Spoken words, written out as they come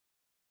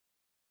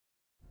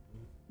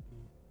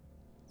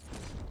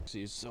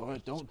proxies, so I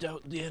don't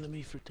doubt the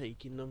enemy for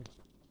taking them.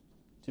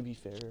 To be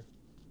fair.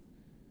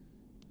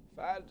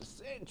 Find the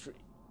sentry.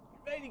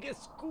 You ready to get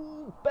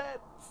school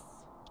bets?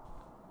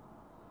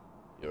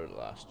 You're the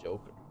last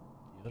joker.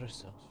 The other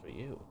cell's for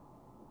you.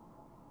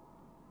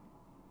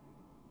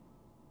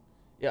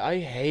 Yeah, I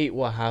hate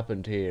what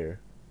happened here.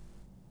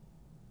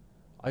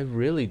 I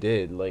really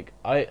did. Like,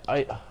 I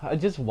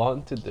just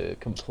wanted to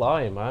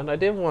comply, man. I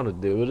didn't want to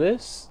do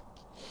this.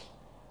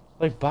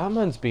 Like,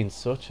 Batman's been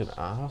such an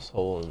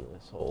asshole in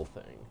this whole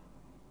thing.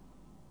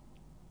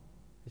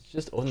 It's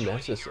just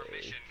unnecessary. Your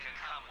mission can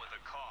come with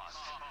a cost.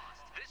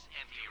 This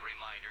empty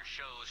reminder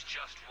shows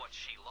just what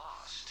she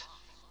lost.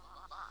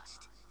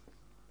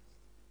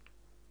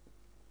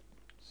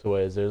 So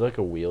wait, is there like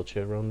a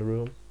wheelchair around the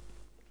room?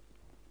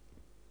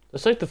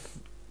 That's like the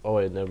oh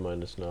wait, never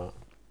mind, it's not.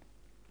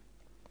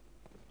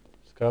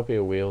 There's gotta be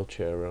a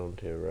wheelchair around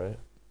here, right?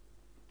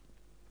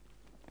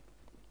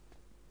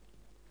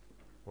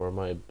 Or am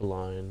I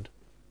blind?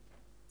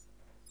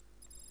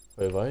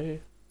 Wait, have I?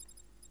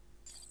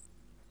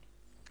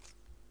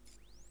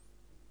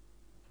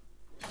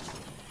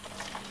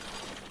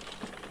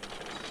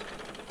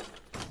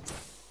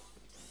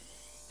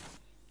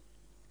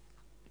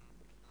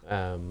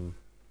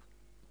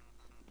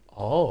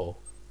 Oh.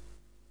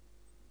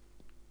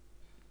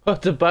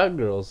 What, the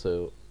Batgirl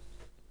suit?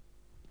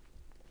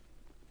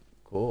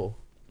 Cool.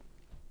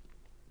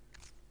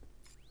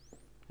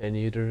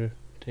 Any other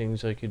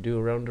things I could do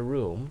around the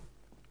room?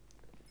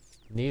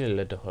 Neil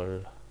at the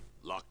hull.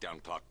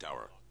 Lockdown clock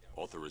tower.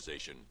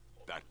 Authorization.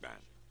 Batman.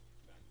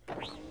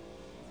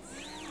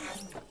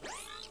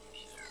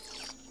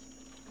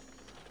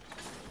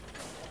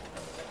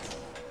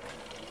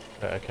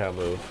 I can't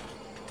move.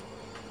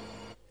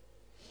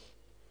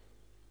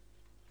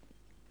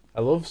 I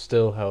love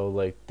still how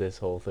like this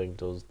whole thing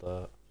does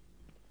that.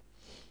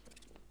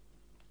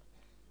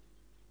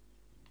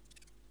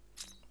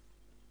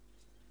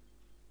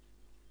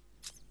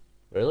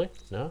 Really?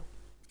 No?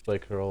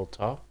 Like her old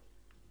top?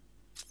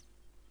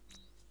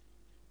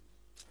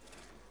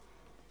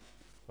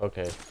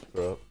 Okay,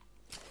 bro.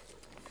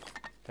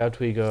 How do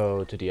we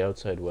go to the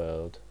outside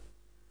world?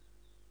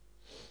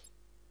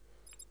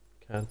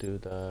 Can't do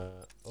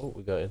that. Oh,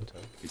 we got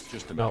intel. It's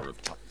just a matter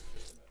of time.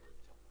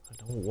 I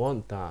don't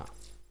want that.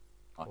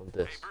 I want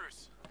this. Hey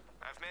Bruce,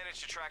 I've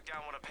managed to track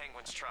down one of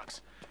Penguin's trucks.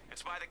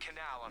 It's by the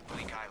canal on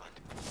Bleak Island.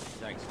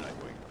 Thanks,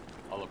 Nightwing.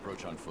 I'll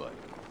approach on foot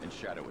and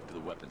shadow it to the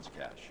weapons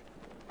cache.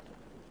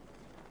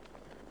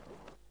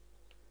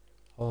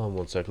 Hold on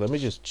one sec. Let me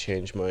just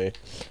change my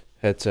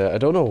headset. I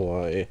don't know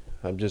why.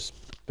 I'm just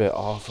a bit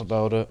off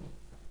about it.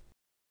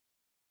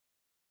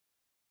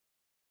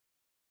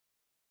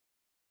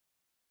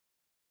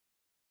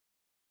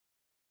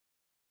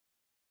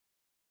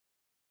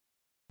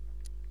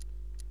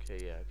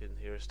 Okay, yeah, I can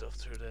hear stuff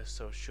through this,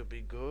 so it should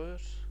be good.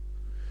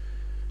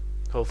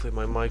 Hopefully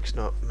my mic's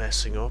not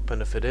messing up,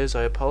 and if it is,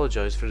 I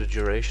apologize for the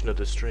duration of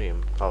the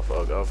stream. Oh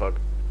fuck, oh fuck.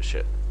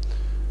 Shit.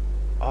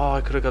 Oh,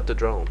 I could have got the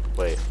drone.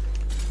 Wait.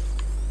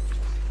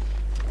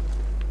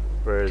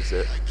 Where is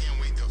it?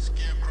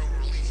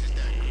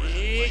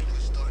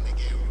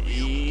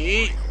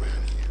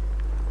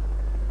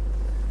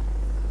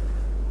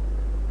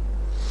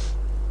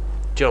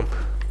 Jump.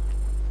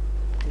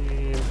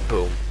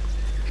 Boom.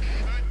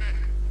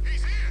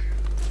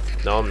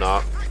 No, I'm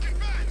not.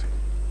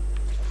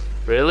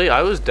 Really?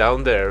 I was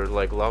down there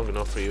like long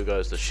enough for you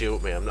guys to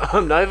shoot me. I'm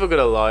not even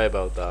gonna lie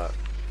about that.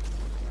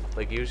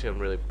 Like usually I'm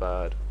really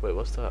bad. Wait,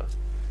 what's that?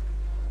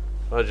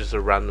 Oh, just a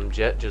random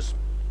jet just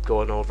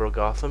going over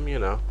Gotham, you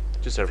know.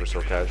 Just ever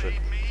so casual.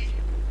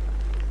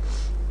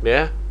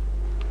 Yeah?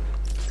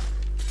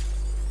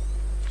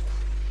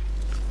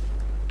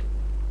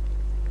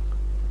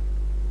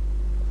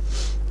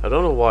 I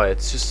don't know why,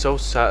 it's just so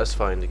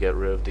satisfying to get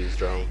rid of these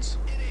drones.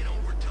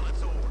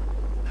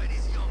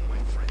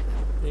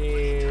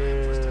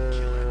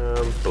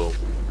 Boom.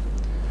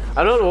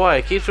 I don't know why,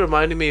 it keeps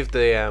reminding me of the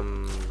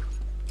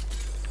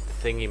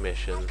thingy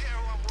mission.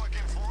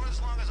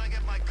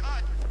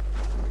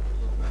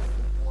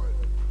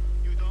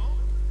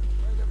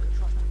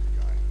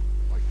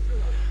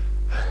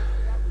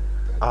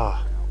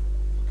 Ah.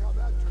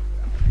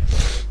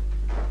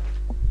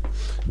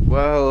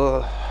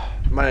 Well,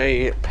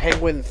 my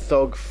penguin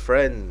thug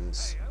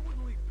friends.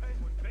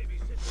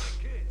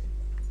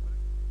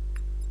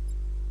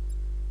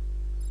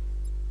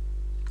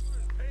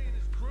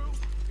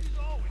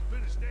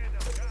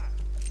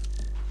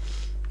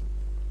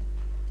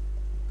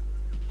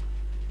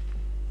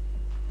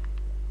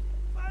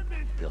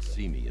 They'll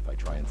see me if I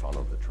try and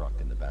follow the truck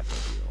in the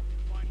Batmobile.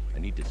 I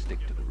need to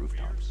stick to the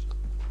rooftops.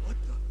 What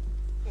the?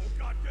 Oh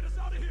God, get us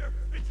out of here!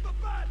 It's the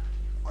Bat!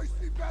 I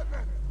see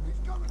Batman! He's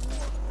coming for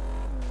us!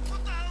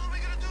 What the hell are we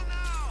gonna do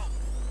now?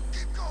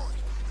 Keep going!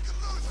 We can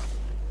lose him!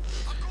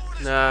 I'm going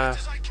as fast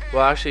as I can.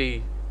 Well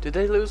actually, did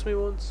they lose me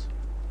once?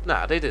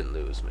 Nah, they didn't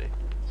lose me.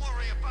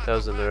 Worry about That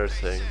was the another Bat,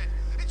 they thing. said.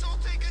 It's all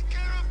taken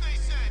care of, they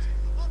said!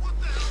 Well, what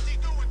the hell's he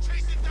doing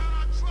chasing down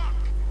our truck?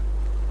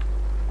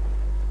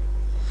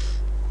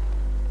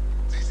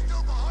 Is he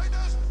still behind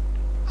us?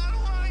 I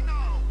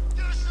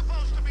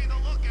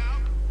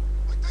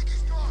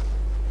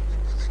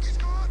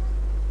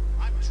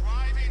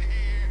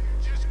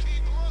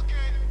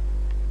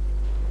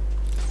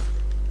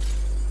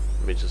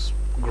Let me just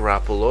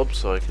grapple up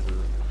so I can...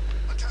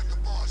 Attack the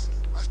boss.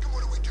 Ask him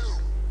what do we do?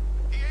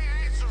 He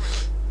ain't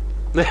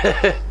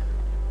answering.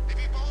 If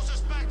he pulls us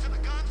back to the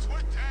guns,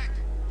 we're dead.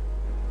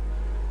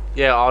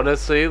 Yeah,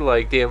 honestly,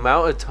 like, the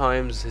amount of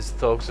times his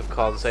thugs have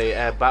called and say,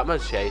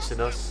 Batman's chasing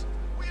us.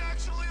 We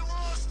actually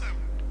lost him.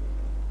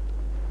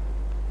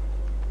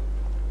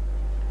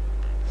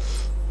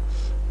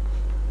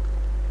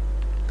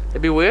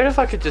 It'd be weird if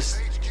I could just,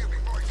 HQ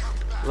before he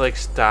comes back. like,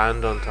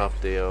 stand on top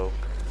of the oak.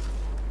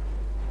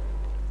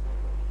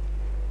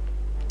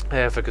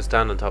 Yeah, if I could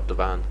stand on top of the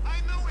van.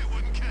 I knew he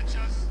wouldn't catch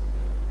us.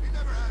 He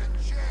never had a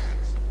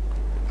chance.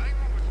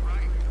 Penguin was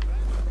right.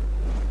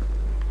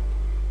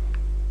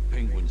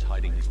 Penguin's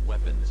hiding his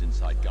weapons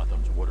inside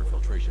Gotham's water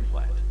filtration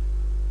plant.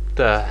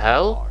 The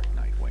hell? Hard,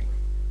 Nightwing.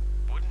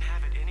 Wouldn't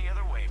have it any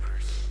other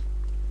waivers.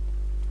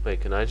 Wait,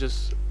 can I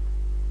just...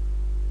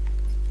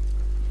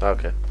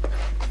 Okay.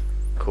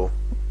 Cool.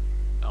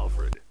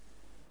 Alfred,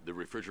 the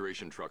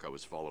refrigeration truck I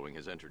was following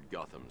has entered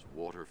Gotham's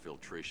water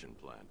filtration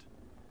plant.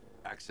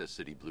 Access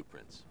city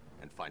blueprints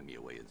and find me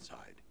a way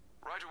inside.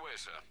 Right away,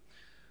 sir.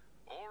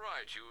 All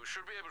right, you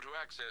should be able to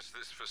access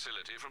this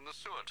facility from the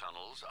sewer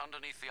tunnels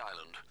underneath the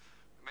island.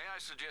 May I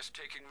suggest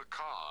taking the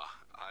car?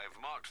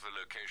 I've marked the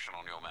location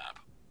on your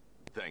map.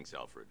 Thanks,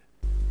 Alfred.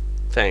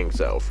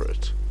 Thanks,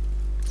 Alfred.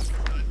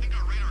 I think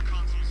our radar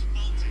console's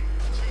faulty.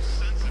 Too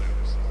sensitive.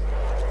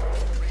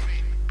 What do you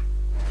mean?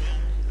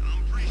 Well,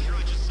 I'm pretty sure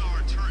I just saw our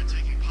turret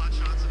taking pot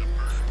shots at a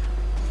bird.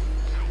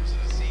 So was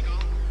it a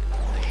seagull?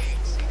 They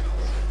ate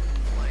seagulls.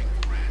 Like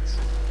rats.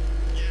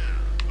 Yeah,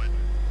 but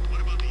what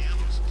about the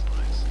ammo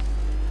supplies?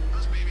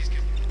 Those babies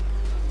get...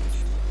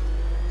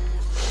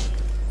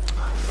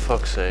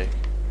 Fuck's sake.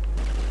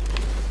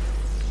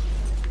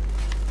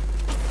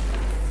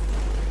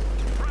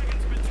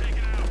 Dragon's been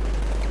taken out.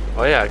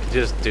 Oh yeah, I could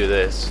just do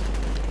this.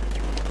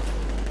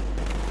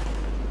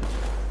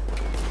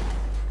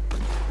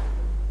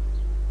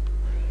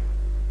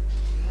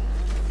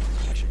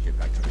 I should get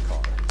back to the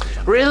car.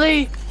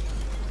 Really?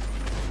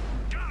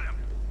 Got him.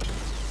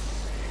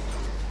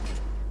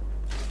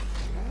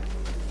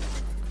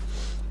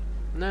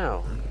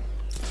 No.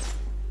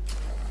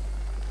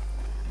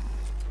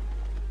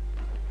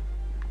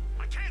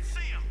 I can't see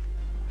him.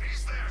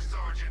 He's there,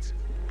 Sergeant.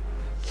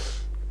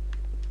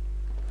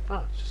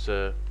 Oh, just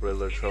a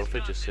Riddler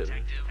trophy just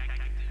sitting.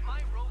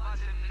 My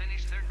robots have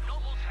finished their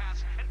noble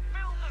task and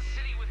filled the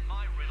city with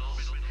my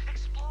riddles.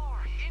 Explore,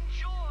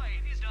 enjoy.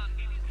 It is done.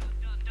 It is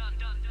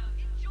done.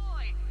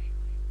 Enjoy.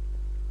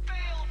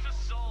 Fail to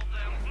solve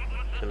them.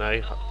 Can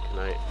I?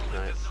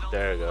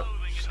 There we go.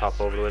 Just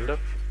hop over the window.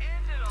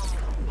 End it all.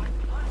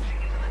 Plunging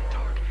into the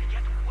dark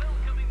yet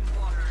welcoming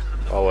waters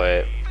of the Oh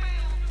wait.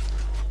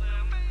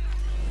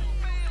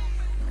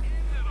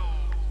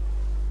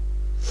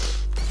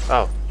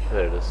 Oh,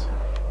 there it is.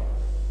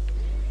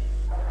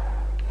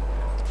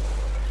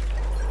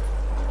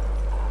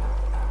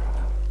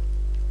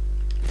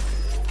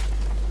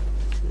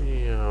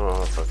 Yeah,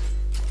 oh, fuck.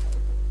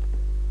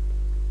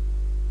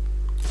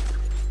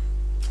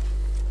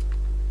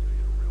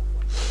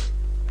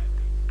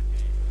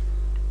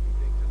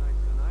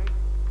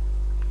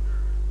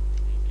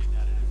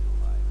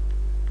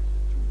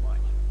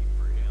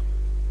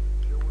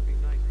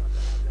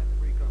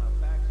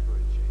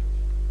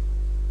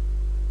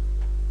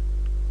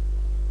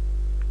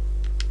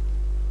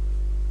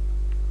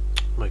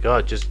 Oh my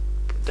god, just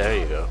there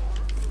you go.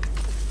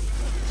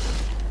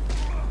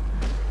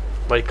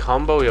 My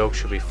combo yoke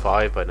should be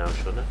 5 by now,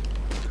 shouldn't it?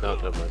 No,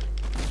 never mind.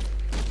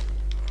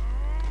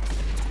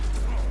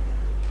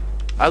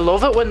 I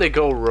love it when they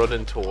go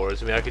running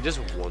towards me. I could just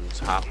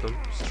one-tap them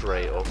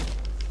straight up.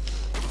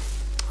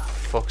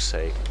 Fuck's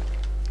sake.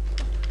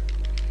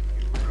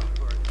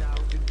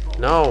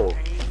 No.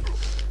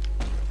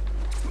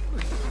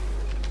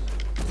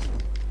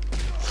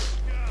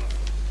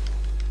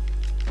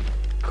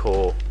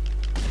 Cool.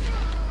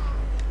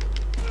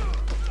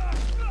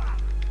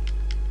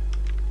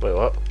 Wait,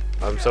 what?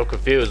 I'm so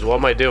confused. What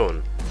am I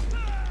doing?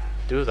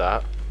 Do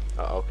that.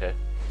 Oh, okay.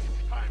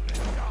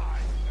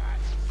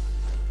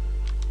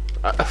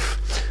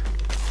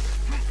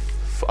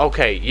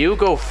 Okay, you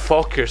go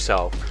fuck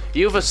yourself.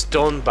 You have a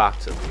stun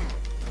baton.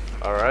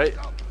 Alright?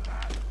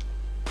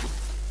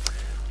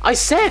 I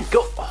said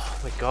go. Oh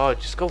my god,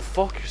 just go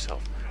fuck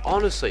yourself.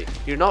 Honestly,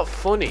 you're not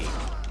funny.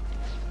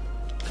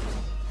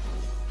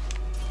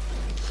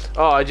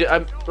 Oh,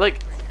 I'm like,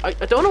 I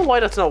don't know why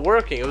that's not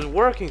working. It was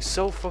working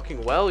so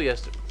fucking well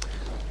yesterday.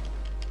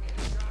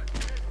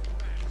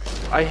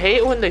 I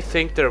hate when they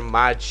think they're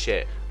mad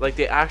shit. Like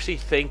they actually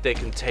think they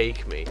can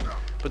take me.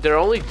 But they're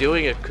only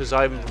doing it because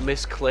I'm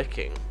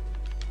misclicking.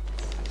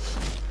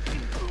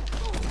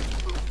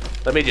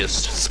 Let me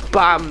just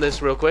spam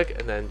this real quick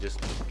and then just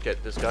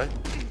get this guy.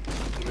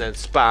 And then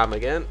spam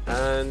again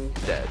and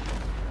dead.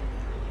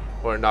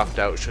 Or knocked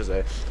out, should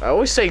I? I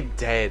always say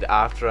dead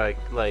after I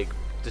like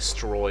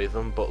destroy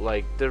them, but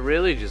like they're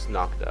really just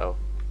knocked out.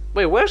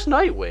 Wait, where's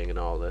Nightwing in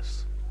all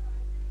this?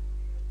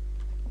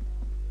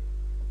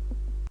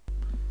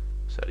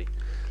 Sorry,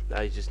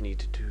 I just need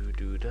to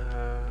do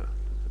that.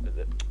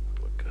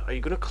 Are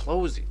you gonna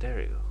close it?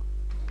 There you go.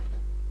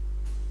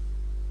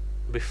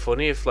 It'd be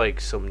funny if like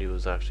somebody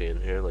was actually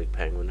in here, like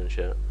Penguin and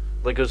shit.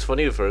 Like it was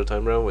funny the first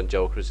time around when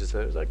Joker's just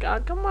there. It was like,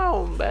 God, come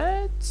on,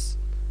 bets.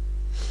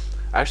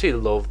 I actually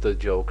loved the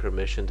Joker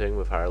mission thing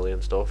with Harley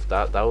and stuff.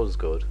 That was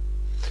good.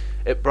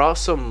 It brought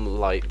some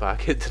light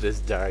back into this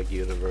dark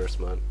universe,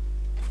 man.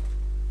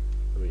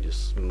 Let me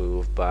just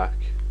move back.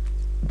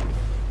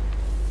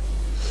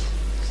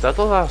 Is that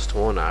the last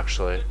one,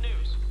 actually? Good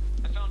news.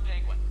 I found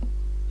Penguin.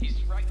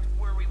 He's right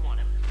where we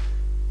want him.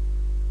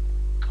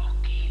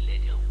 Cocky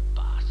little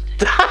bastard.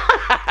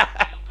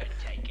 You've been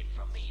taken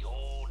from me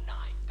all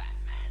night,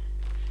 Batman.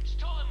 It's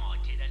time I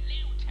did a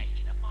little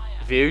taking of my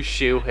own. If you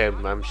shoot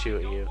him, I'm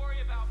shooting you. Don't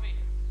worry about me.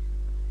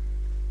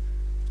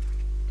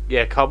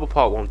 Yeah,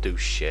 Cobblepot won't do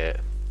shit.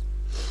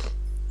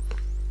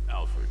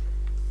 Alfred,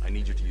 I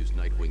need you to use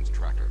Nightwing's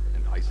tracker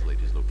and isolate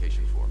his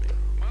location for me.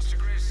 Master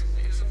Grayson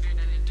isn't in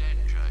any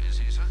danger, is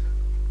he, sir?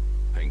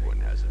 Penguin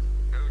has him.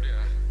 Oh dear.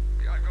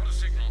 Yeah, I've got a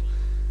signal.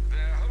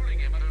 They're holding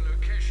him at a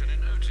location in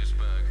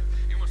Otisburg.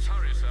 You must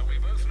hurry, sir. We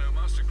both know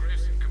Master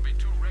Grayson can be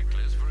too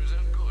reckless for his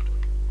own good.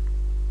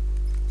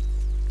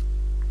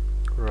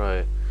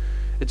 Right.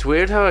 It's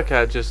weird how I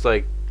can't just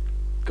like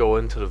go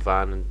into the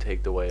van and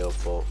take the way up,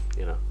 but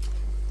you know,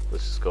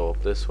 let's just go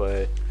up this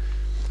way.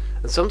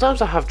 And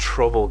sometimes I have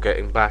trouble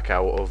getting back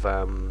out of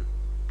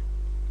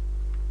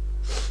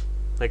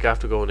like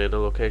after going in a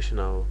location.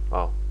 Oh,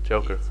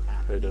 Joker. It's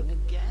How you happening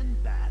doing? again,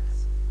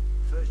 Bats.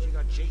 First you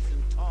got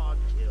Jason Todd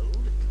killed,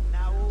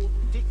 now old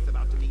Dick's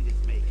about to meet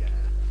his maker.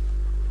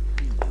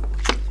 You know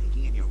what you're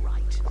thinking and you're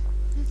right.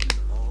 This is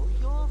all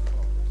your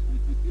fault.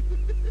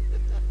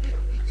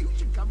 You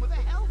should come with a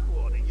health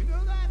warning, you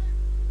know that?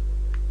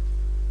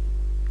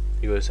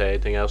 You gonna say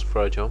anything else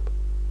before I jump?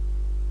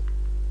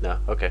 No,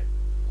 okay.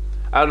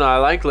 I don't know, I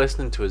like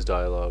listening to his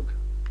dialogue.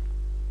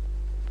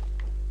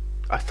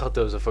 I thought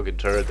there was a fucking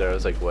turret there, I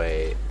was like,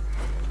 wait.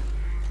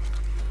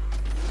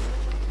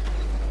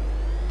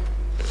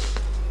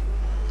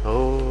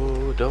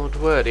 Oh, don't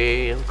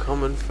worry, I'm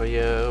coming for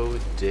you,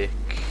 Dick.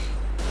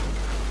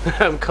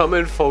 I'm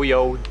coming for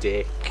you,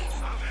 Dick.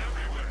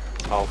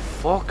 Oh,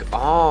 fuck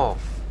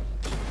off.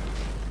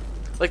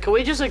 Like, can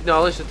we just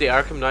acknowledge that the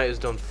Arkham Knight has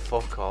done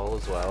fuck all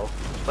as well?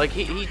 Like,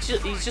 he's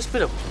just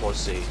been a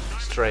pussy,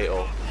 straight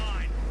up.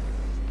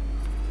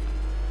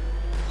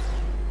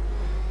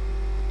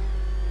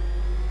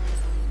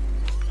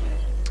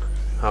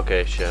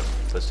 Okay, shit.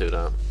 Let's do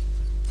that.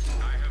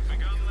 I have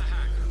begun the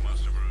hack,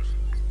 Master Bruce.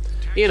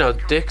 You know,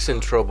 Dick's in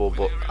trouble,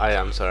 but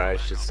I'm sorry, I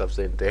should stop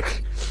saying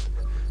Dick.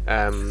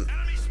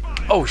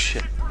 Oh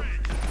shit.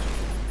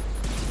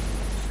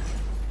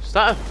 Is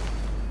that a...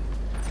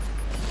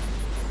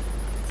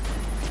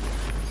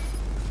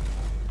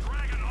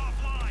 Dragon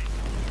offline.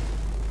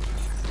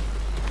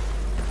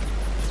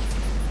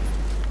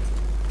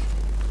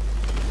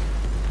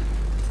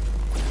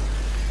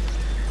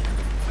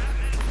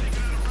 Batman's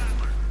taking out a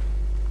rattler.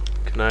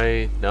 Can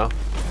I... No?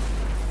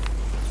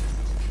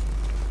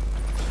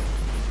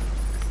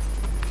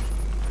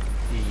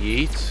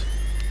 Yeet.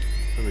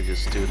 Let me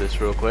just do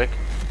this real quick.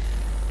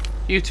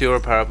 You two are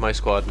part of my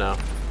squad now.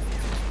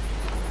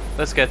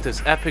 Let's get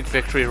this epic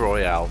victory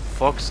royale.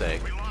 Fuck's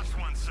sake. We lost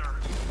one, sir.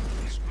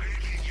 He's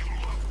making you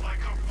look like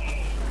a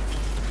fool.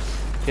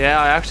 Yeah,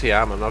 I actually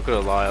am. I'm not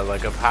gonna lie.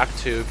 Like, I've hacked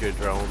 2 of your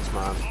drones,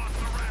 man. Lost the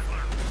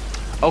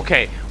rattler.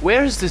 Okay,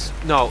 where is this?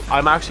 No,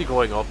 I'm actually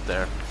going up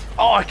there.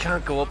 Oh, I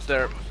can't go up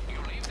there. You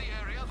leave the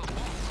area, the bomb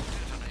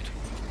will detonate.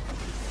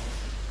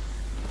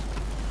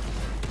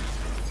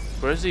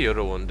 Where's the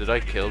other one? Did I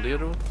kill the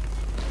other one?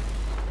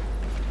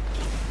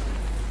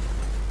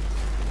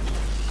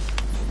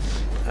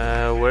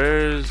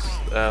 Where's...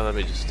 let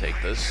me just take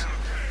this.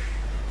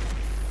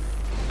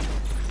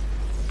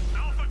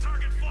 Alpha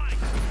target flank.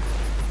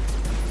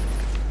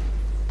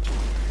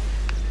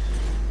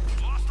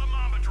 Lost the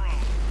Mamba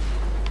drone.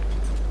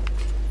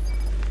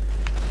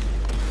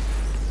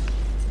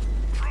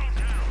 Drone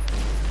down.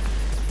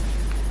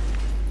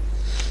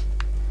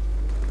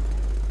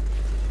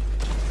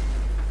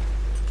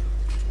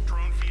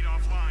 Drone feed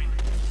offline.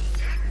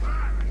 Get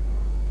back.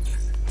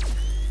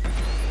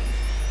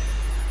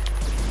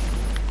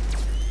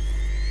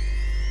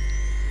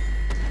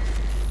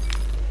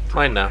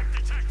 Mine now.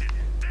 Detected.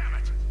 Damn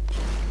it.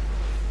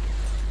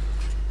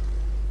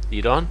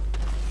 You done?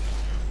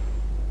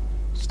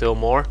 Still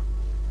more?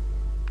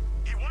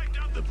 He wiped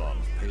out The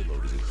bomb's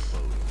payload is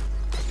exploding.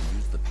 I can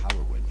use the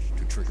power winch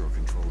to trigger a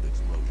controlled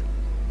explosion.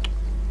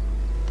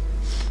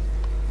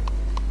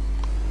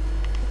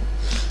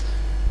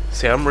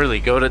 See, I'm really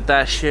good at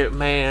that shit,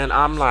 man.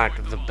 I'm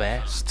like the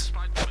best.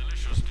 Despite the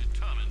malicious,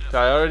 determined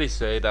I already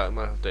say that I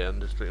might have to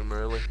end the stream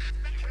early.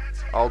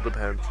 All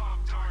depends.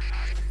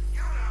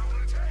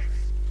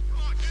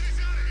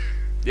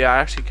 Yeah, I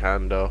actually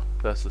can though.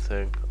 That's the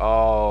thing.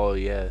 Oh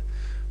yeah,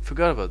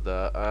 forgot about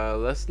that.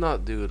 Let's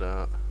not do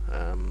that.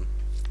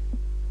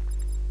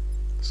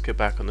 Let's get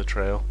back on the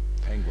trail.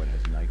 Penguin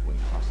has Nightwing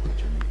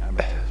hostage in the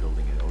amateur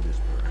building in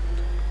Otisburg.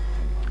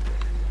 Hang on,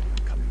 Dick.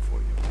 I'm coming for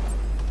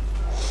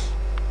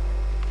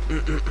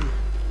you.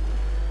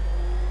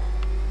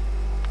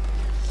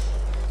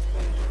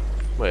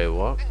 Wait,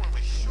 what? Penguin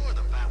was sure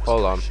the bat was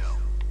Hold gonna on. show.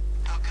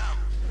 How come?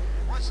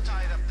 Once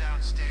tied up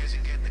downstairs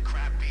and getting the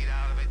crap beat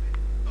out of it.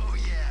 Oh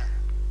yeah,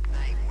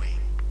 Nightwing.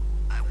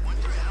 I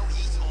wonder how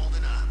he's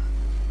holding up.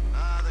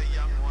 Ah, the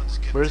young ones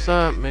can Where's take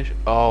that it. mission?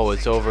 Oh,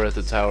 it's over at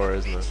the tower,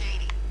 isn't it?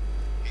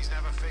 He's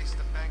never faced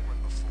the Penguin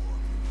before.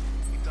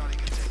 He thought he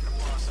could take the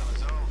boss on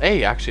his own.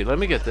 Hey, actually, let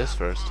me get this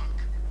first.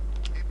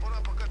 He put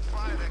up a good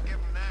fight, I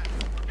give him that.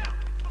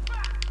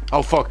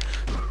 Oh, fuck.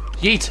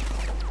 Yeet!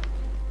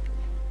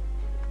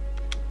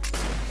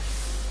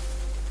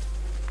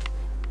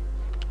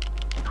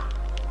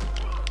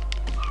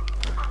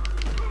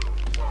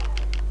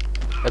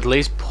 At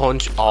least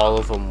punch all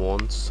of them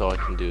once so I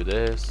can do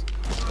this.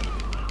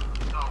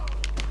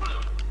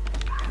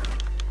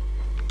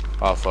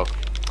 Oh, fuck.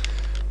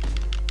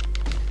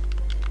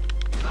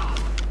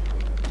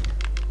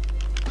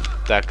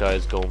 That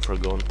guy's going for a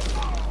gun.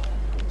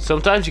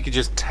 Sometimes you can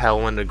just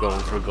tell when they're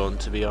going for a gun,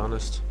 to be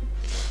honest.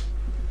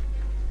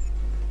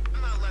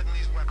 I'm not letting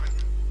these weapons.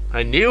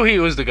 I knew he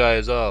was the guy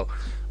as well.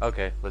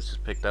 Okay, let's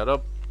just pick that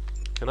up.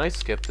 Can I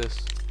skip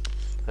this?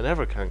 I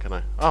never can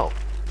I? Oh.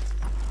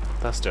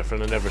 That's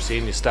different. I've never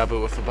seen you stab it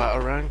with a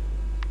batarang.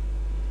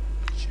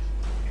 Is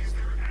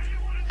there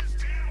anyone in this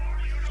damn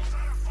army who knows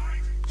how to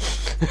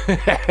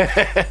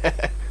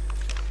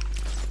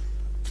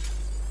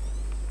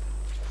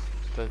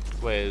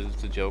fight? Wait, is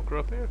the Joker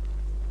up here?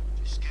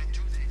 Just get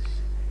through this.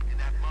 And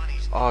that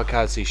money's Oh, I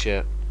can't see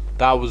shit.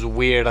 That was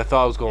weird. I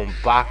thought I was going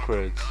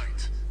backwards.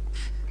 Knight.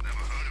 Never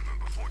heard of him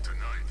before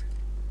tonight.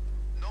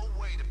 no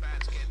way the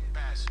bat's getting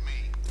past me.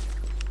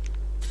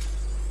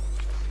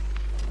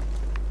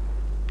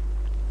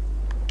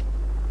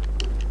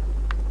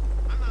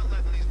 I'm not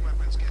letting these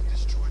weapons get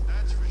destroyed,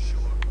 that's for sure.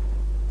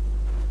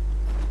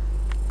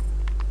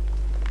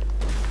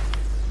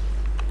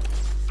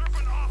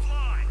 Serpent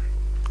offline.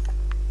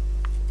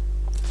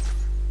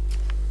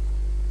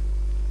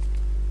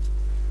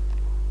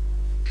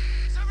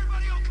 Is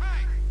everybody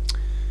okay?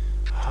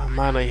 Oh,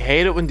 man, I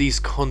hate it when these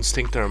cunts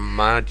think they're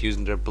mad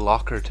using their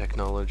blocker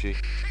technology.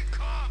 Keep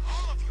calm,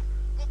 all of you.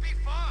 We'll be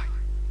fine.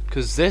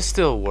 Because this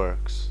still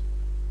works.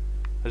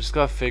 I just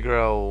gotta figure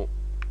out...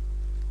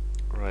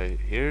 Right,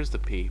 here's the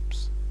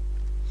peeps.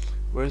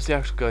 Where's the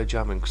actual guy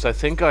jamming? Because I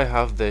think I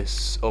have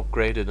this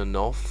upgraded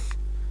enough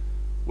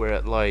where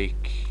it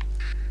like...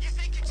 You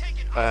think you're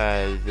taking the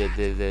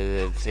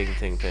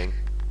thing.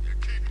 You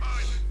keep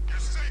hiding. You're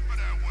safer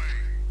that way.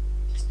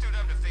 He stood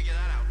up to figure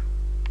that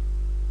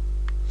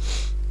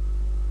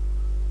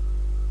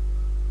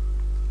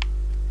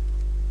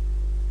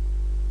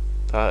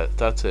out.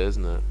 That's it,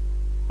 isn't it?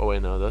 Oh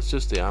wait, no, that's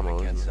just the ammo,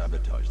 Can't isn't it?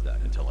 sabotage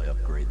that until I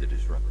upgrade the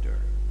disruptor.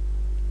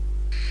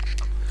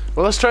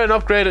 Well, let's try and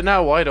upgrade it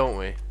now, why don't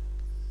we?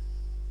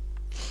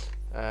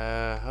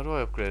 How do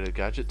I upgrade it?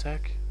 Gadget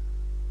tech?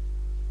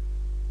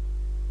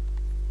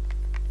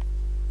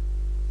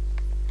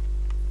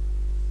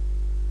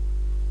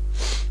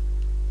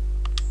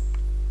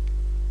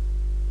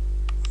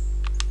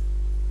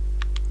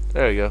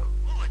 There we go.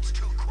 Oh, it's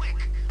too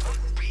quick. I'm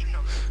beating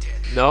them to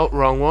death. No,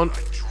 wrong one.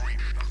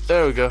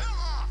 There we go. I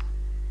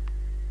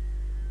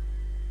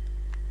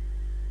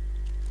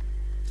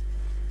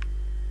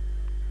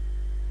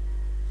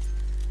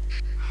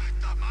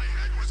thought my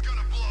head was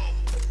gonna blow.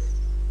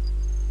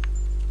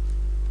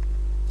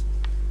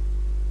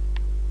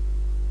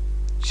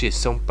 She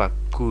sont pas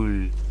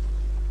cool.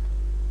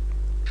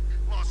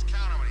 Lost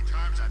count how many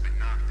times I've been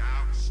knocked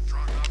out,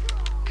 strung up.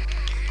 You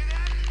hear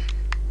that?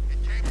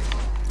 It came from...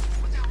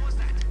 What the hell was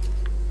that?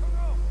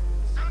 Oh,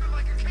 sounded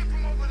like it came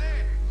from over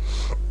there.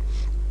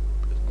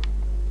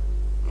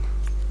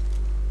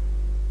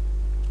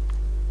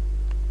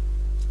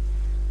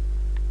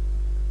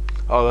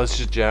 Oh, that's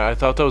just I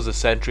thought that was a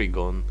sentry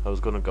gun. I was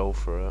gonna go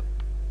for it.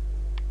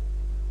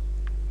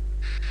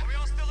 Are we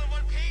all still in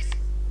one piece?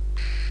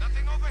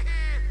 Nothing over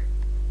here.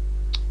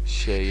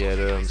 Shit, yeah,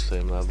 they're on the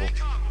same level. Stay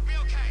calm, we'll be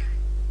okay.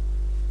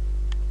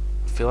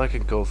 I feel like I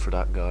can go for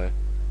that guy.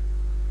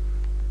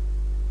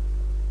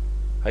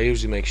 I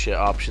usually make shit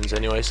options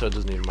anyway, so it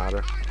doesn't even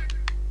matter.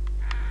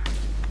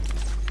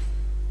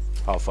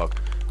 Oh, fuck.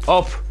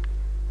 Up!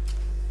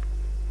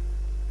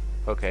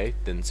 Okay,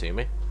 didn't see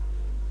me.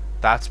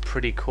 That's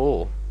pretty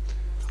cool.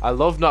 I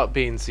love not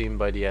being seen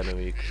by the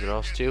enemy, because they're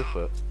all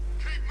stupid.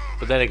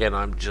 But then again,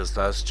 I'm just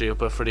as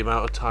stupid for the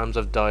amount of times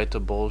I've died to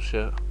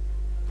bullshit.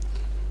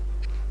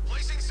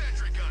 Placing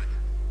sentry gun.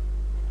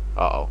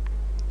 Uh-oh.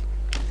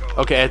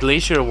 Okay, at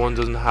least your one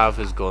doesn't have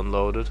his gun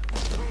loaded.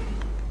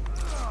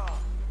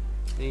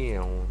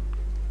 Ew.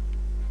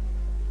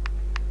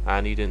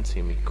 And he didn't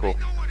see me. Cool.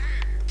 No one here.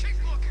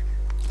 Keep looking.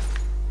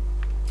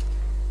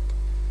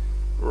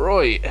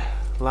 Right.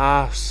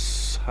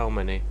 Last... how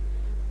many?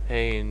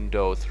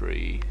 Endo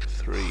 3.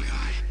 Oh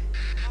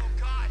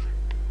god.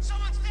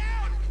 Someone's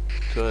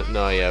down.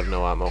 No, you have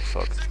no ammo.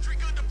 Fuck. Sentry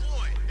gun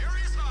deployed.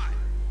 Area's hot.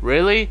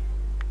 Really?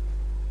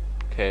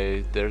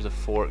 Okay, there's a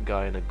fort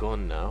guy and a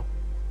gun now.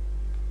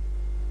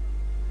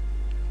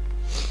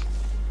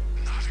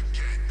 Not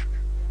again.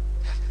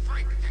 That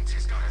freak thinks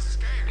he's got us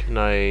scared. Can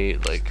I,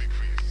 like...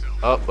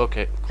 Oh,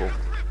 okay, cool. Rip,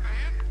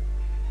 man.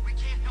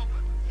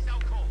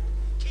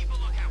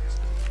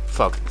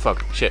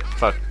 fuck, shit,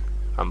 fuck.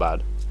 I'm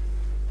bad.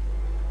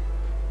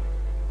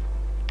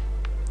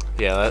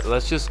 Yeah,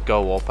 let's just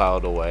go up out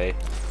of the way.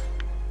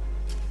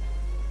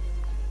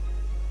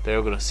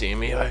 They're gonna see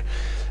me.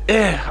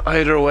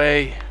 Either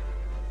way.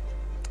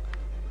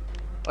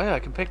 Oh yeah, I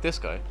can pick this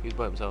guy. He's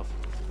by himself.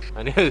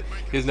 And he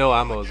has no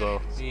ammo as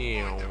well.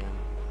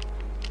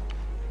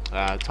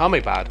 Tommy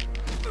bad.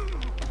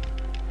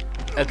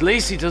 At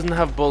least he doesn't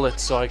have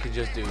bullets, so I can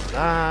just do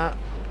that.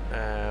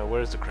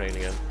 Where's the crane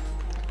again?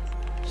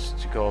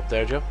 Just go up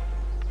there, Joe.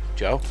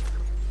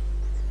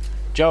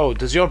 Joe,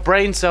 does your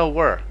brain cell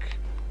work?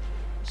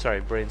 Sorry,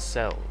 brain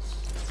cells.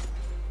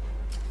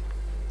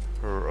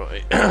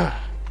 Right. Yeah.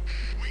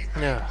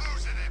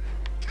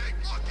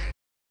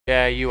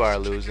 Yeah, you are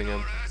losing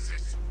him.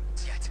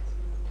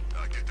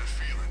 I get the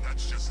feeling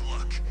that's just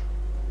luck.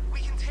 We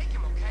can take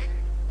him, okay?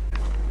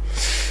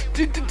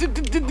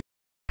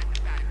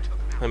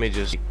 Let me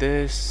just take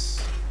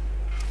this.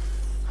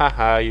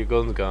 Haha, your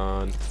gun's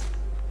gone.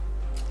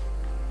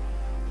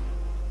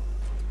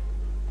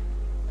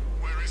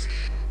 Where is he?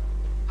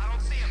 I don't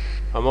see him.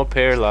 I'm up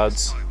here,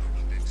 lads.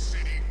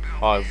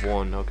 Oh, I've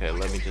won. Okay,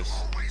 let me just...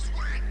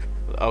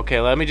 Okay,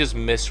 let me just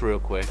miss real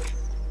quick.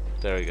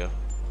 There we go.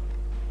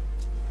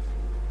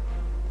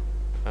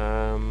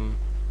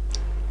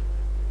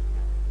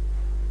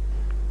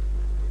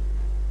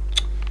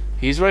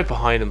 He's right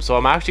behind him, so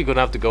I'm actually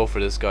gonna have to go for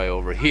this guy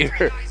over here.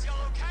 Guys, y'all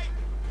okay?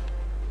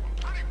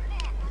 Honey,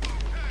 okay.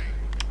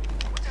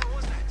 What the hell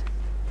was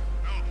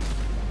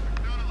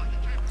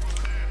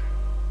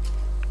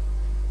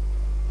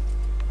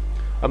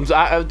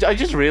that? I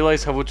just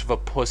realized how much of a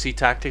pussy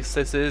tactics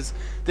this is.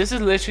 This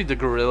is literally the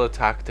guerrilla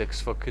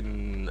tactics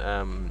fucking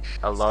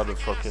a lot of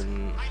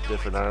fucking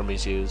different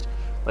armies use.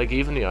 Like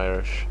even the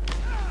Irish.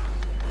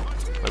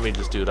 Let me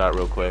just do that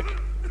real quick.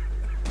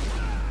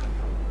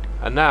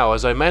 And now,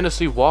 as I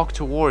menacingly walk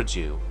towards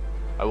you,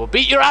 I will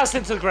beat your ass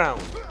into the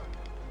ground!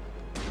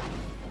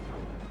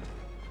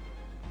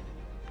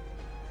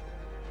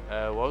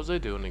 What was I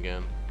doing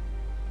again?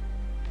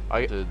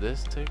 I did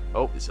this thing?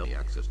 Oh, This is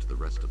access to the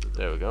rest of the...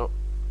 there we go.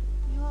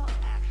 You're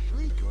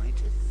actually going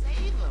to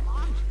save him,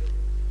 aren't you?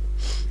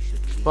 You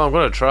should Well, I'm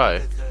gonna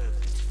try.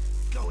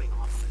 going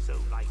off on his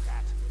own like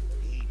that.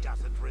 He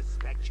doesn't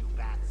respect you,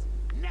 Bats.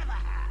 Never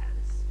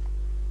has.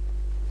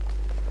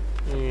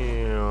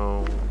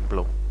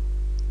 Blow.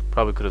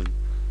 Probably could have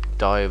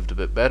dived a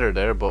bit better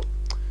there, but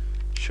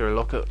sure,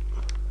 look at...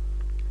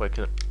 Wait,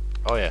 can I...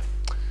 Oh yeah.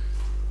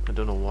 I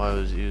don't know why I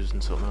was using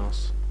something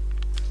else.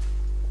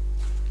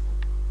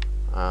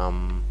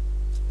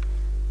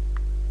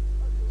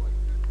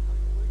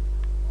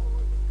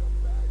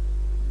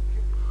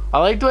 I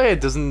like the way it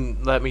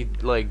doesn't let me,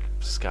 like,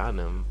 scan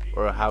him.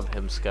 Or have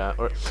him scan...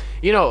 Or,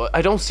 you know,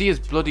 I don't see his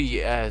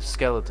bloody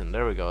skeleton.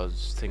 There we go, I was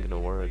just thinking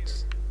of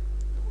words.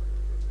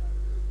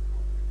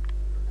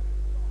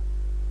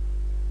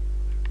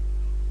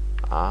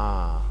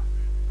 Ah.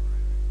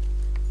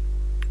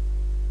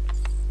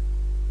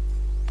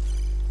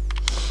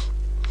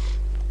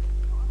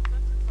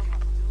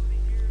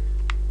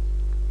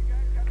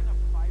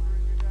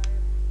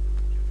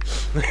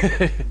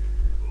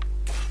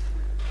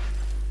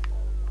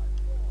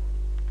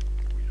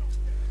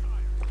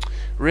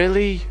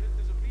 Really?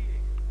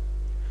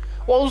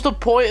 What was the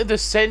point of the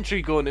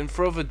sentry gun in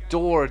front of a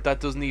door that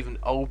doesn't even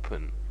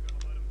open?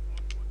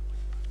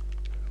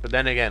 But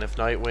then again, if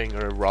Nightwing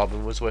or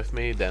Robin was with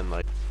me, then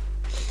like...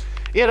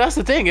 Yeah, that's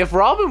the thing. If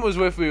Robin was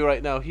with me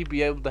right now, he'd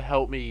be able to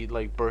help me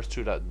like burst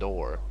through that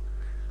door.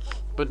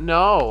 But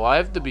no, I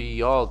have to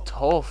be all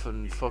tough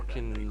and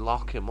fucking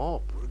lock him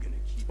up.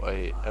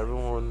 Wait,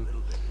 everyone...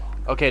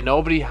 Okay,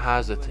 nobody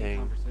has a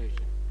thing.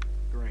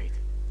 Great.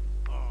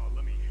 Oh,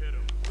 let me hit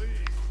him, please.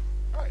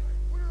 Hey,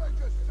 what did I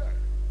just say?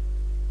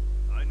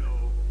 I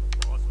know.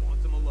 Boss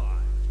wants him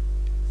alive.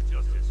 It's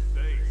just his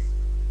face.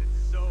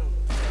 It's so...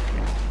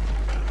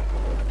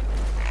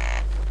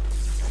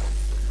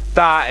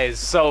 That is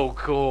so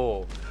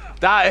cool.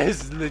 That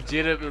is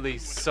legitimately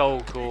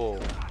so cool.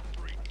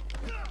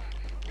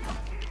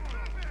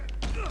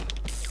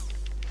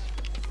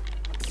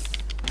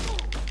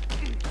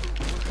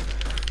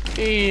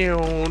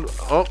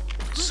 Oh,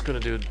 just gonna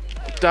do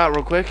that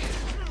real quick.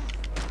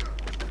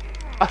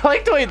 I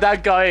like the way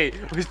that guy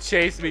was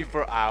chasing me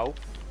for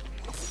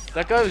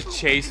That guy was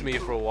chasing me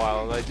for a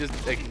while and I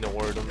just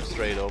ignored him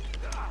straight up.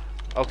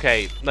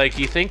 Okay, like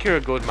you think you're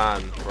a good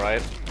man,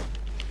 right?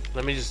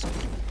 Let me just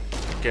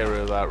get rid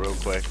of that real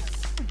quick.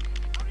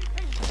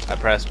 I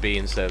pressed B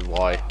instead of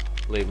Y.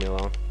 Leave me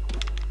alone.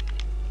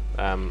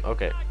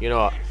 Okay, you know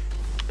what?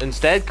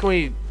 Instead, can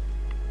we...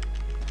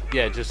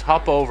 Yeah, just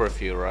hop over a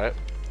few, right?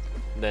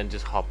 And then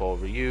just hop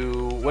over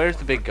you. Where's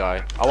the big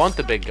guy? I want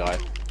the big guy.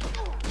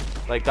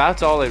 Like,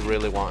 that's all I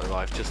really want in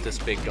life. Just this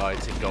big guy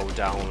to go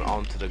down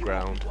onto the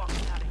ground.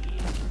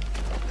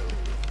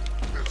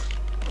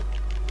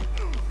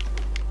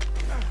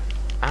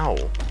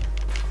 Ow.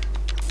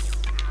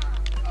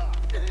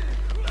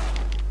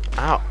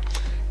 Ow.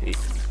 You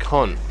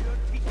cunt.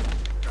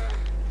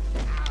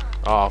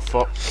 Oh,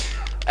 fuck.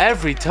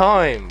 Every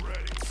time.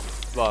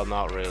 Well,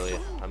 not really.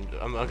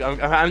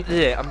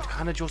 I'm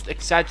kind of just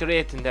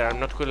exaggerating there. I'm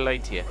not gonna lie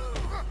to you.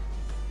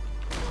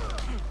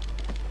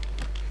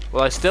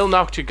 Well, I still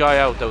knocked your guy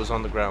out that was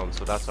on the ground,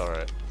 so that's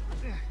alright.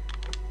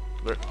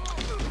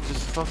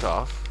 Just fuck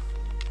off.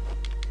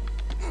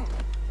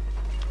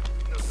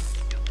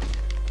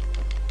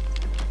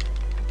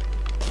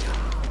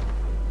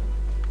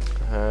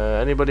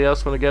 Anybody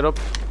else want to get up?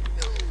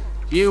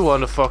 You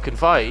want to fucking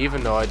fight,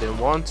 even though I didn't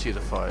want you to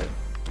fight.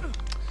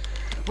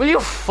 Will you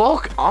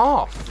fuck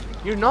off?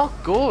 You're not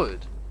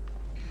good.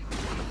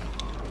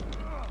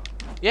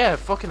 Yeah,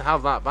 fucking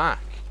have that back.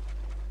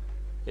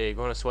 Yeah, you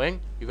gonna swing?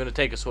 You gonna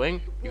take a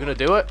swing? You gonna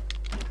do it?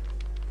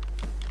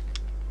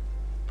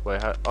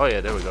 Wait, how? Oh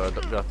yeah, there we go. I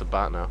got the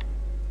bat now.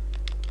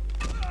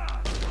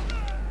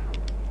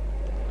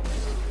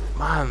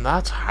 Man,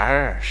 that's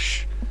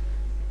harsh.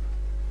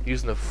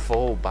 Using a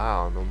full bat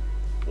on them.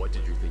 What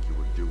did you think you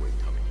were doing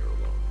coming here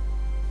alone?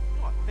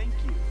 Oh, thank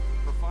you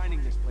for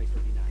finding this place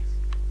would be nice.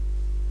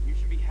 You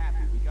should be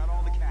happy. We got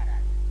all the cat.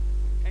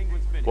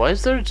 Penguin's finished. Why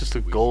is there just a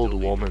gold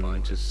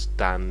woman just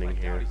standing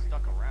here?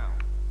 Stuck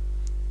around.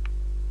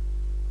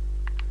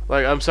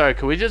 Like, I'm sorry,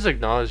 can we just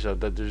acknowledge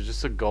that there's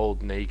just a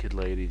gold naked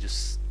lady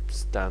just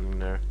standing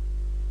there?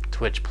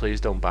 Twitch, please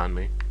don't ban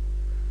me.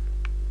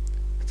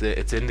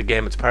 It's in the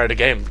game, it's part of the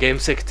game. Game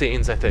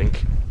 16's, I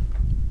think.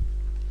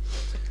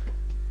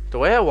 The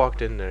way I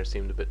walked in there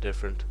seemed a bit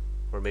different.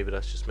 Or maybe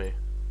that's just me.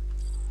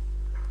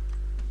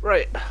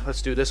 Right,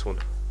 let's do this one.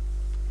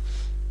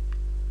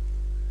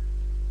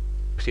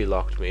 He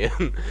locked me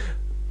in.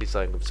 He's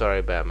like, I'm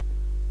sorry, Batman.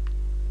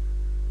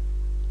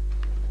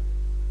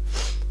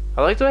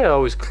 I like the way I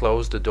always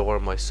close the door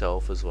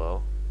myself as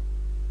well.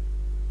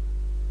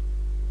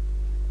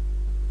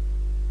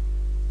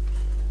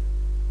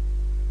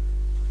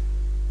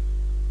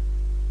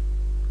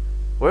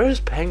 Where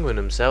is Penguin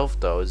himself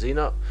though? Is he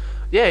not?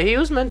 Yeah, he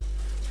was meant.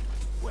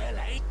 Well,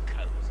 ain't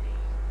cozy.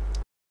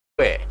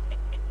 Wait.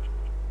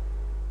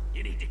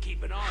 You need to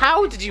keep an eye.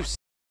 How did you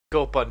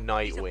up on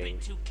He's a Nightwing?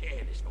 bit too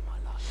careless for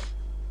my life.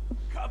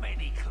 Come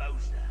any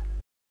closer.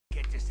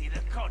 Get to see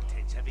the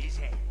contents of his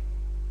head.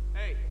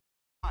 Hey,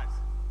 Oz.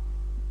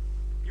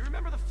 You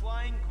remember the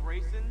Flying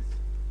Graysons?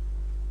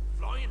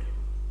 Flying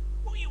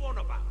who? What you on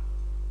about?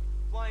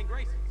 Flying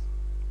Graysons.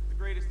 The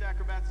greatest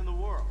acrobats in the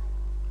world.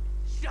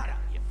 Shut up,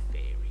 you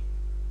fairy.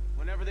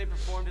 Whenever they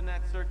performed in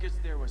that circus,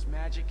 there was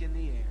magic in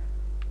the air.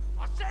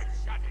 I said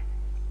shut it.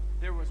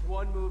 There was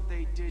one move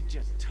they did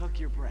just took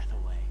your breath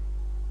away.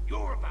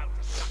 You're about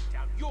to suck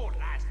down your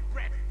last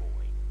breath,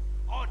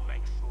 boy. I'd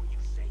make sure you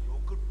say your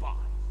goodbyes.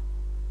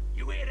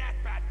 You hear that,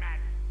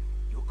 Batman?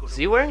 You're gonna Is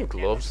he wearing wish you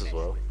gloves never as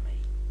well? messed with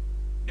me.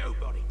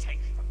 Nobody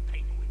takes from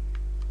Penguin.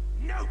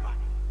 Nobody.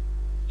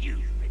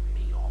 You've bit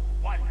me off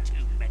one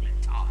too many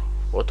times.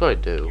 What do I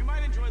do? You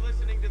might enjoy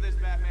listening to this,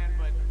 Batman,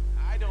 but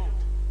I don't.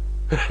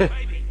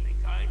 Maybe think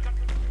I ain't got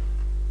the...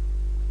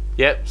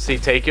 Yep, see,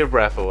 take your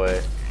breath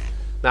away.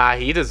 Nah,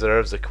 he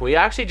deserves it. Can we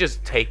actually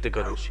just take the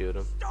gun and shoot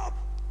him? Stop!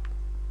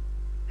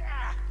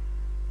 Ah,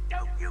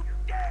 don't you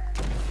dare!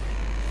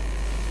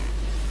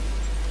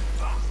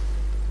 Ah,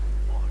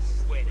 I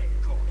swear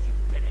to God, you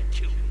better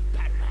kill me,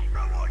 Batman.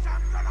 Otherwise,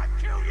 I'm gonna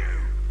kill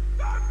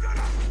you! I'm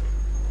gonna...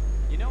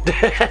 You know, I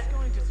was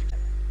going to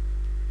suggest.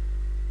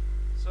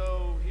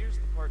 So here's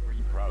the part where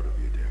you. Proud of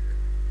you, Dick.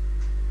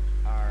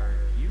 Are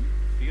you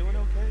feeling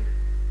okay?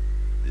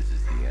 This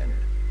is the end.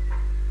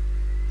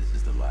 This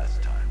is the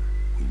last time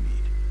we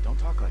meet. Don't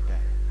talk like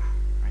that.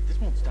 All right,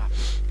 this won't stop you.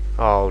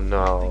 Oh Nothing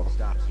no.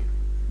 stops you.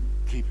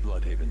 Keep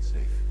Bloodhaven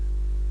safe.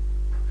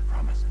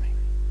 Promise me.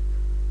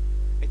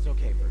 It's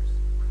okay, Bruce.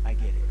 I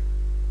get it.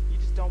 You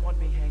just don't want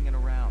me hanging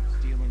around,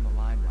 stealing the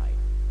limelight.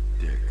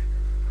 Dick.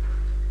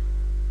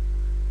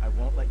 I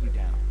won't let you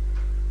down.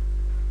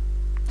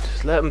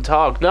 Just let him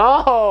talk.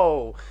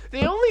 No!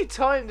 The only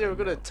time they were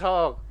gonna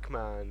talk,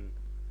 man.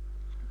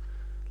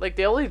 Like,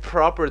 the only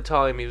proper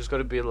time he was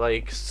gonna be,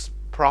 like,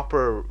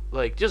 proper,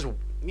 like, just,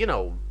 you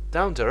know,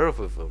 down to earth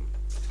with him.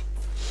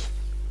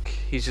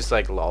 He's just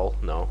like, lol,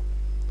 no.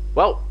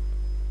 Well.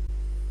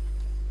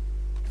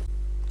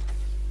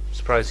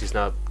 Surprised he's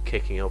not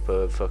kicking up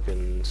a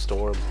fucking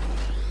storm.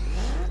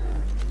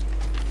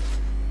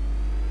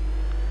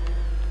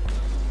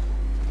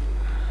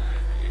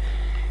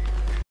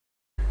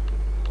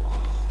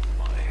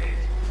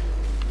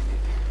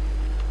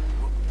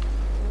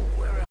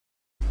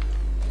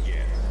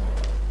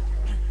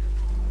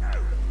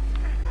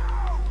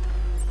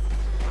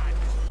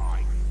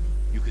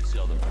 You could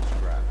sell them for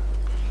scrap.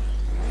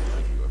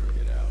 If you ever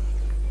get out.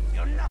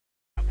 You're not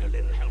you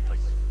little helpers.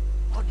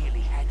 I nearly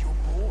had your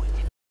boy.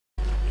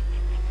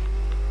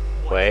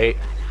 Wait.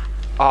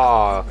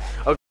 Aw.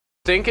 I'm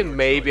thinking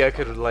maybe I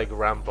could, like,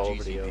 ramp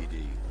over to you.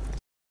 GCPD.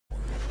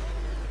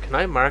 Can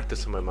I mark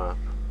this on my map?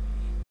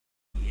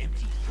 The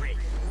empty threat,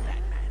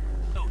 Batman.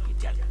 Oh, you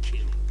tell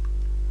kill.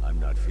 I'm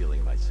not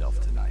feeling myself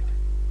tonight.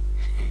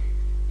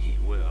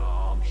 Well,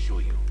 I'm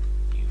sure you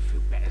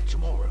feel better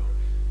tomorrow.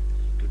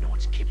 Good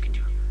night's Kip can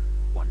do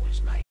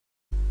wonders, mate.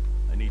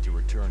 I need to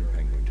return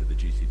Penguin to the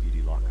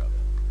GCPD lockup.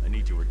 I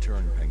need to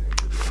return Penguin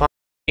to the...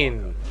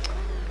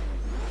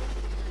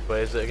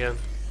 Where is it again?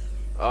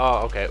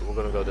 Oh, okay, we're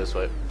gonna go this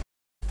way.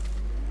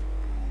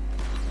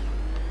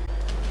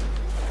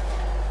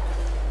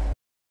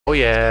 Oh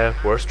yeah,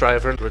 worst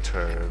driver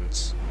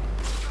returns.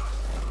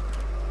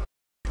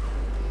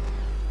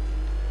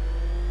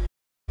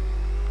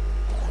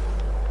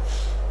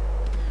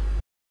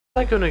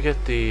 Am I gonna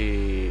get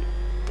the...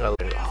 Oh,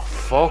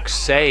 fuck's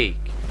sake.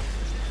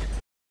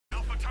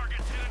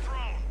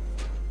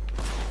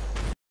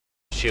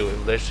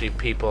 Shooting literally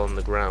people on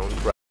the ground.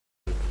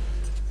 I'm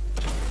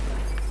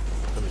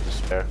in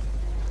despair.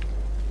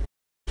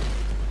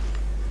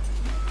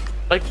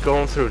 Like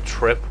going through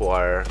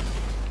tripwire.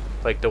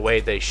 Like the way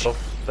they shot.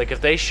 Like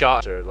if they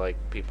shot her, like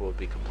people would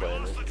be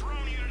complaining. The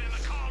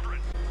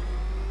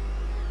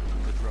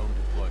drone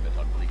deployment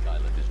on Bleak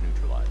Island is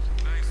neutralized.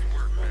 Nice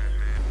work, man.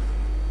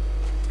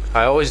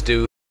 I always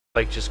do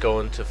like just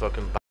going to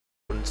fucking back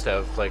instead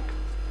of like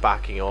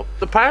backing up.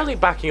 Apparently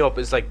backing up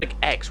is like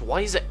X.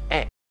 Why is it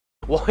X?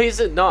 Why is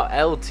it not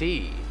LT?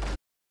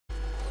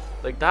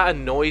 Like that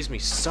annoys me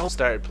so.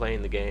 Started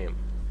playing the game,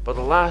 but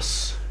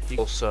alas,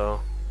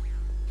 also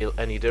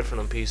any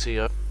different on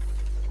PC.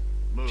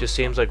 Just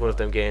seems like one of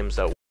them games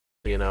that,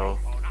 you know.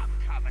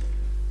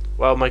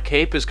 Well, my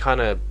cape is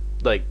kind of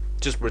like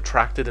just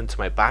retracted into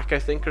my back, I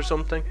think, or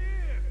something.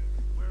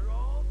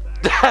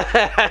 See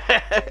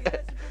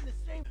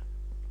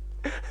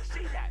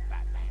that,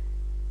 Batman?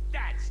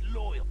 That's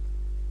loyal.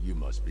 You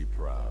must be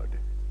proud.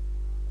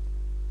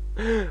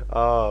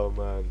 Oh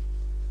man,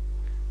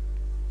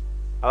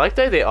 I like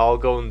that they all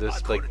go in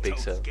this like big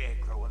set.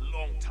 Scarecrow a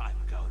long time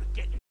ago to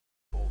get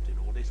involved in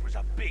all this was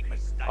a big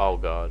mistake. Oh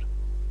god.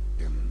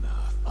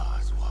 Enough,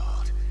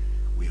 Oswald.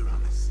 We're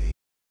on the same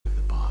with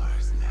the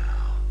bars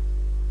now.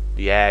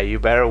 Yeah, you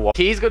better watch.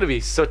 He's gonna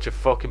be such a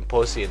fucking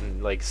pussy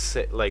and like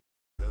sit like,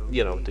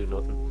 you know, do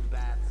nothing.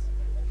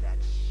 That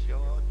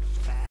short,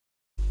 fat,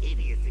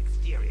 hideous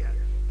exterior.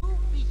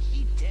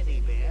 Fishy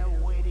teddy bear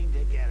waiting to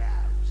get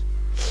out.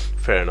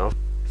 Fair enough.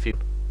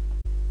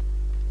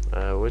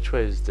 Which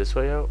way is this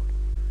way out?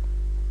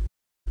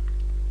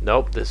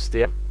 Nope, this is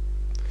the...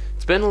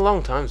 It's been a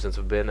long time since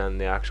I've been in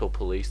the actual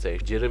police station.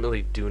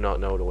 Legitimately do not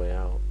know the way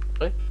out.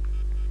 Wait.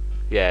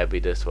 Yeah, it'd be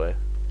this way.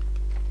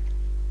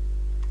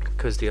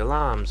 Because the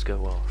alarms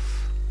go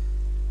off.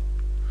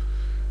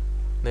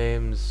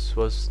 Names,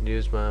 was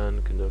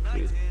newsman,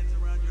 conductor.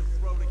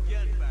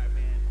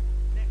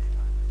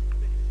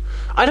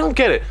 I don't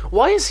get it.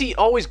 Why is he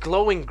always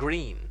glowing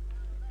green?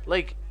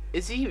 Like,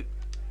 is he...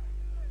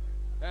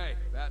 Hey,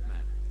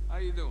 Batman. How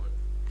you doing?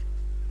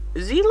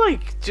 Is he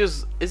like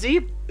just... Is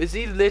he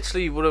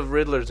literally one of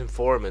Riddler's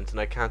informants and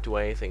I can't do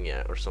anything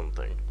yet or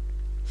something?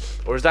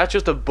 Or is that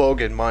just a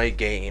bug in my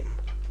game?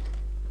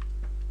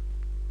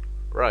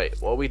 Right,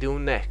 what are we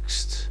doing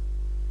next?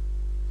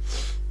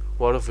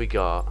 What have we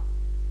got?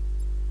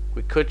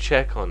 We could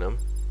check on him.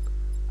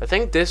 I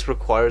think this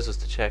requires us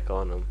to check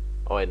on him.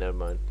 Oh wait, never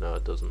mind. No,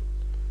 it doesn't.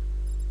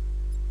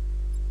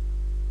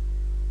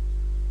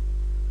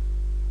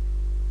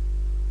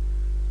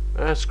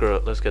 Ah, screw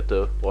it. Let's get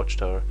the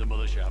watchtower. The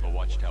militia have a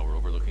watchtower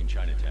overlooking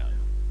Chinatown.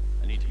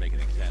 I need to make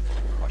an example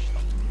and crush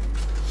them.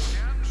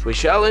 We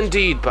shall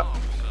indeed, but...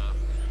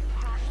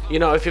 You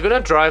know, if you're gonna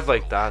drive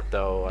like that,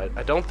 though,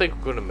 I don't think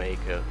we're gonna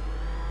make it.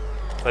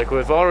 Like,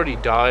 we've already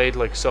died,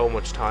 like, so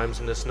much times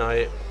in this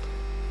night.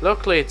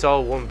 Luckily, it's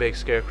all one big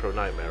scarecrow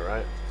nightmare,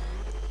 right?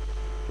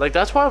 Like,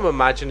 that's why I'm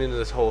imagining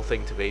this whole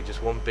thing to be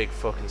just one big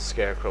fucking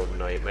scarecrow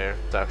nightmare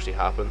to actually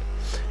happen.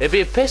 It'd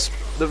be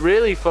the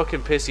really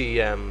fucking pissy,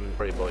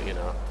 but, you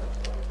know.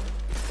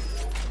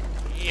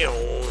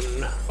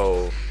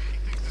 Oh.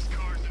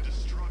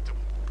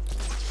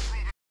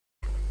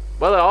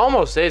 Well, it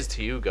almost is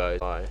to you guys.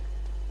 Why?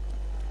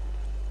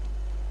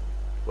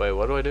 Wait,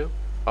 what do I do?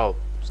 Oh,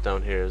 it's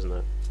down here, isn't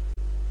it?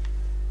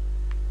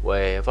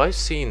 Wait, have I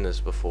seen this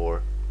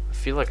before? I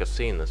feel like I've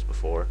seen this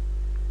before.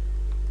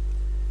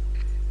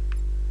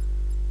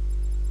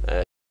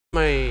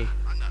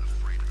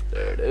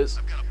 There it is.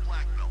 I've got a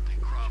black belt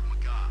in Krav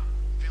Maga.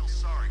 Feel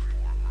sorry for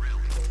him,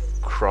 really.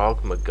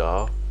 Krav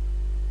Maga?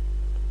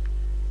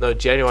 No,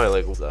 genuinely,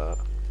 like, what's that?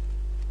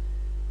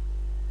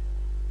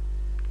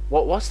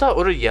 What's that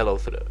other yellow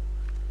thing?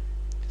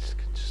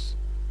 Just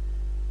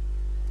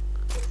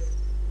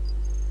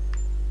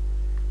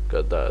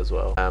got that as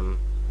well. No way,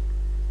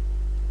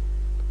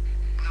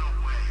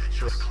 I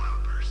chose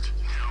Cloudburst.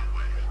 No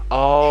way.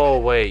 Oh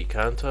wait,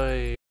 can't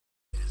I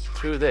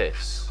through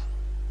this?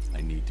 I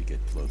need to get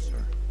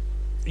closer.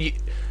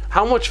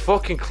 How much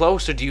fucking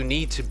closer do you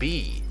need to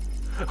be?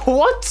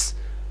 What?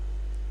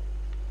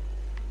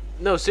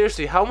 No,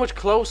 seriously, how much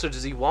closer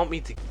does he want me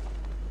to?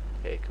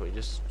 Okay, can we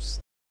just?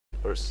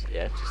 Or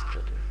yeah, just.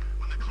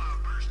 When the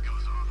Cloudburst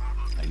goes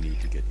off, I need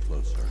to get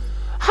closer.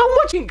 How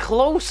much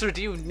closer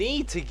do you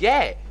need to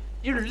get?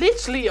 You're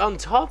literally on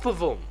top of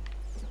him.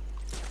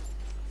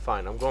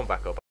 Fine, I'm going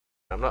back up.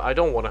 I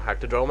don't want to hack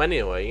the drone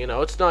anyway. You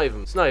know, it's not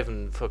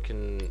even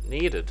fucking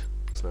needed.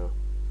 No.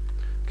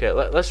 Okay,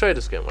 let's try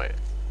this again. Wait,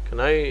 can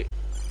I?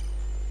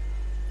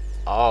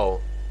 Oh,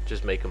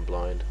 just make him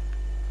blind.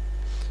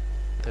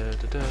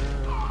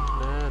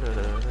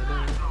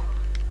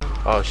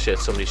 Oh shit,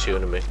 somebody's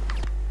shooting at me.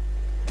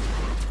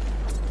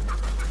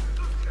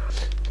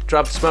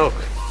 Drop the smoke.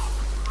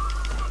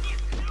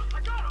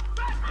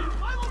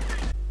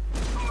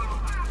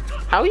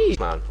 How easy,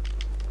 man.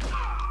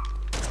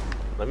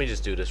 Let me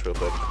just do this real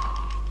quick.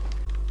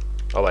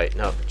 Oh wait,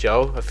 no.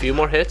 Joe, a few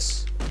more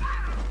hits.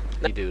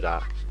 Let me do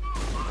that.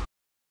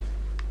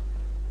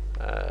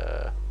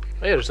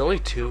 Oh yeah, there's only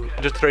two.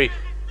 There's three.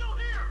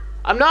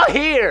 I'm not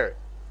here!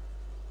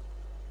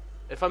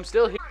 If I'm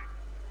still here...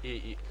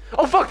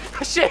 Oh fuck!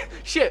 Shit!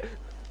 Shit!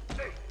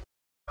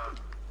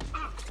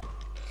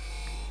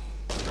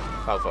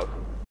 Oh fuck.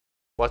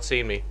 What's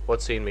seen me?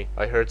 What's seen me?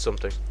 I heard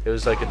something. It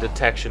was like a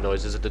detection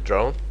noise. Is it the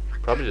drone?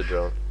 Probably the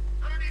drone.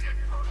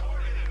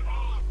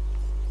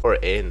 Or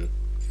in.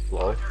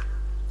 Lol.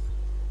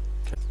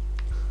 Okay.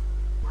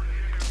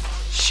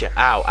 Shit.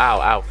 Ow, ow,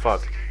 ow,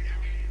 fuck.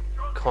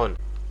 Cunt.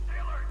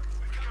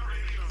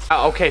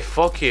 Oh, okay,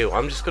 fuck you.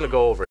 I'm just gonna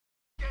go over it.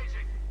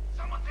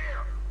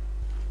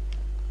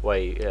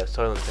 Wait, yeah,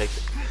 silent takes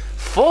it.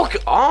 Fuck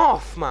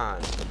off,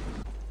 man!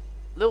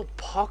 Little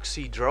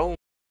poxy drone.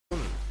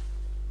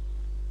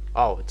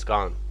 Oh, it's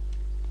gone.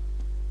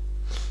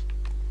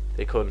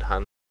 They couldn't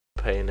handle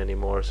pain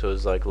anymore, so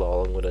it's like,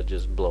 lol, I'm gonna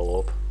just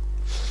blow up.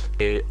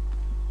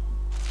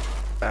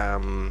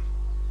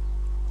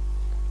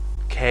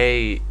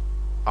 K-I-S.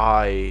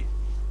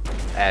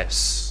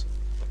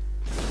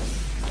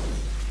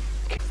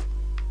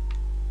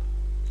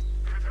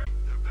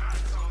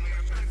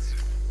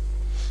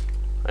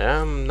 I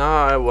am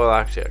not, well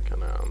actually I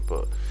kinda am,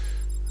 but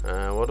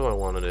what do I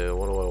want to do?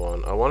 What do I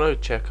want? I want to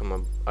check on my,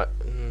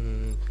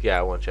 yeah,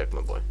 I want to check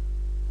my boy.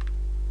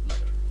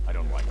 I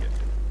don't like it.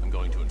 I'm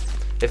going to...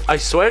 If I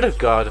swear to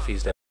God, if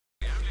he's dead.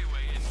 The only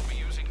way in will be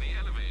using the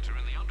elevator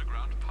in the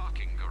underground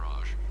parking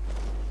garage.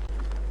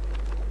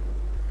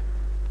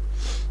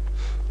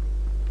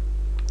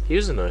 He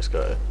was a nice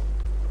guy.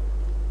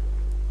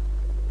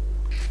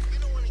 You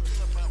know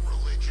anything about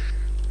religion?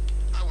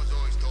 I was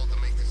always told to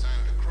make the sign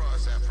of the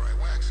cross after I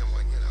whack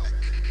someone, you know.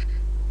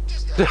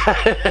 Just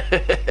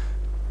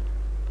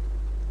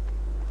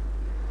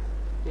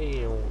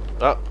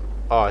Oh,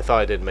 oh, I thought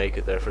I did make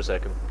it there for a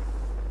second.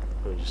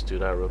 Let me just do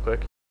that real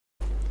quick.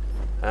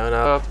 And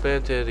up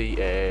into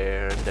the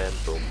air, and then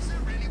boom.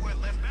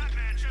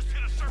 Batman just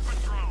hit a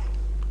serpent drone.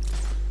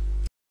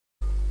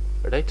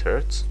 Are they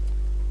turrets?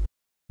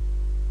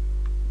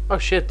 Oh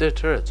shit, they're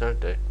turrets, aren't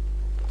they?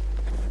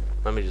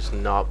 Let me just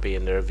not be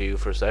in their view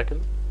for a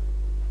second.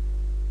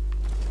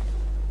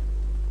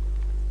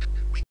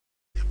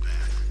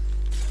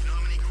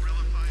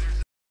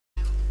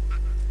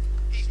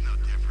 He's no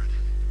different.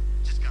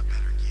 Just got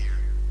better gear.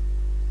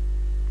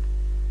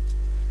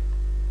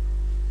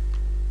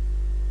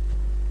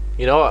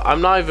 You know what?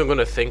 I'm not even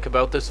gonna think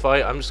about this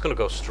fight. I'm just gonna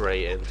go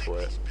straight into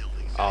it.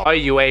 Oh, are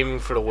you aiming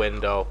for the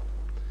window?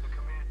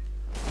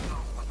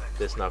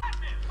 This not.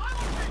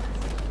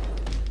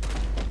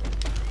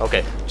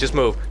 Okay, just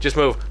move. Just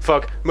move.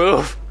 Fuck,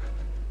 move.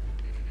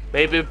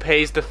 Maybe it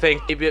pays to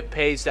think. Maybe it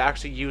pays to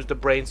actually use the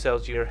brain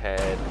cells in your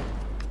head.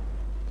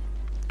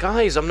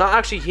 Guys, I'm not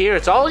actually here.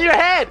 It's all in your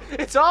head.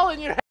 It's all in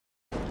your head.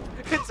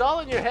 It's all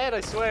in your head.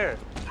 I swear.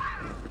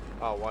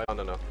 Oh, why? No,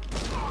 no, no.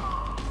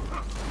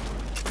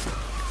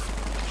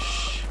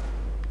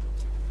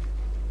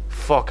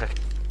 Fuck.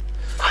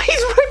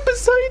 He's right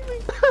beside me.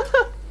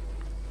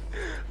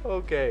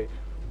 Okay.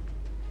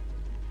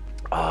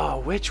 Oh,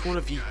 which one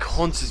of you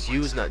cunts is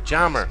using that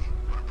jammer?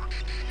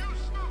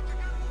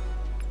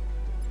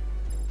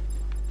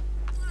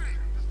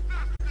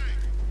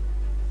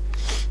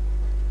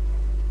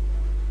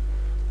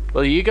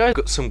 Well, you guys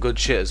got some good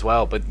shit as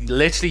well, but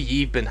literally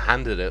you've been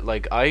handed it.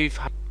 Like,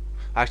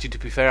 actually, to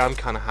be fair, I'm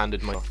kind of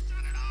handed my...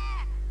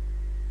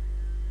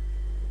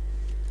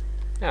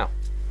 Yeah.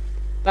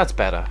 That's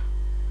better.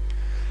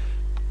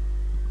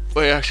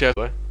 Wait, actually,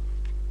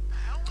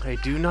 I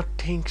do not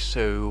think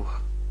so.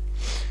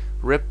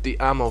 Rip the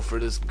ammo for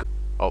this.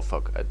 Oh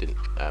fuck! I didn't.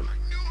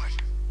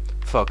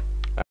 Fuck.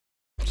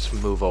 Just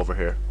move over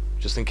here,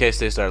 just in case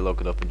they start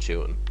looking up and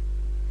shooting.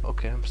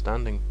 Okay, I'm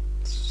standing.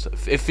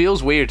 It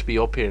feels weird to be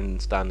up here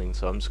and standing,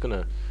 so I'm just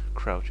gonna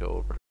crouch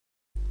over.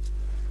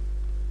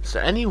 Is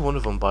there any one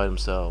of them by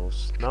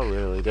themselves? Not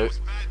really. They're.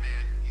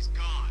 He's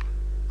gone.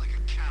 Like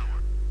a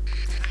coward.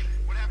 Hey,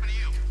 what happened to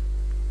you?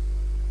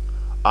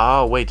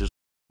 Ah, wait, there's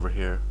over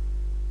here.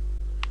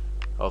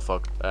 Oh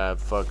fuck.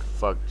 Fuck.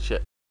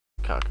 Shit.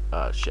 Cock.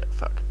 Shit.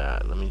 Fuck.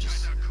 Let me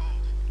just.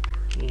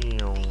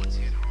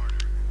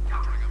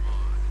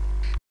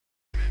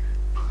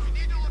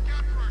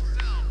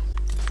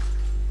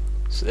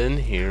 Is in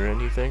here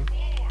anything?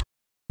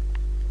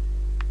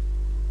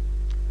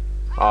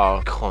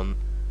 Oh, con.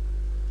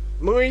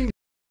 Mine.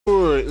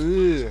 No boom.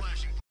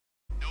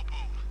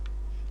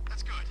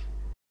 That's good.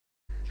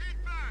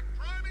 Keep back,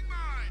 priming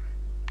mine.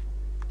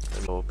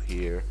 And up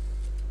here.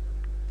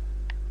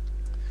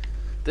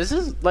 This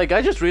is like,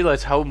 I just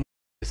realized how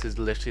this is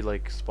literally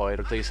like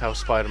Spider. This is how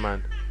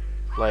Spider-Man,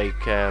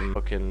 like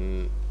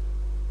fucking,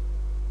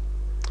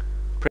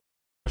 pretty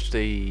much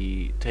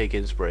they take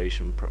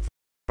inspiration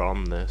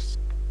from this.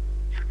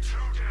 You're two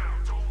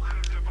down. Don't let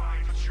him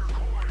divide us your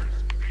corners.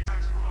 He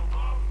acts from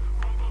above,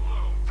 from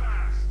below,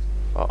 fast.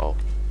 Uh-oh.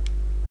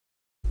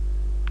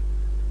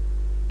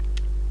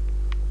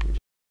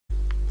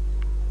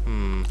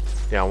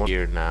 Yeah, I want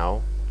here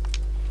now.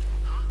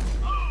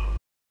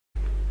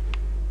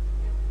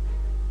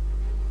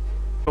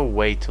 I'll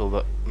wait till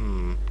the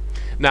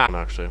Nah,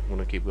 actually, I'm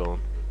gonna keep going.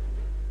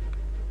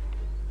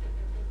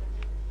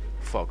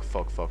 Fuck,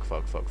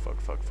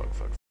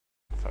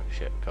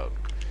 shit, coke.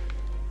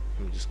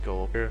 Let me just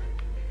go up here.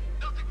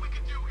 Nothing we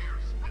can do here.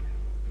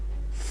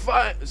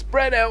 Fine,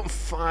 spread out and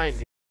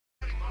find.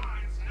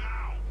 Lines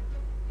now.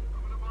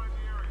 I'm gonna mind the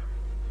area.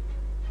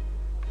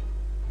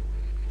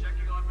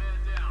 Checking on man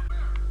down.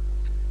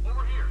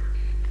 Over here.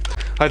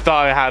 I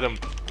thought I had him.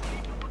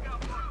 Look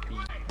out for him.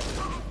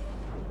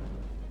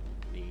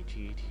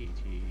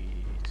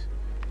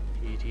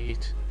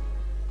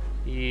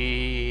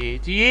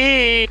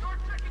 Eat. Start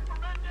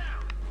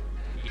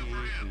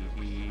checking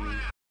for men down.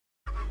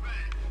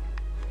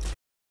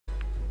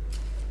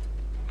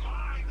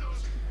 Line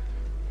those.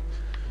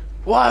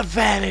 What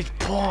vantage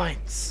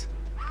points?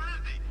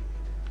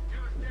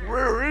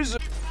 Where is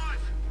it?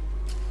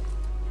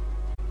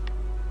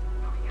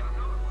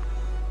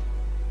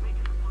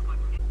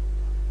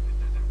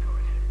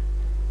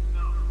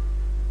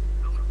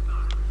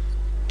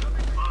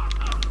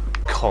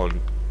 Cunt.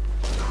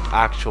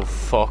 Actual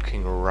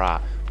fucking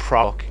rat.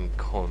 Fucking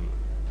cunt.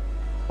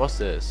 What's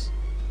this?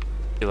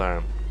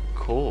 Alarm.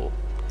 Cool.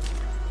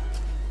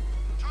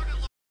 Target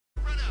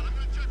spread out. I'm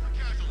gonna check for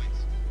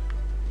casualties.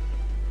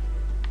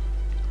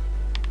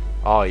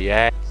 Oh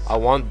yeah. I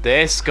want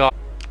this guy.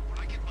 When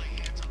I get my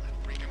hands on that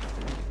freaking.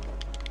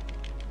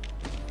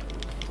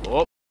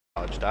 Oh,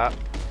 dodge that.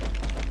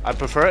 I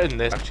prefer it in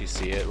this. Actually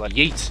see it. Like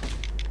yeet.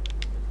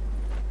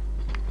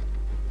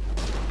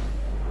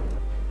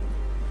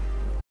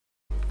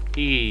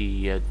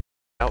 He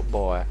out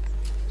boy. I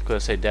was gonna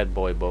say dead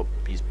boy, but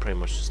he's pretty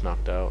much just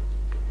knocked out.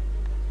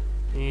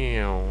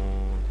 Ew.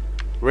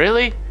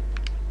 Really?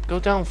 Go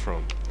down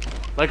from.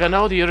 Like I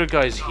know the other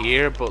guy's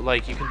here, but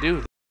like you can do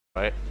this,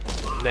 right?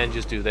 And then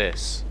just do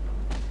this.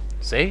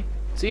 See?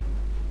 See?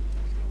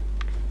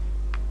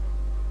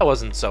 That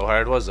wasn't so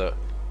hard, was it?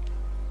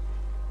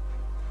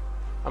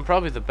 I'm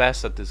probably the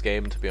best at this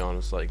game, to be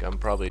honest. Like I'm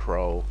probably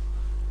pro.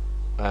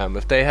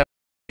 If they have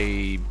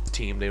a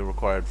team they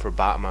required for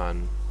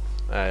Batman,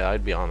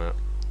 I'd be on it.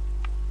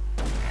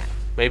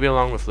 Maybe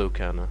along with Luke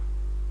Canna.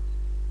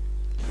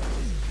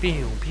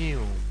 Pew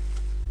pew.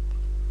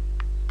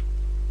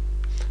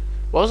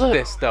 Wasn't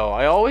this though?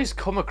 I always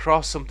come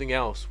across something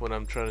else when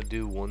I'm trying to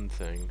do one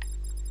thing.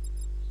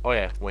 Oh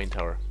yeah, Wayne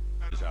Tower.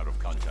 Is out of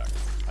contact.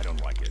 I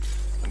don't like it.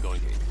 I'm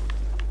going to.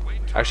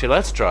 Actually,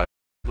 let's drive.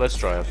 Let's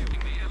drive.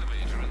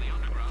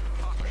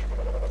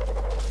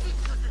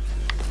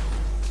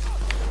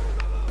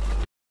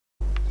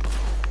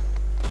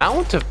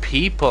 Amount of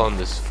people on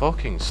this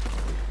fucking.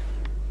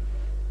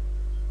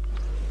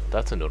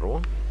 That's another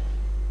one.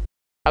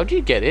 How do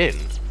you get in?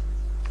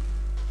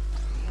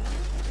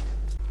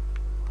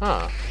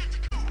 Huh.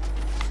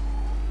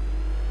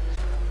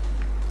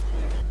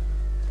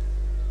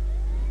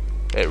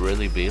 It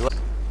really be like.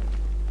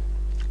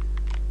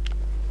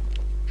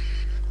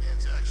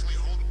 Man's actually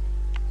holding.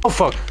 Oh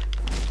fuck.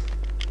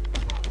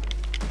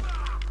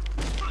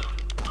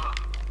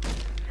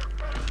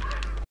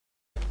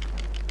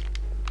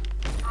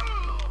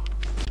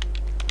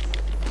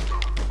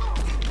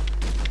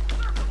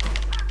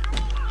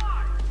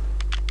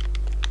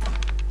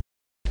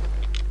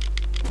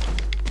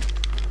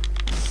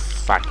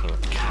 Fucking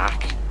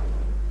cack.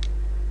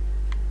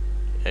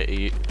 There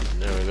we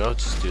go,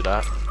 just do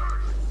that.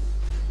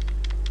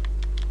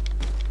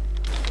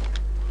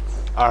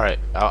 Alright,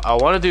 I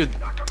want to do...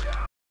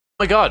 Oh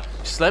my god,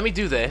 just let me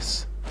do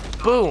this.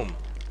 Boom!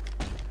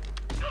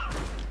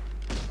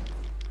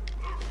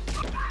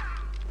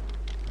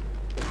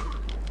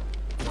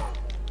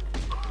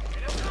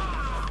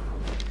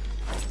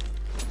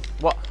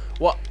 What?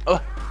 What?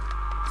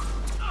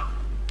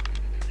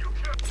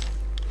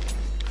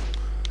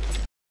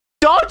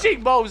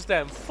 Dodging most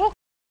them! Fuck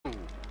you!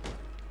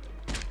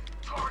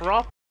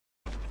 Prop.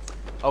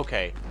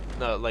 Okay.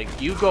 No, like,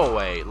 you go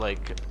away.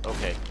 Like,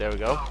 okay, there we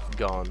go.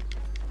 Gone.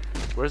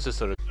 Where's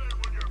this other...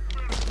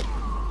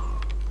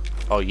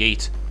 Oh,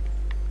 yeet.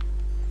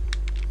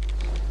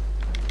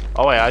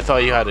 Oh wait, I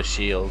thought you had a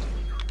shield.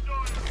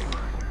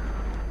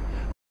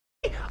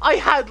 I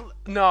had...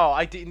 No,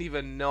 I didn't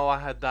even know I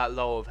had that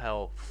low of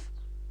health.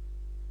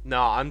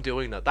 No, I'm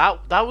doing that.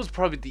 That was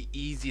probably the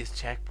easiest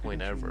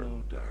checkpoint ever.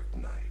 No, Dark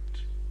Knight.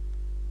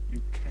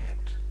 You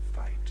can't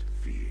fight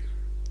fear.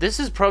 This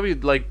is probably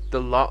like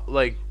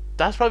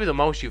that's probably the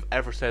most you've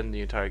ever said in the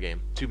entire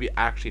game. To be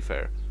actually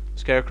fair,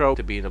 Scarecrow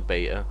to being a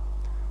beta,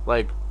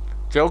 like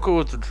Joker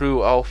was the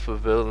true alpha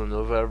villain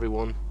of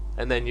everyone,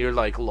 and then you're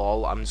like,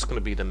 lol, I'm just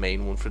gonna be the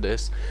main one for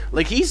this.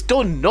 Like he's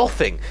done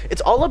nothing. It's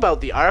all about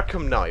the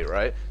Arkham Knight,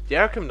 right? The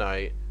Arkham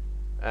Knight,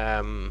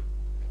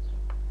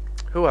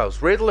 Who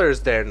else?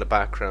 Riddler's there in the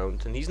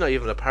background, and he's not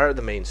even a part of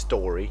the main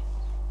story.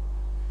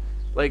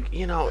 Like,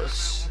 you know,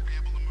 it's...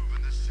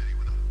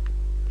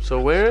 So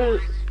where...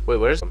 Wait,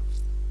 where's...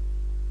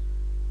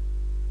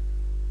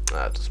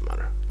 Ah, it doesn't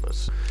matter.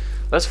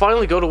 Let's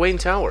finally go to Wayne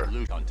Tower.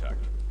 Loot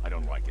contact. I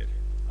don't like it.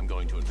 I'm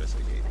going to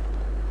investigate.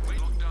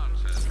 Look down,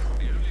 sir.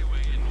 The only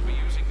way in will be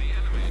using the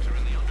elevator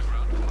in the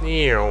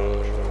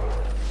underground.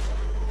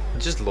 I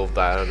just love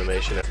that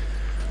animation.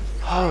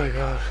 Oh my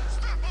god.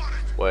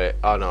 Wait,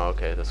 oh no,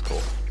 okay, that's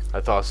cool. I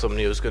thought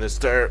somebody was gonna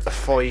start a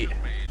fight.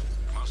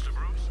 Master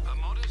Bruce, a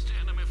modest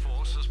enemy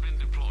force has been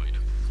deployed.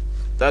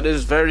 That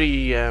is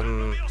very,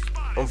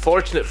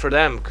 unfortunate for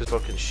them, because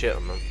fucking shit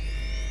on them.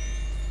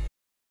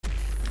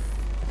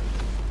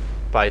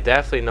 By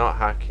definitely not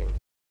hacking.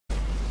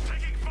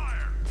 Taking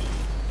fire.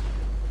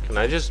 Can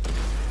I just...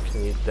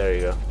 Can you... There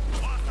you go.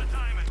 Lost the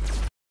diamond.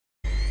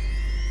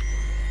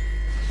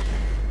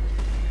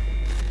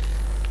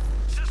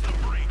 System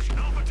breach.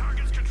 Alpha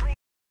targets control.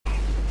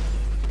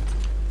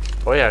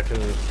 Oh yeah, I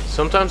can...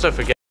 Sometimes I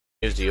forget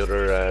to use the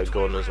other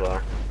gun as well.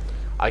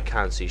 I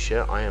can't see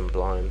shit. I am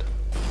blind.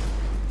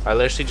 I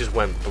literally just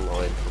went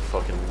blind for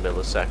a fucking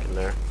millisecond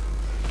there.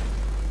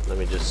 Let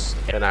me just...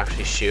 Can I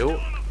actually shoot?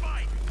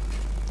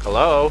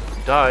 Hello?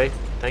 Die.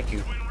 Thank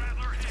you.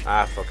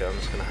 Ah, fuck it. I'm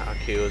just gonna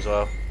hack you as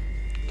well.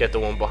 Get the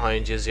one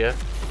behind you, yeah?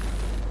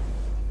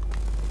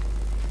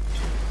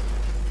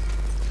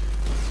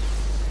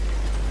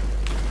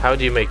 How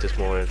do you make this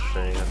more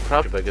interesting?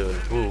 Probably by going,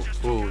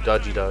 ooh,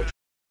 dodgy dodge.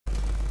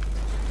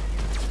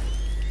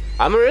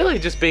 I'm really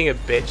just being a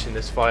bitch in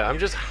this fight. I'm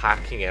just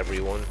hacking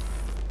everyone.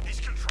 He's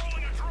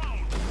controlling a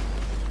drone.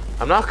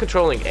 I'm not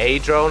controlling a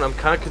drone. I'm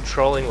kind of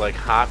controlling like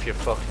half your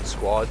fucking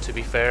squad, to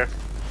be fair.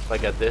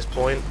 Like at this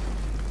point.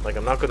 Like,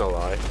 I'm not gonna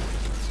lie.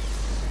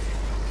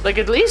 Like,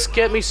 at least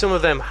get me some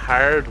of them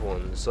hard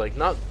ones. Like,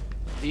 not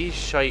these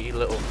shitey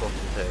little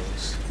fucking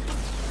things.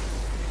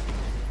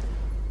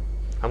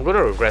 I'm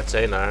gonna regret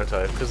saying that, aren't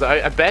I? Because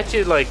I bet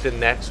you, like, the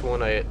next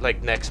one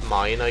next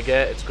mine I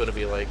get, it's gonna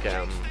be like,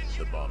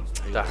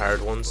 the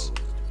hard ones.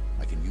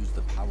 I can use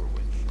the power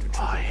winch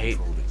to Oh, I hate...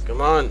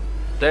 Come on.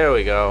 There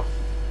we go.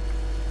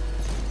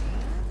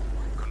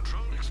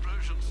 Control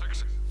explosion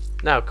success.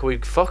 Now, can we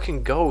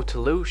fucking go to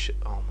Lucia?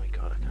 Oh my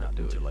god, I can't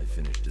do it. until I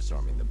finish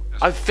disarming them.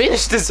 I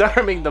finished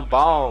disarming the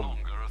bomb!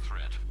 Longer a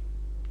threat.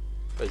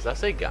 Wait, does that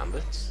say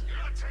Gambits?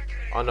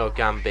 Oh no,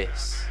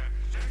 Gambis.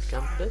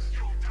 Gambis?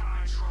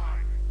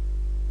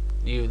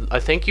 I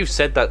think you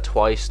said that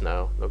twice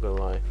now, not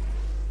gonna lie.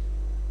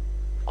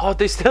 Oh,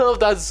 they still have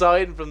that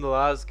sign from the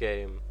last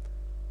game.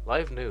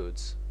 Live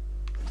nudes.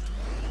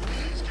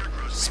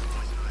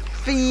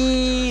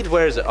 Speed!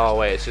 Where is it? Oh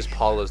wait, it's just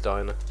Paula's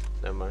diner.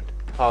 Never mind.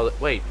 Paula,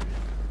 wait.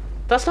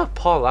 That's not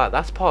Paula,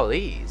 that's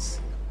Paulese.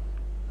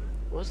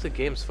 What's the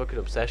game's fucking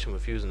obsession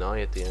with using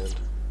I at the end?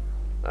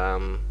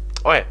 Oh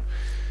yeah.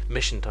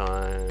 Mission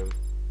time.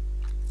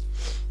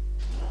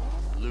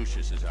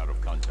 Lucius is out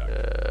of contact.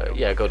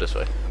 Yeah, go this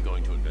way. I'm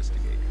going to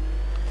investigate.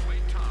 Wait,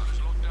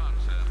 Tarks, look down,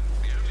 sir.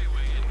 The only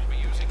way in will be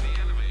using the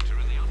elevator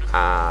in the underground.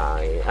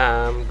 I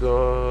am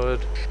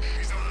good.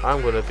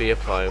 I'm gonna be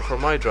applying for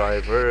my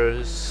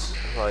driver's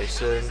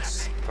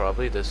license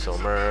probably this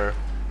summer.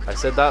 I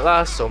said that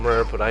last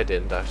summer, but I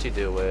didn't actually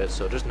do it,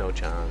 so there's no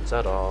chance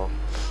at all.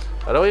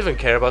 I don't even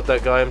care about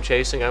that guy I'm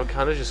chasing. I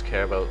kind of just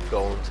care about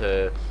going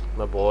to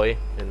my boy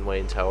in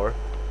Wayne Tower.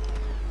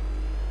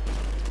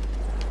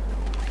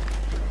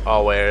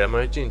 Oh wait, am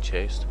I being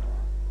chased?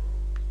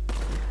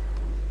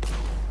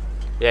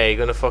 Yeah, you're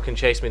gonna fucking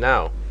chase me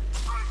now,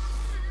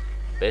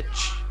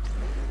 bitch.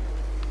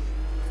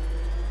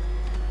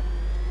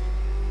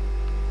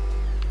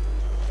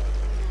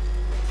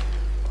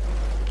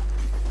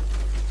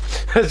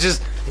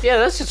 Just, yeah,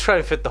 let's just try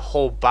and fit the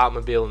whole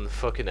Batmobile in the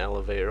fucking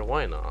elevator.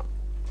 Why not?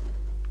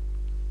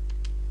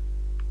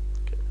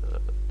 Okay,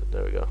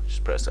 there we go.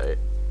 Just press A.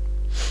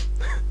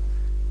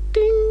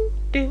 Ding,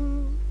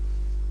 ding.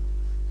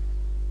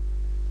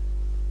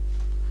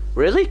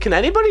 Really? Can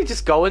anybody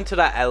just go into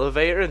that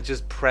elevator and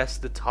just press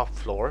the top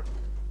floor?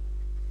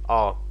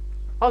 Oh.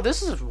 Oh,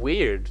 this is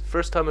weird.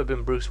 First time I've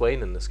been Bruce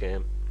Wayne in this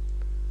game.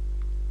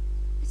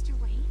 Mr.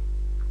 Wayne?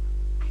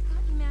 I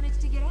thought you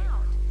managed to get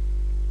out.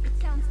 It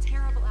sounds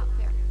terrible out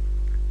there.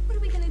 What are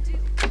we gonna do?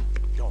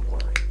 Don't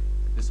worry.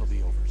 This'll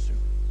be over soon.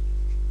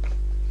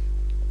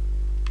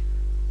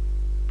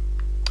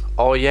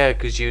 Oh yeah,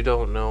 because you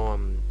don't know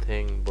I'm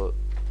Thing, but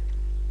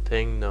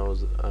Thing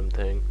knows I'm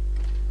Thing.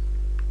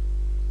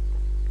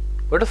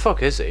 Where the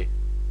fuck is he?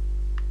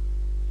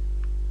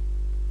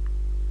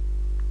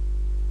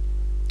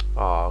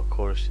 Oh, of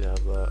course you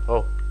have that.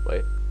 Oh,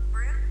 wait.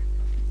 Bruce?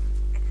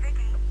 It's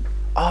Vicky.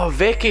 Oh,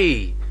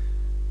 Vicky!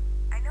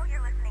 I know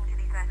you're listening to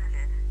these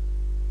messages.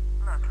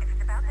 Look, if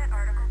it's about that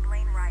article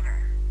Blaine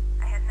Ryder,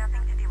 I had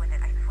nothing to do with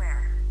it, I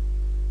swear.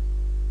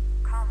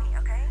 Call me,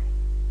 okay?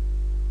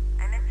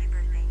 I miss you,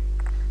 Brucey.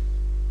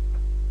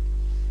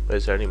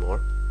 Is there any more?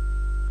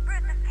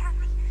 Bruce, it's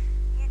Cassie.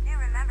 You do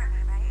remember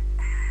me, right?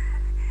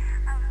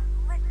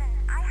 Listen,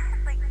 I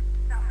had, like,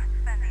 so much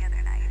fun the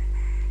other night.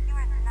 You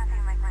were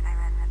nothing like what I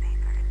read in the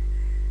paper.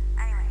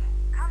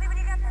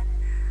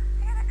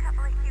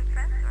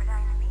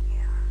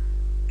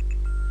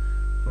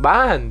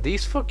 Man,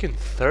 these fucking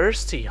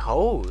thirsty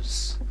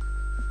hoes.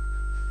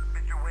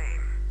 Mr.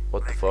 Wayne.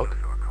 What the fuck? Thank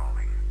you for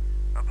calling.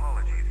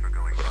 Apologies for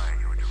going via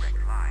your direct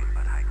line,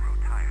 but I grow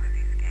tired of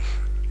these games.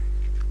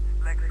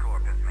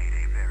 LexCorp has made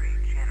a very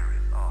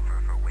generous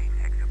offer for Wayne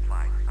Tech's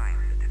Applied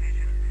Sciences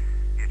division.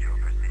 Yet your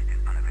persistent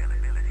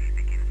unavailability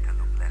begins to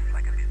look less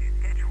like a busy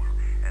schedule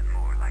and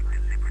more like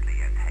deliberately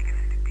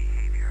antagonistic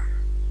behavior.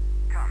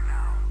 Come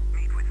now,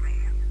 meet with me.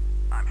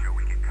 I'm sure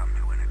we can come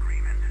to an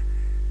agreement.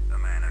 A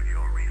man of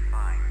your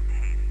refined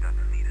taste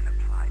doesn't need an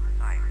Applied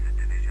Sciences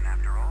division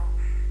after all.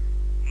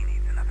 He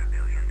needs another $1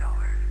 billion.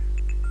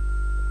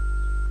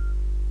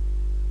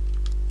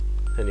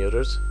 Any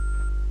others?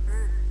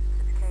 Bruce,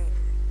 it's Kate.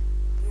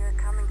 You're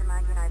coming to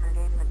Maggie and I's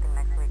engagement thing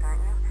next week,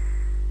 aren't you?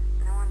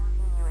 No one's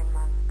seen you in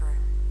months, Bruce.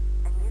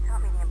 And you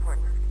taught me the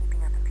importance of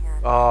keeping up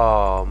appearances.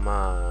 Oh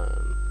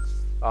man.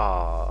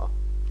 Ah.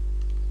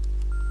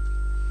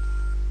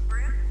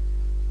 Bruce?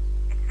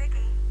 It's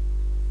Vicky.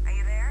 Are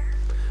you there?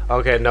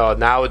 Okay, no,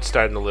 now it's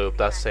starting to loop.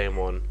 That same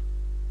one.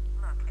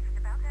 Look, if it's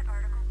about that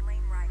article,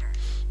 blame Ryder.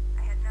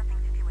 I had nothing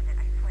to do with it,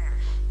 I swear.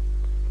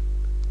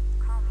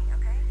 Call me,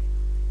 okay?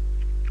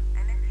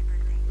 I miss you,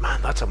 Brucey.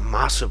 Man, that's a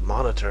massive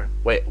monitor.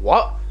 Wait,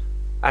 what?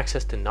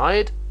 Access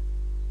denied?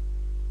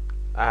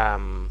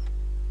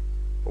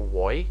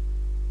 Why?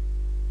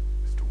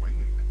 Mr.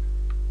 Wayne,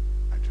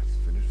 I just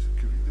finished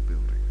securing the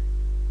building.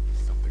 Is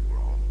something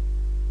wrong?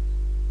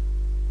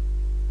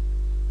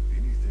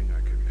 Anything I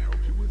can help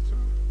you with, sir?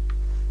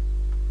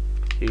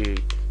 I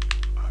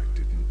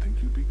didn't think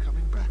you'd be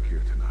coming back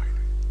here tonight.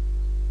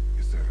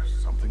 Is there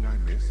something I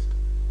missed?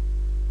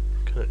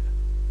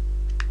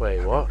 Wait,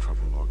 Having what?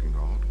 trouble logging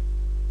on?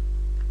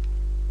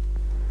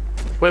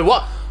 Wait,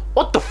 what?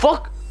 What the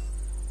fuck?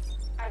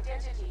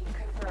 Identity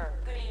confirmed.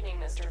 Good evening,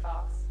 Mr.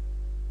 Fox.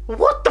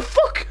 What the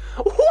fuck?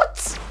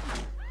 What?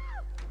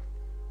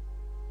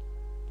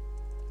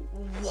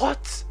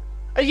 What?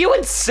 Are you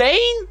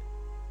insane?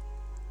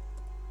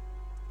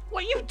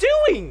 What are you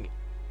doing?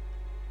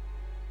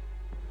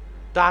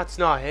 That's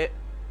not it.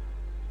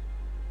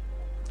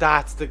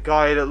 That's the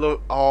guy that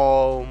look.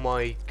 Oh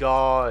my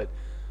god.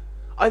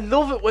 I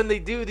love it when they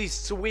do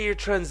these weird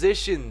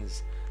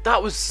transitions.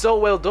 That was so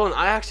well done.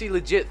 I actually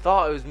legit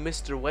thought it was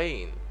Mr.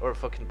 Wayne. Or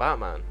fucking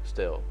Batman,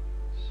 still.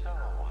 So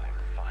I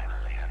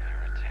finally have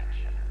your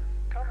attention.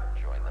 Come and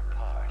join the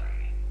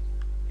party.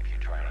 If you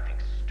try anything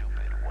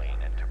stupid,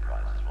 Wayne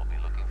Enterprises will be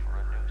looking for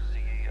a new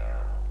CEO.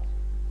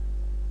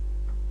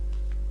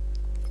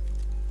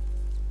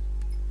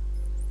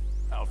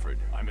 Alfred,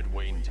 I'm at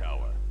Wayne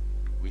Tower.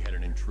 We had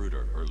an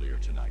intruder earlier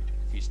tonight.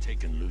 He's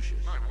taken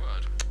Lucius. My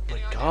word. My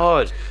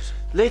god.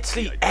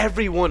 Literally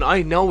everyone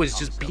I know is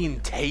just being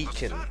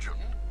taken.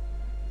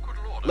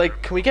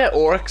 Like, can we get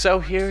orcs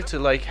out here to,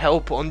 like,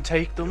 help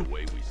untake them?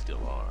 We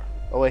still are.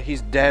 Oh wait,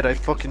 he's dead. I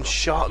fucking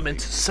shot him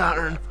into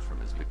Saturn. From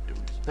his victims.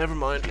 Never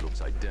mind. He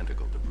looks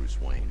identical to Bruce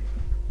Wayne.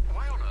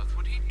 Why on earth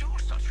would he do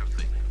such a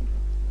thing?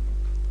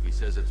 He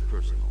says it's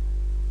personal.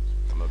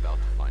 I'm about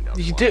to find out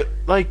You why. do,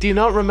 like, do you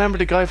not remember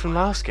the guy from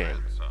last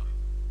game?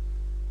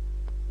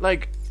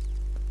 Like,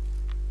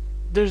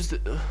 there's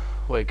the...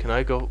 wait, can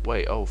I go?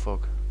 Wait, oh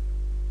fuck.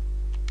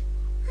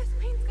 Bruce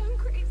Wayne's gone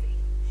crazy.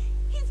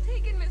 He's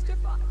taken Mr.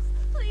 Fox.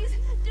 Please,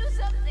 do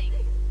something.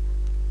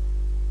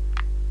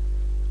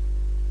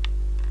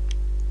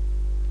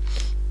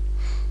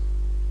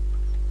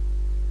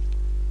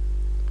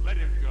 Let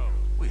him go.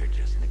 We're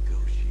just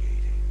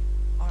negotiating,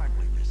 aren't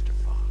we, Mr.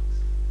 Fox?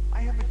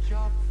 I have a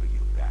job for you,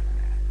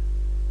 Batman.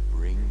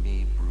 Bring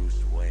me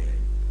Bruce Wayne,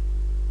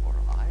 or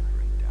I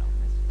bring down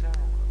this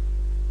tower.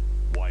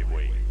 Why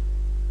Wayne?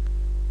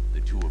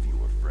 The two of you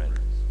are friends.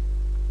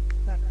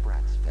 That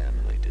brat's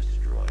family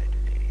destroyed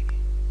me.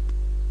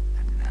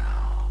 And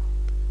now,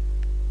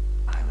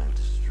 I will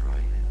destroy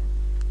him.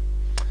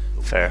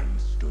 The Fair. Wayne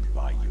stood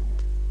by you.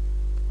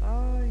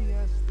 Ah,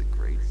 yes, the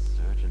great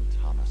Surgeon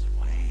Thomas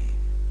Wayne.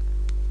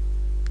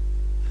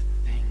 To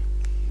think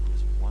he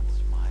was once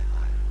my idol.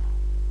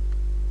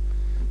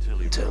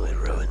 Until he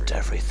ruined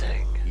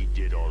everything. He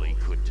did all he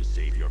could to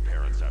save your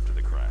parents after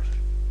the crash.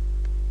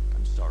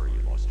 I'm sorry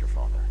you lost your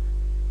father.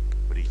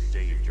 But he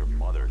saved your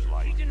mother's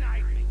life. He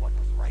denied me what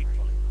was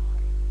rightfully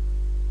mine.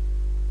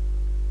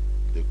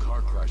 The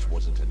car crash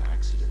wasn't an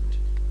accident.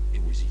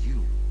 It was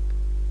you.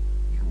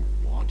 You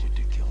wanted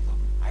to kill them.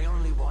 I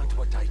only want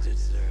what I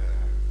deserve.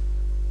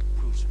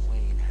 Bruce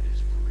Wayne had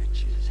his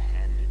riches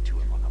handed to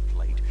him on a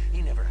plate.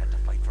 He never had to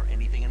fight for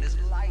anything in his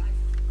life.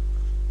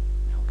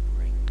 Now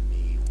bring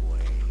me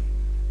Wayne,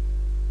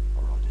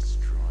 or I'll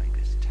destroy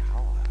this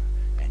tower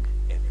and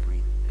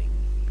everything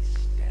he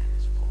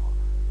stands for.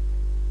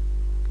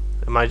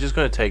 Am I just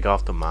gonna take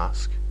off the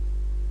mask?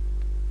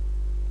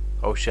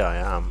 Oh shit, I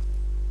am.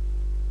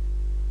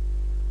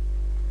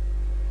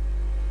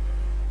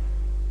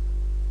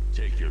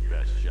 Take your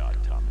best shot,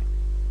 Tommy.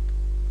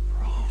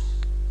 Bruce,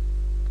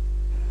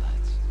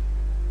 that's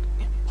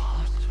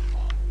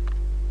impossible.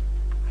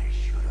 I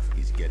should have.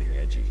 He's getting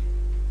edgy.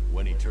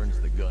 When he turns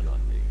the gun on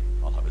me,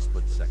 I'll have a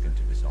split second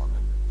to disarm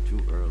him.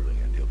 Too early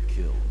and he'll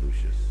kill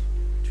Lucius.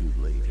 Too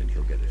late and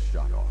he'll get his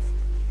shot off.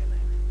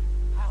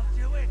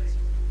 do it.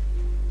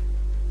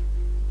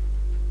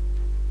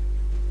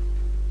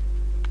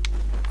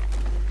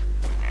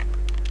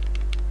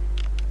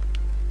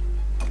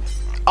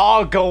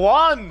 Oh, go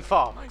on,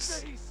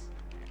 Fox!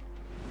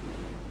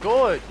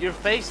 Good, your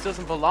face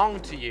doesn't belong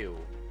to you.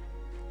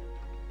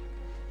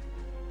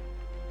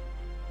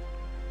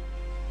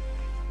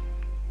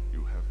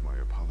 You have my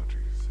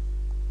apologies.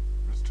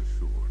 Rest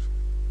assured,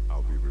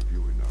 I'll be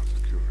reviewing our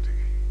security.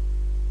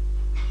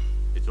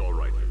 It's all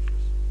right,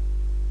 Lucius.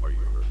 Are you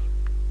hurt?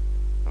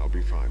 I'll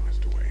be fine,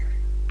 Mr. Wayne.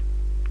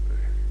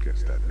 I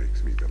guess that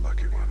makes me the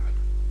lucky one.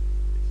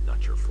 It's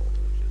not your fault,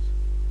 Lucius.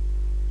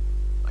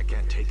 I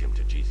can't take him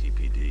to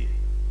GCPD.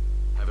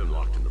 Have him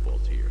locked in the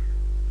vault here.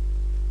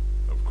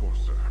 Of course,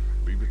 sir.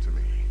 Leave it to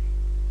me.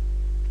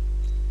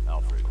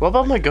 Alfred. What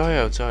about my guy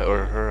outside,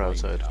 or her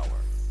outside?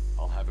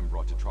 I'll have him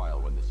brought to trial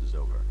when this is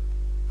over.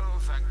 Oh,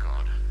 thank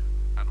God.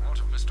 And what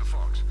of Mr.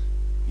 Fox?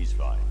 He's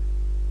fine.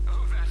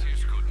 Oh, that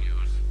is good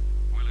news.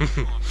 We'll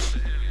ensure Mr.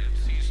 Elliot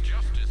sees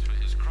justice for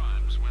his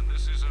crimes when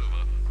this is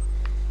over.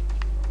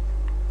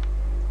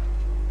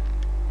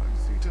 I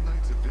see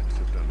tonight's events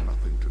have done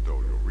nothing to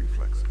dull your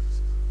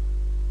reflexes.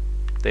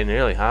 They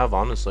nearly have,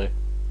 honestly.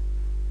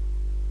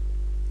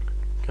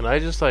 Can I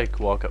just like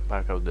walk up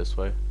back out this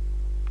way?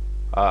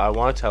 I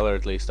want to tell her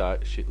at least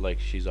that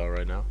she's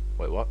alright now.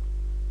 Wait, what?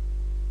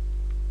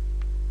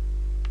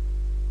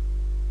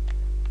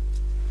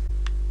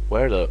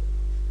 Where the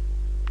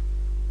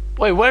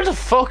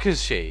fuck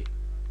is she?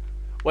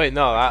 Wait,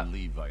 no, I can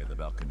leave via the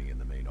balcony in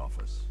the main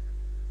office.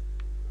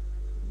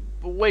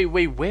 Wait,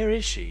 where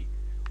is she?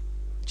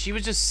 She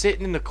was just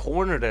sitting in the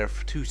corner there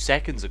for 2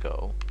 seconds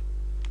ago.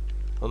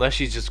 Unless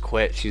she's just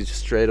quit. She's just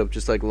straight up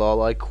just like,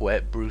 lol, I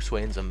quit. Bruce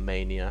Wayne's a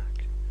maniac.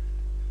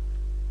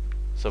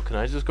 So can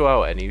I just go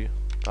out any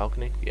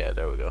balcony? Yeah,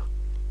 there we go.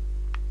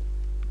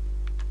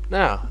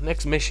 Now,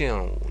 next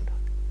mission.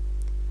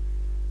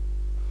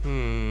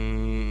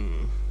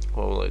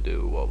 What will I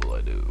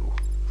do?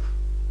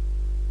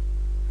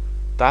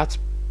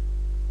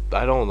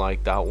 I don't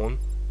like that one.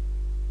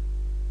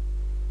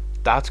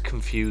 That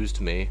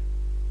confused me.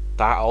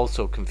 That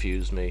also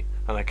confused me.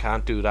 And I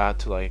can't do that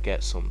till I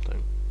get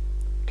something.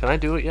 Can I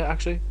do it yet,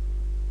 actually?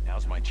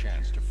 Now's my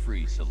chance to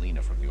free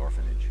Selina from the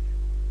orphanage.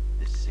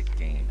 This sick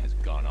game has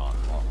gone on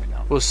long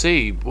enough. We'll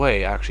see.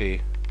 Wait,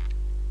 actually.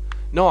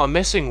 No, I'm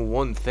missing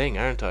one thing,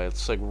 aren't I?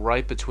 It's like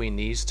right between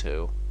these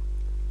two.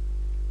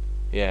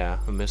 Yeah,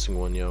 I'm missing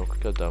one yoke.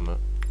 God damn it.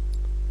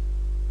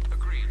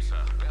 Agreed,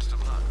 sir. Best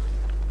of luck.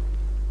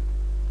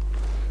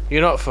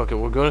 You know what, fuck it.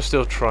 We're gonna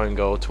still try and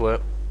go to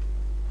it.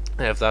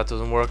 And if that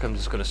doesn't work, I'm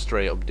just gonna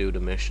straight up do the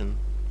mission.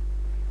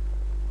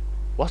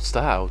 What's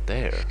that out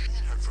there? Ain't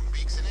heard from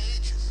Beaks in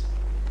ages.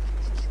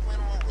 Think he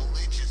went all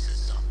religious or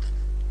something.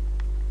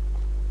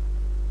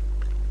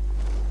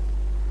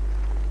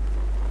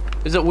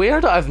 Is it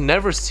weird that I've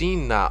never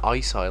seen that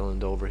ice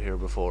island over here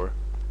before?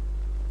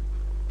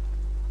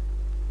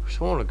 I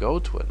just want to go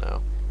to it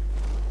now.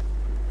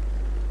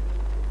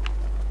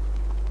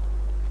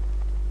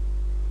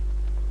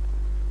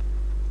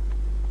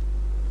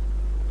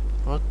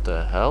 What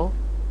the hell?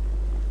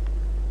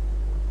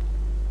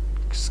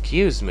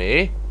 Excuse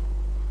me?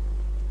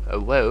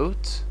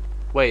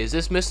 Wait, is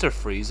this Mr.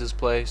 Freeze's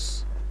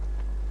place?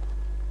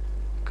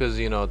 Because,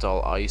 you know, it's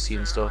all icy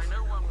and stuff.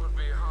 No one would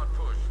be hard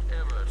pushed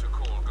ever to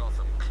call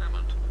Gotham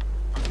clement.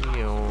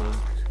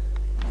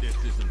 This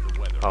isn't the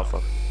weather. Oh,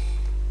 fuck.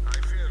 I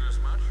feared as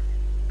much.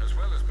 As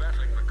well as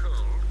battling the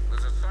cold,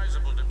 there's a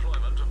sizable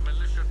deployment of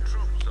militia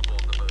troops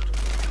aboard the boat.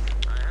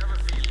 I have a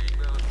feeling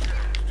they'll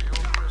object to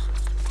your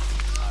presence.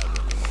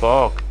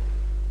 Fuck.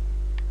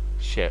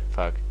 Shit,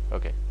 fuck.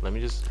 Okay, let me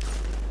just...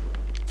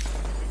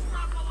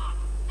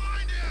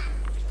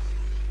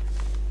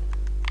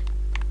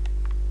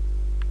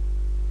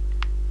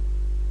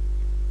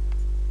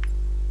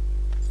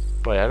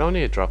 Wait, I don't need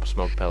to drop a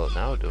smoke pellet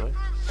now, do I?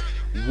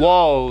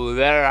 Whoa,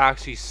 there are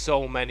actually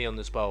so many on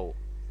this boat.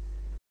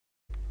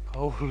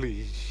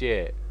 Holy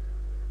shit.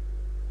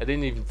 I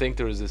didn't even think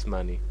there was this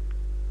many.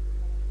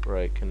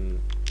 Right, can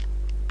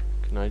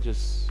I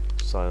just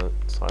silent?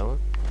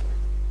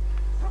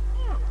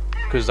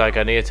 Because, like,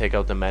 I need to take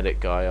out the medic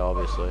guy,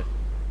 obviously.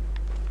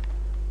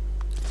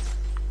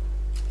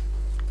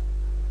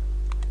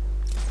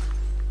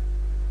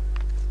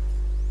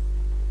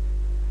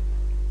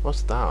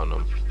 What's that on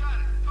him?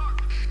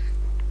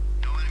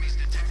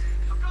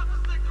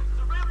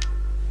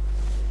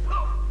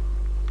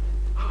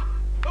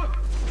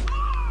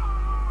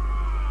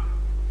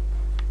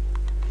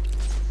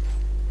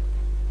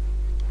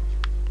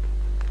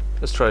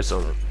 Let's try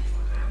something.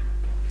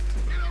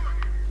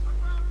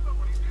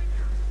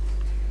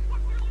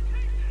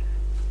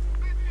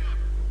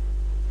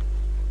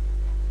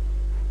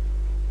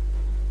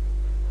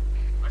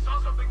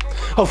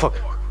 Oh fuck!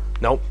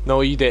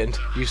 No, you didn't.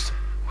 You.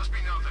 Must be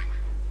nothing.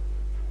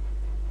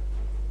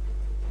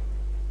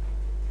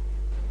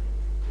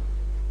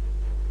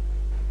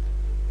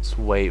 Let's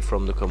wait for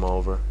him to come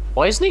over.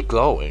 Why isn't he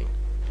glowing?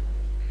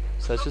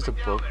 Is that just a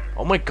bug?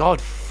 Oh my god!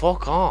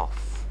 Fuck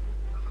off!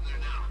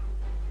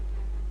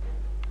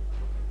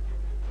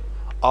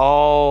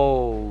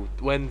 Oh,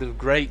 when the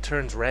grate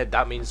turns red,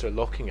 that means they're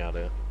looking at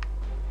it.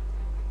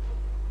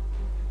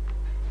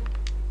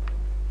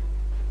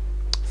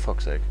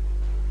 Fuck's sake.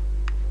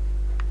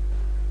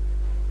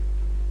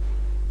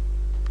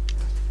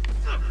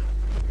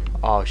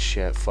 Oh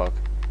shit, fuck.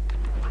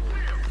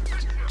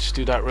 Just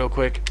do that real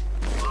quick.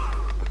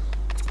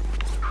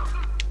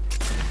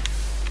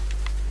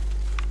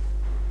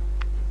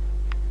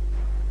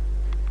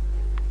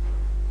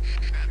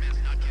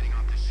 Batman's not getting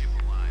off this ship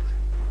alive.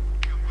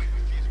 Can't wait to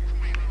see his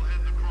queen little head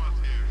in the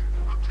crosshairs.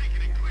 I'm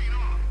taking it clean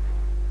off.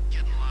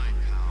 Get in line,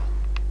 pal.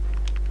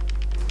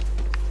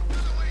 By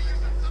the way,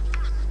 using some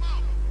sort of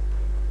smoke.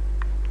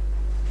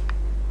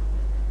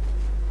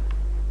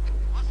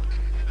 Awesome.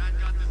 Bat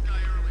got this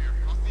guy earlier.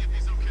 I'll see if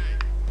he's okay.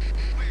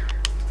 Where?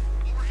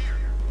 Over here.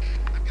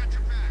 I've got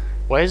your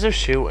back. Why is there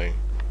shooting?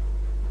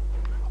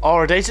 Oh,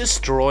 are they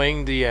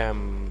destroying the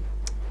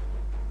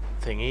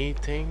thingy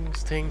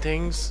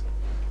things?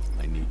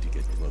 I need to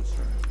get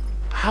closer.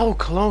 How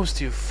close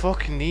do you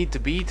fucking need to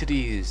be to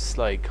these?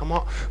 Like, come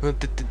on.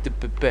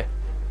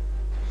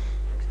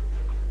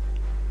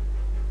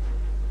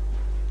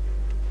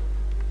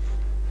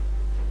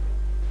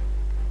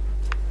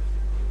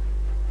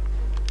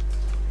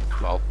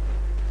 Well,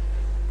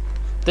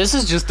 this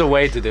is just the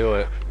way to do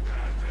it.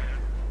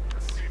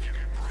 See if you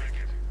can break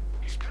it.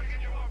 He's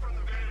picking you up from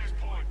the vantage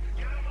point.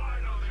 Get him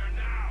line over there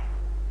now.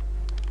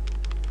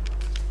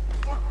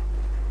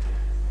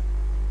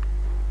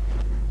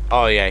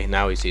 Oh yeah,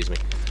 now he sees me.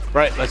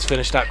 Right, let's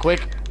finish that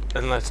quick,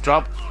 and let's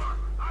drop.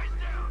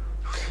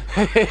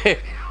 Let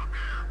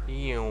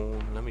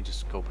me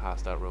just go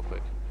past that real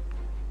quick.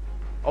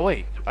 Oh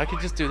wait, I could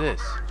just do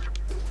this.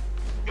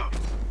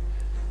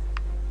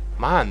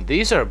 Man,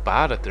 these are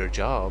bad at their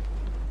job.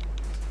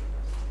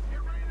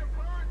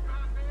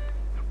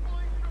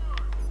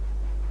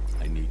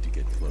 I need to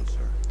get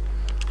closer.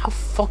 How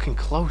fucking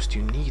close do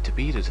you need to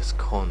be to this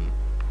cunt?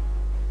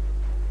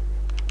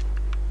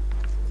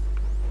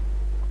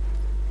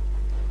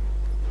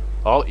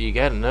 Oh, you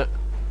getting it?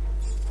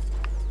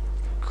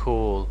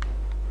 Cool.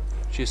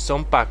 She's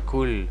sompa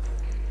cool.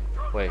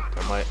 Wait,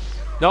 am I?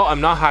 No,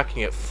 I'm not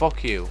hacking it.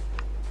 Fuck you.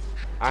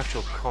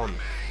 Actual cunt.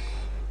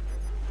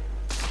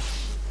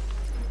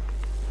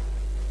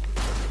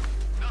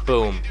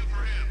 Boom.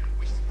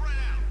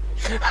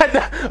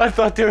 I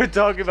thought they were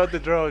talking about the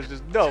drones.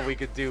 Just no, we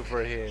could do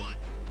for him.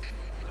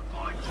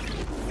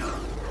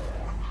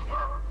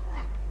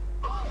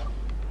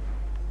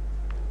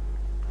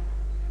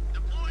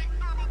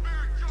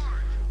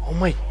 Oh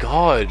my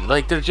god,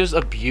 like they're just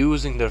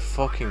abusing their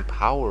fucking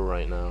power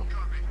right now.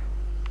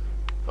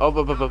 Oh,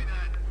 but.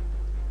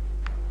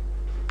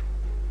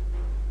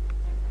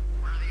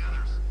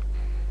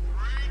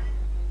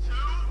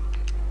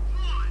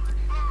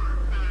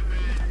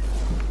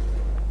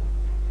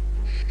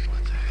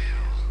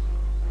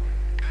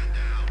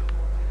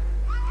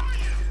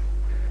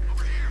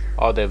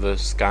 Oh, they have a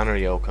scanner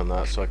yoke on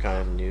that, so I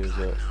can't even use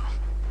it.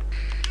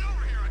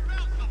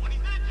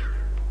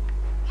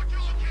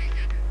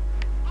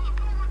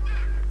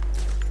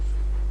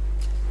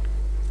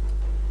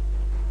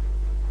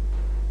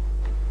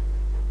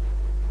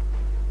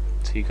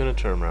 Is he gonna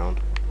turn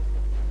around?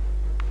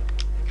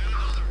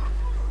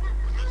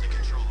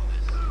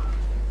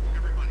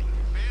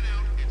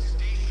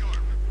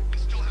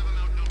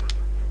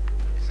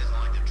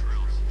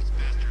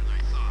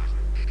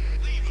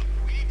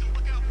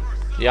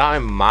 Yeah,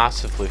 I'm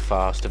massively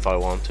fast if I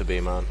want to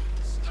be, man.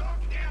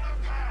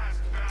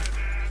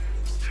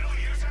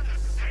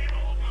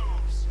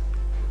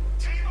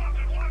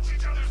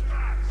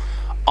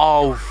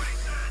 Oh,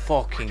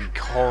 fucking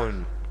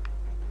cunt.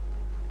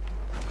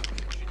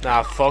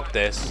 Nah, fuck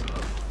this.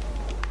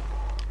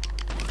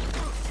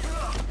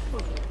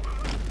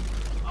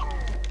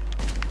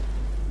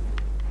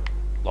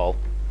 Lol.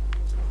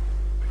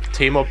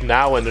 Team up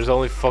now and there's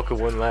only fucking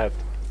one left.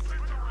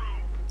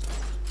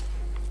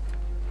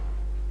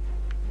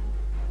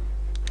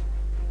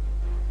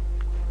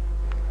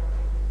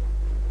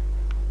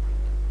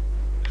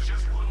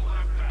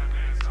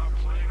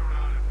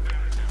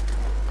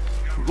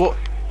 What?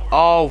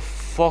 Oh,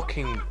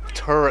 fucking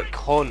turret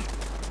cunt.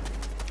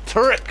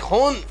 Turret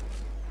cunt!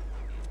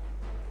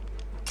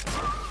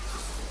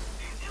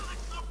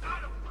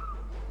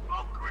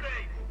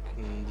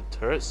 Can the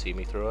turret see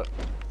me through it?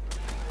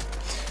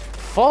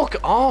 Fuck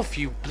off,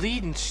 you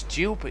bleeding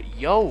stupid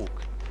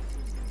yoke.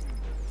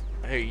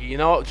 Hey, you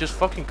know what? Just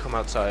fucking come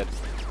outside.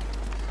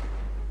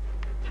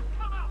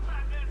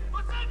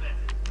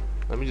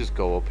 Let me just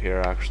go up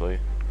here, actually.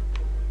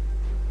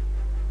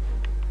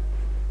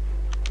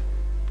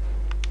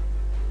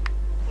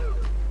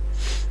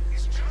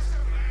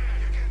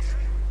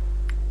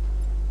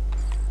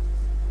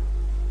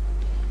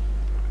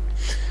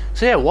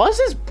 So yeah, what's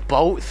this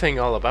boat thing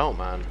all about,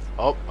 man?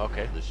 Oh,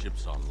 okay. The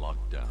ship's on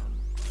lockdown.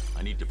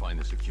 I need to find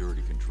the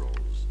security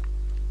controls.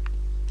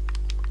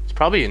 It's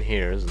probably in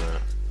here, isn't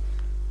it?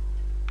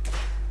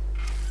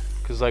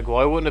 Cause like,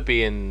 why wouldn't it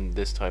be in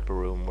this type of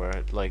room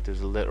where like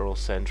there's a literal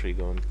sentry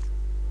gun?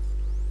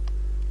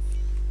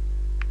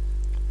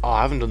 Oh,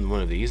 I haven't done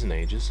one of these in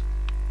ages.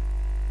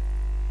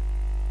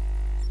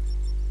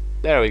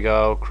 There we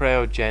go,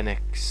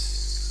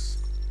 cryogenics.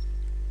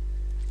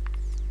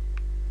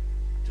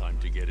 Time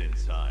to get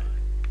inside.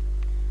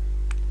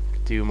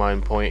 Do you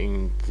mind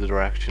pointing the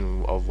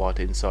direction of what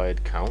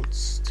inside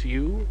counts to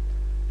you?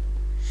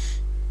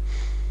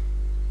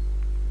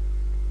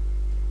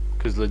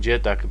 Because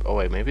legit that could... Oh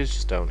wait, maybe it's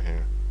just down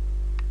here.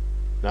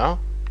 No?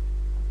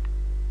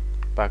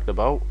 Back the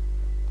boat?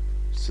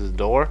 This is the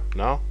door?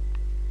 No?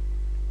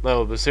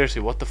 No, but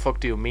seriously, what the fuck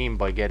do you mean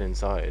by get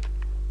inside?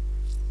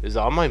 Is it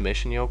on my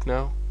mission yoke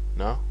now?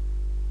 No?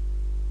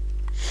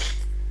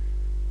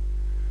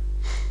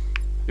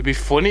 It'd be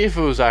funny if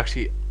it was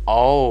actually...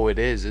 Oh, it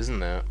is,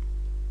 isn't it?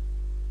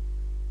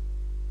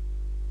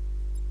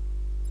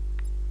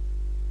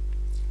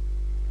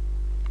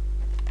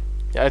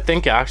 Yeah, I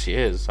think it actually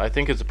is. I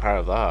think it's a part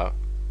of that.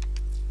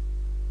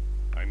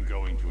 I'm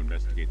going to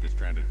investigate the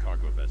stranded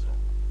cargo vessel.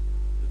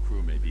 The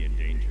crew may be in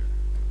danger.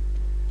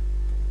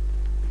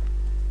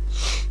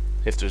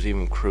 If there's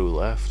even crew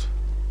left.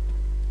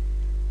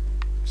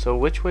 So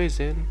which way's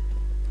in?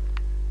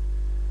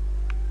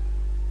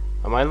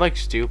 Am I like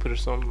stupid or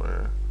something?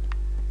 Or...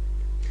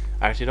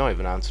 Actually, don't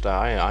even answer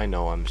that. I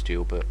know I'm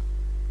stupid.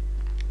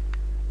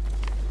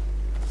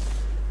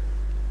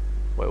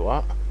 Wait,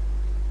 what?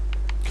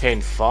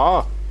 Kane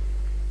Fa?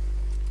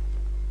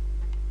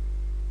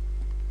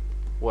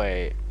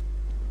 Wait.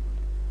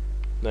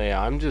 No,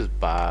 yeah, I'm just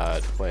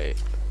bad. Wait.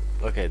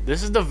 Okay,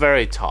 this is the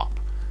very top.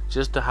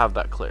 Just to have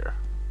that clear.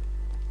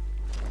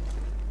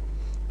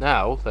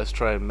 Now, let's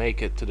try and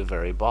make it to the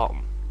very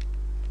bottom.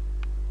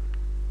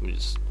 Let me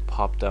just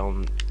pop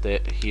down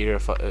here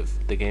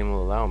if the game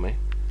will allow me.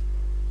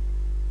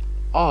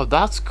 Oh,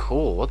 that's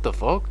cool. What the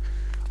fuck?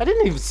 I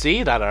didn't even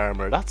see that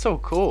armor. That's so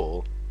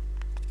cool.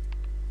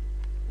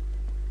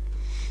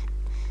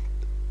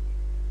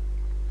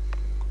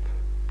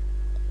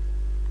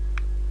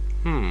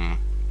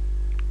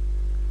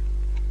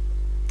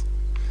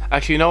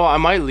 Actually, you know what? I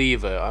might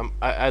leave it.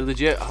 I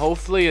legit...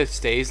 Hopefully it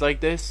stays like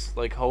this.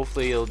 Like,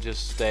 hopefully it'll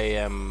just stay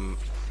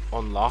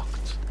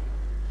unlocked.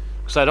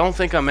 Because I don't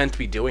think I'm meant to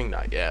be doing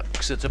that yet.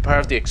 Because it's a part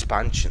of the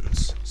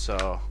expansions.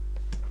 So...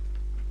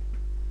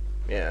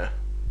 Yeah.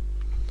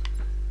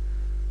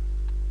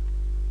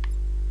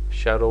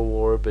 Shadow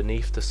War,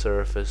 Beneath the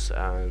Surface,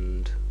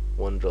 and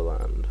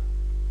Wonderland.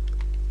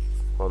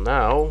 Well,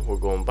 now we're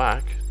going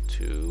back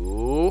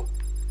to...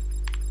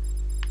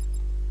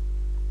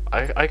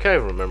 I can't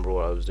even remember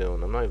what I was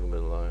doing. I'm not even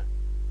gonna lie.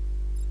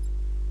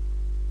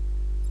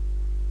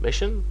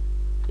 Mission?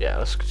 Yeah,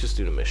 let's just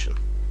do the mission.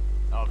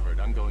 Alfred,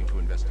 I'm going to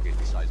investigate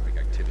the seismic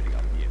activity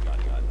on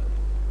Miagani Island.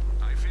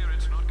 I fear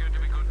it's not going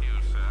to be good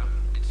news, sir.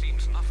 It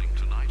seems nothing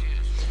tonight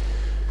is.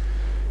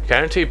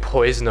 Guarantee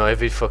Poison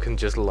Ivy fucking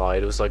just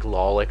lied. It was like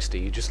lol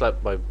XD. You just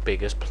let my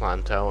biggest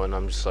plant out, and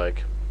I'm just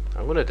like,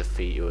 I'm gonna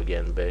defeat you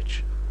again,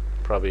 bitch.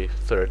 Probably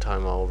third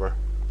time over.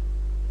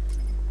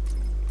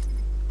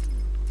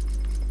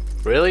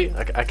 Really?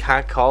 I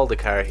can't call the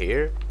car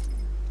here?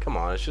 Come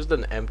on, it's just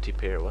an empty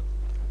pier. What?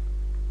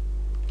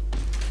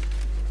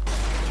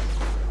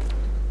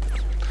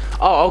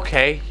 Oh,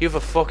 okay. You have a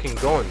fucking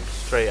gun.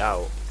 Straight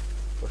out.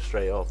 Or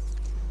straight up.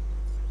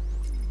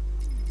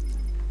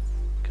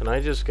 Can I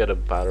just get a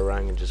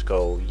batarang and just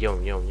go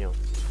yum yum yum?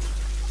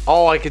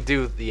 Oh, I could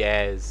do the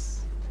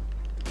yes.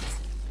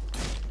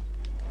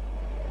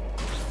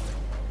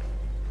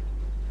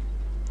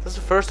 That's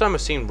the first time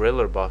I've seen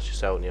Riddler boss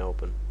just out in the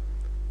open.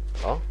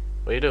 Oh?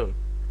 What are you doing?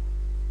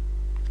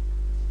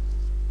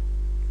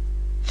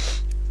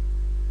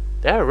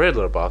 They're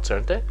Riddler bots,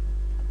 aren't they?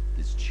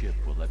 This chip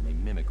will let me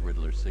mimic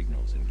Riddler's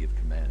signals and give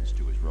commands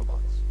to his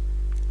robots.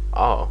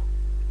 Oh.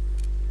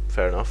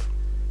 Fair enough.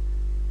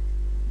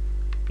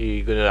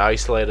 You gonna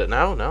isolate it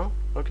now? No?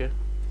 Okay.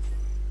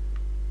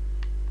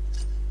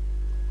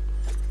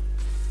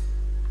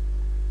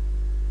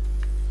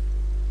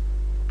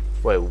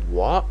 Wait,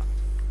 what?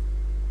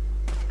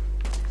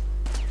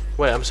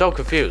 Wait, I'm so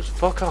confused.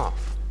 Fuck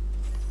off.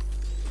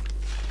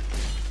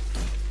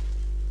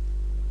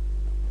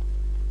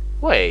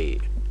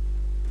 Wait.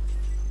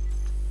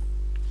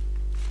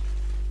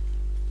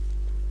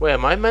 Wait,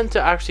 am I meant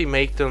to actually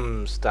make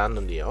them stand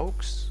on the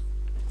oaks?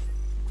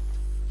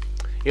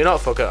 You know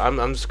what, fuck it.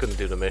 I'm just gonna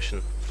do the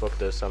mission. Fuck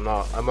this. I'm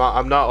not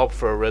up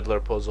for a Riddler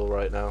puzzle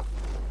right now.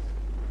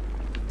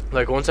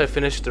 Like, once I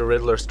finish the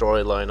Riddler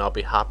storyline, I'll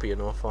be happy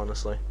enough,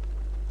 honestly.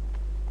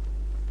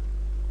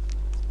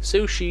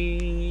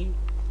 Sushi.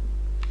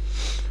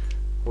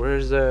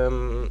 Where's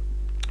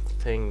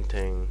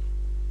thing?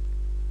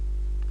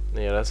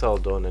 Yeah, that's all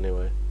done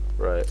anyway.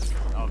 Right.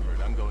 Alfred,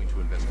 I'm going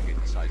to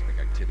investigate the seismic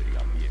activity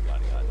on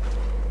Miagani Island.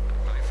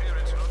 I fear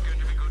it's not going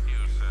to be good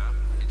news, sir.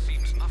 It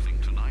seems nothing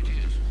tonight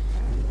is.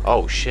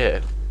 Oh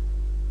shit.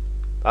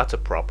 That's a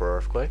proper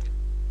earthquake.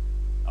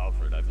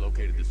 Alfred, I've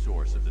located the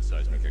source of the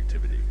seismic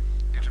activity.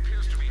 It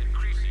appears to be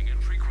increasing in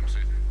frequency.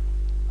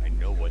 I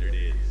know what it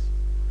is,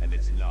 and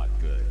it's not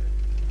good.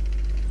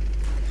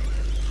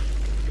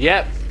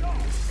 Yep.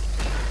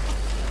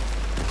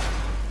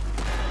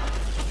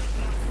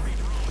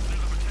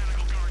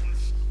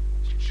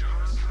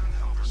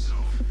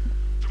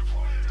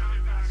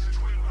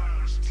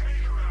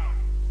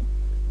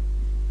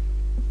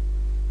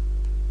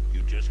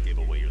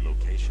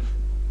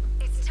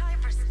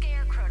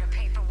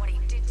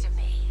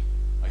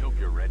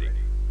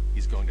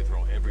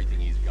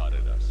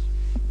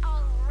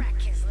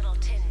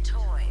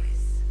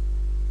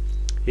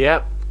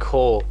 Yep,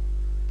 cool.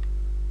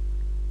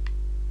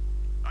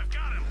 I've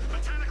got him.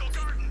 Botanical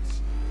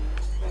Gardens.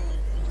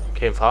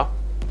 Came far.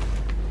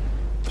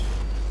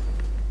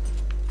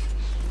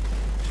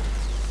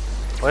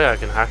 Oh yeah, I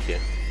can hack you.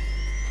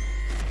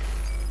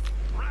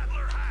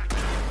 Rattler hack.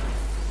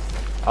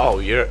 Oh,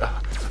 you're...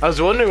 I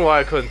was wondering why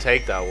I couldn't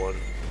take that one.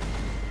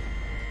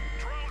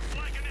 Drone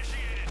flank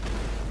initiated.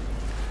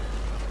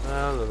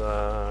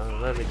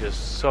 Let me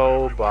just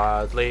so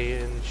badly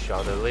and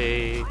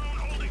shoddily Drone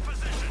holding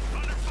position.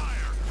 Under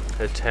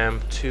fire.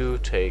 attempt to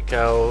take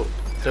out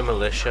the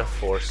militia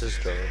forces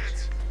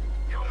drones.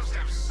 You must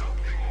have something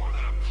more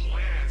than a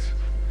plant.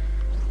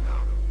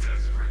 How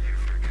desperate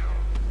you've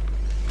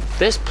become.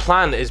 This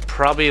plan is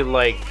probably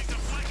like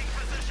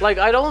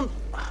I don't...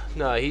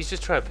 No, he's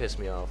just trying to piss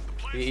me off.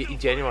 He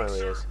genuinely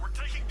is. We're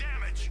taking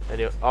damage.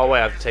 Anyway, oh wait,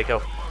 I have to take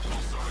out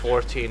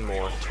 14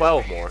 more,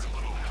 12 more,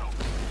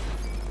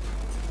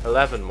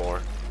 11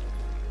 more.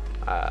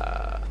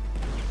 Let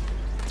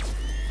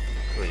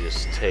me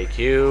just take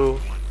you.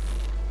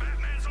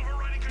 Batman's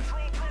overriding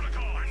control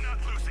protocol. I'm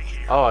not losing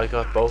here. Oh, I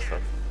got both of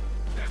them.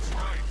 That's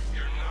right.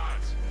 You're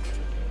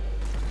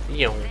not.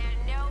 Yo. They're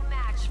no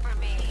match for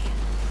me.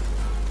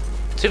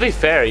 To be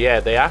fair, yeah,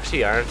 they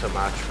actually aren't a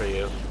match for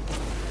you.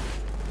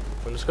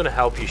 I'm just gonna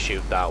help you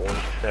shoot that one.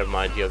 Never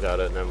mind, you got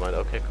it. Never mind.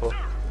 Okay, cool.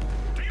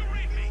 Do you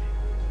read me?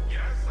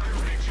 Yes, I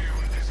read you,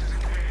 and this is in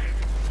hand.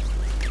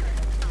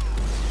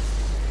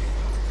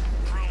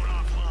 Drone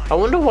offline. I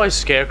wonder why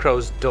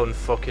Scarecrow's done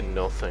fucking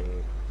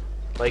nothing.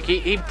 Like,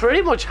 he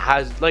pretty much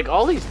has... Like,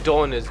 all he's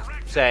done is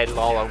said,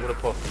 lol, I'm gonna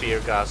put fear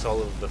gas all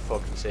over the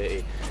fucking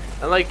city.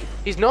 And, like,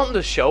 he's nothing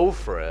to show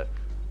for it.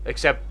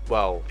 Except,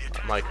 well,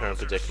 my current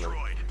predicament.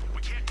 Destroyed.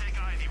 We can't take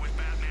Ivy with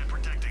Batman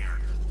protecting her.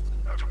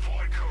 Now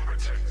deploy Cobra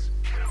tanks.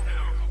 Kill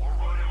him or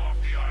run him off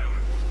the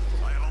island.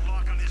 I have a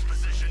lock on his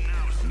position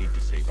now, I sir. need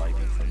to save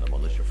Ivy from the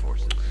militia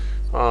forces.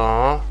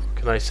 Aww.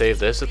 Can I save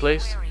this at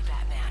least? Wary,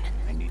 Batman.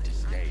 I need to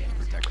stay and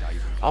protect Ivy.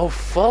 Oh,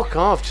 fuck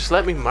off. Just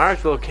let me mark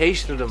the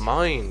location of the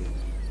mine.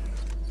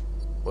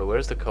 Wait,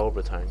 where's the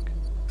Cobra tank?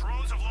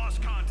 Drones have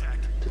lost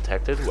contact.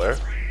 Detected? Where?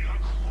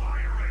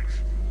 Acquire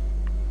it.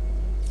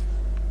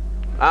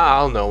 Ah,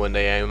 I'll know when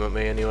they aim at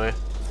me anyway.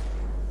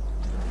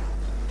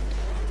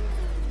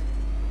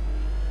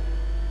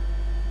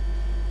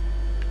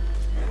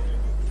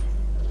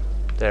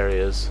 There he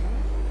is.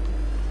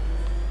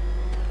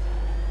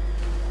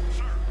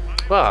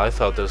 Well, I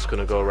thought this was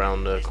gonna go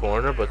around the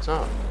corner, but it's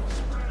not.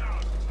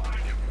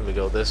 Let me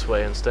go this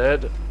way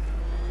instead.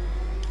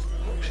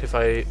 Actually, if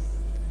I...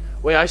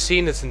 Wait, I've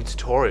seen this in the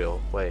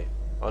tutorial. Wait.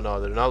 Oh no,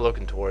 they're not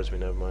looking towards me,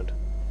 never mind.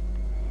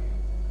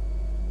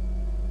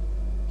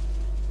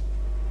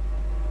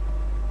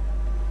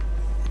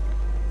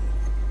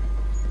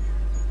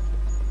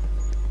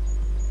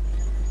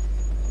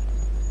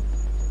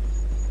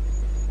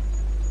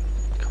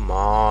 Come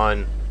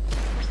on.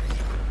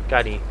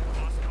 Got him.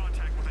 Lost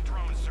contact with a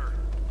drone, sir.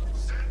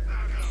 Send that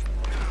up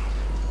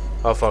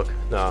now. Oh fuck,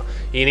 no.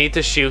 You need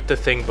to shoot the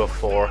thing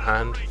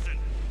beforehand.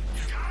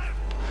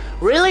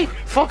 Really?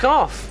 Fuck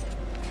off!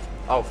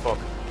 Oh fuck.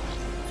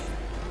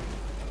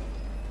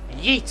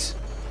 Yeet!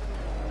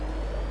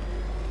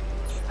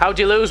 How'd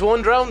you lose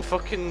one drone?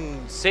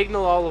 Fucking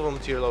signal all of them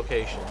to your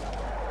location.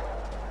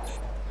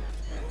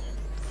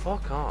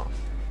 Fuck off.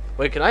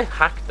 Wait, can I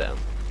hack them?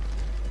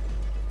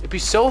 It'd be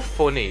so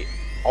funny.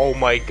 Oh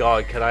my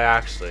god, can I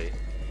actually?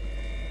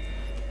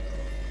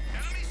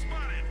 Enemy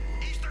spotted.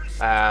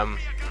 Eastern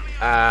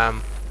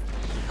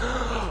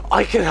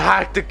I can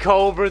hack the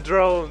Cobra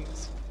drones!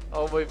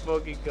 Oh my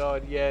fucking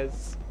god,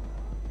 yes.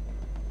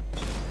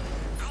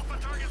 Alpha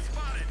target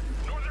spotted.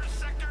 Northern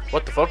sector.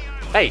 What the fuck?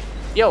 Hey,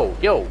 yo,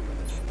 yo.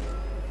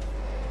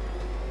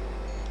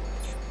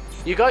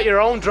 You got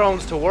your own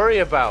drones to worry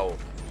about.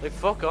 Like,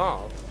 fuck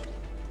off.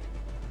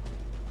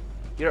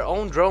 Your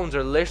own drones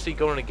are literally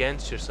going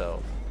against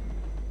yourself.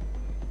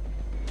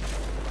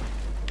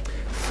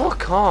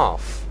 Fuck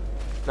off.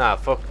 Nah,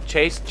 fuck.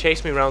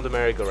 Chase me around the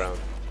merry-go-round.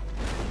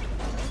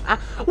 Ah,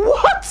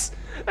 what?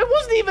 It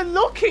wasn't even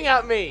looking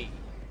at me.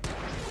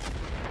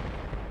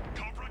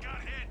 Cobra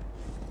got hit.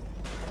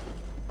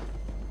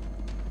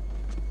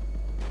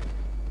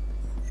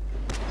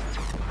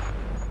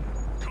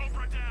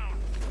 Cobra down.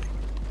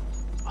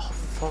 Oh,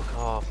 fuck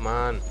off,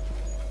 man.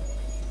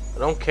 I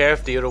don't care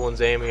if the other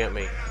one's aiming at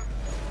me.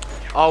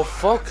 Oh,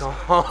 fuck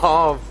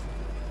off.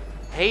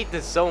 I hate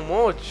this so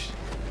much.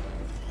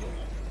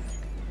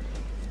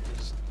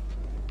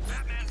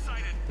 Batman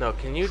sighted. No,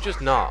 can you just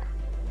not?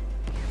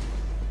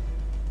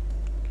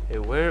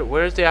 Okay,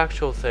 where's the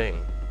actual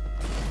thing?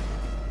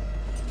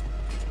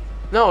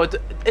 No,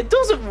 it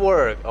doesn't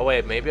work. Oh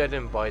wait, maybe I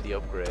didn't buy the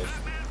upgrade.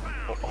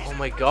 Oh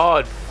my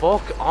god,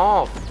 fuck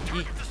off.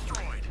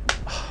 Destroyed.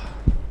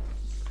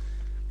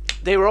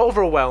 They were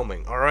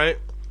overwhelming, alright?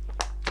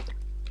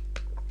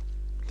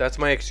 That's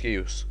my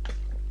excuse.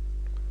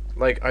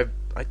 Like, I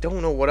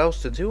don't know what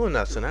else to do in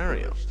that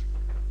scenario.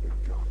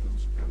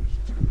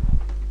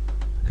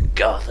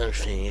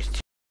 Gotham's finished.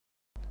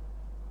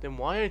 Then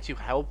why aren't you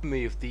helping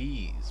me with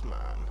these,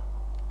 man?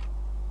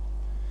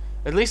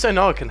 At least I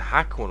know I can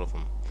hack one of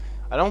them.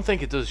 I don't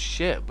think it does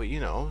shit, but you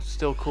know, it's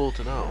still cool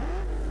to know.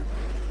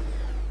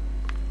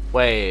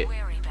 Wait.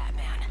 Wary,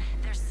 Batman.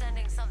 They're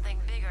sending something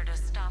bigger to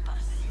stop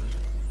us.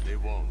 They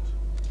won't.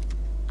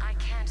 I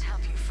can't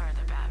help you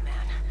further,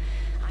 Batman.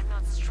 I'm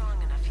not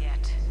strong enough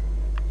yet.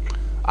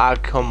 Ah,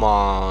 come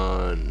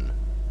on.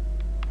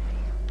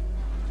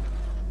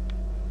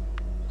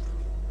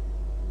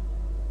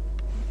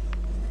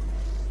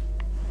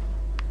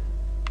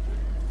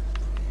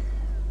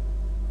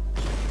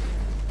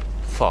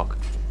 Fuck.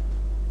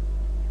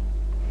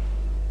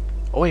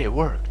 Oh wait, it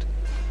worked.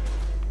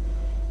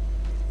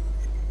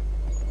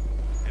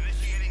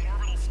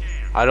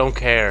 I don't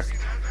care.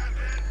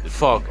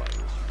 Fuck.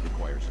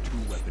 Requires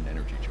 2 weapon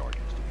energy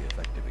charges to be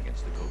effective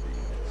against the Cobra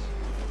units.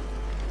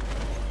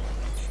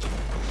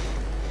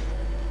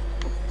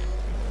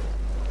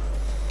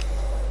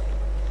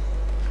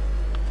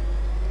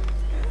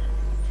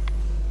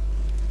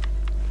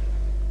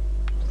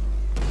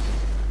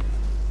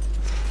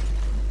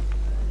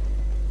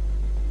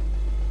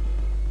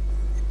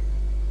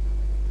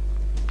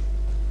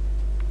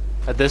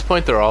 At this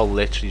point, they're all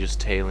literally just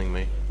tailing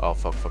me. Oh,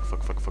 fuck, fuck,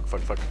 fuck, fuck, fuck,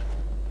 fuck, fuck.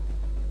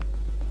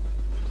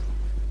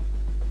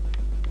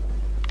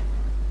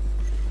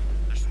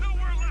 There's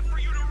nowhere left for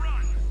you to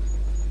run.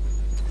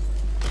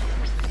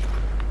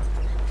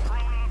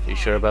 You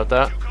sure about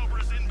that? 2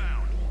 Cobras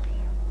inbound.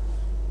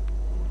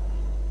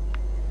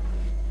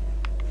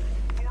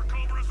 4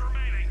 Cobras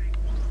remaining.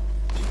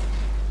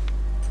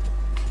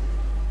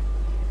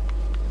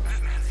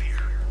 Batman's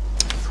here.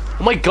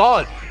 Oh my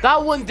god!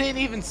 That one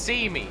didn't even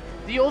see me!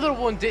 The other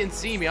one didn't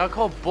see me. I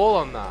call bull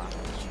on that.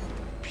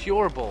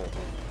 Pure bull.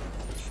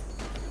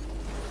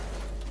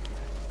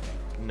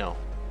 No.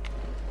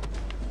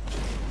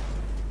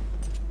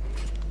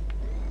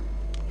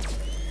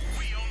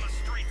 We own the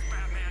streets,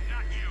 Batman,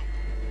 not you.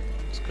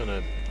 Just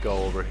gonna go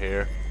over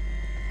here.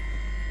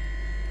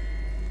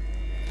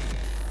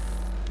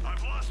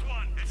 I've lost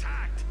one. It's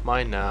hacked.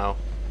 Mine now.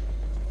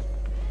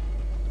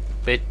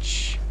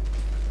 Bitch.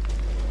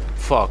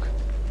 Fuck.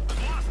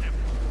 I've lost him.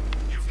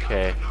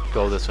 Okay,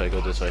 go this way,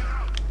 go this way.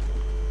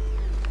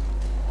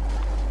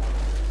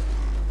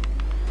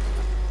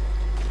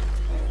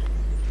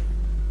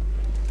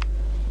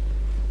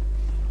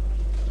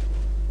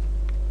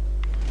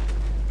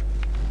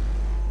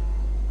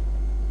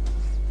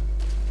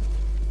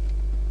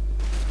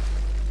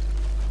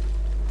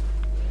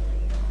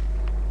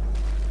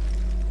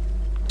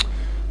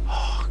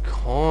 Oh,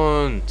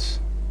 cunt.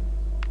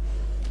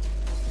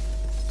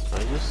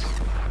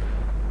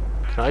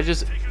 Can I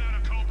just... Taking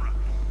out a Cobra.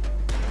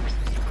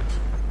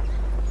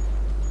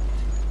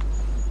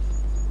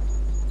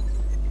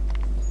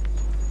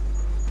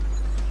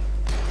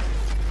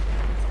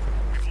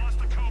 We've lost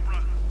the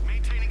Cobra.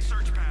 Maintaining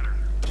search pattern.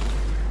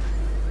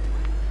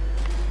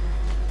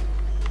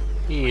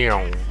 Ew.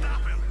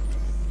 Stop him.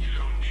 You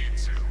don't need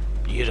to.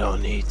 You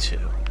don't need to.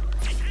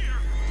 He's here.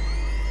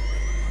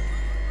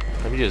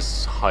 Let me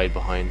just hide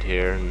behind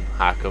here and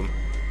hack him.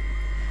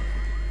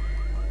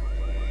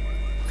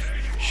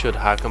 Should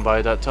hack him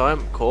by that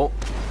time. Cool.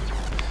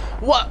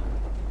 What?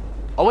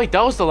 Oh wait,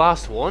 that was the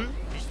last one?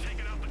 He's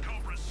taking out the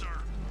Cobras, sir.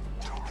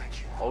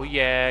 Oh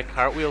yeah,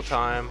 cartwheel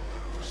time.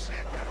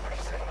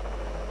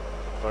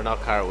 Or not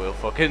cartwheel,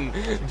 fucking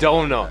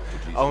donut.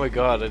 Oh my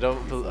god,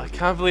 I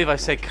can't believe I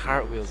said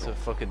cartwheel to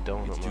fucking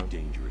donut, It's too man.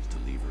 dangerous to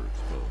leave her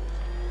exposed.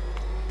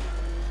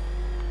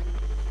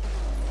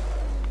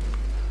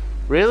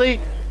 Really?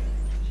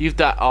 You've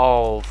that.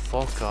 Oh,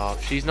 fuck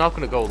off. She's not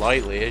gonna go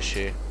lightly, is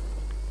she?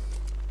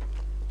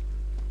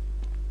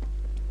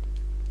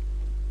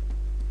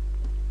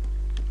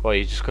 What,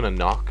 you just gonna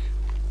knock?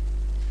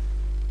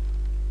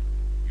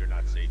 You're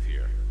not safe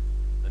here.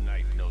 The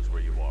Knight knows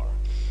where you are.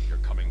 You're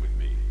coming with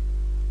me.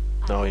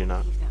 No, you're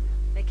not. Leave them.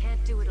 They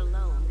can't do it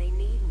alone. They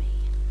need me.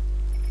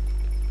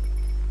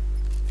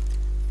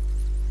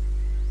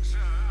 Sir,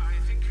 I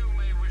think you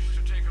may wish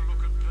to take a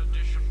look at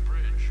Perdition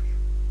Bridge.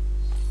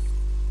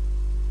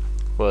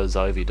 Well, has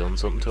Ivy done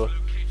something to it?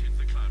 Located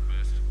the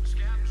cloudburst.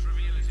 Scans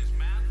reveal it is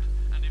manned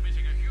and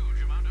emitting a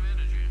huge amount of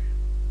energy.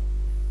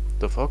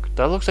 The fuck?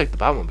 That looks like the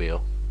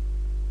Batmobile.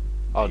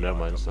 Oh, never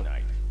mind. So.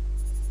 Knight.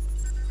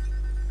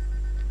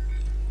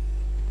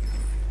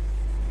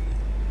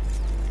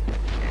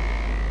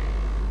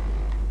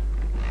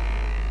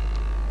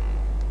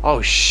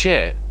 Oh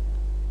shit.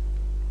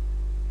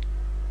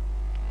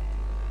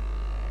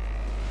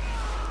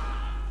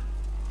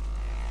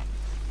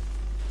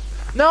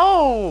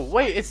 No!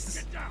 Wait,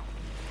 it's...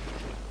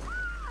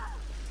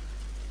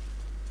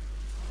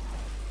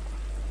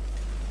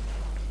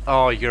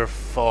 Oh, you're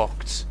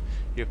fucked.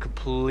 You're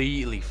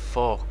completely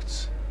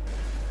fucked.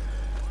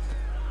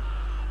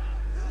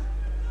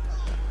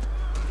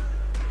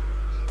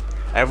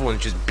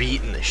 Everyone's just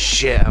beating the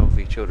shit out of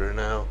each other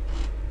now.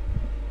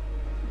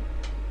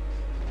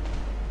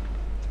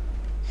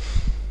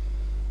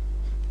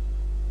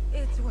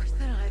 It's worse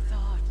than I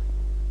thought.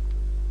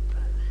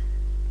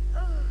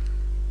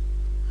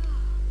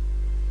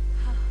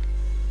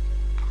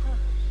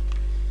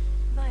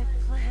 My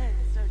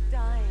plants are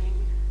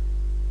dying.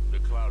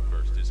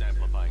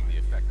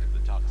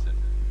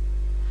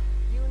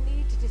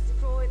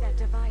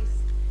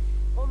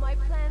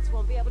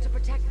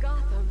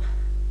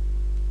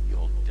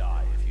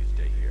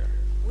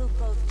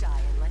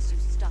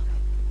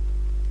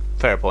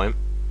 Fair point.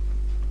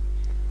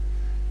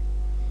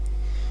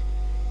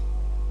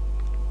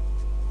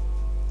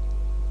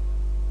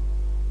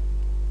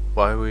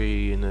 Why are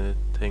we in a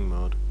thing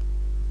mode?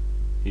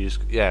 You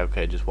just, yeah,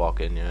 okay, just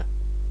walk in, yeah.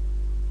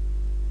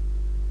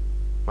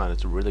 Man,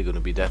 it's really going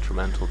to be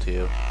detrimental to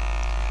you.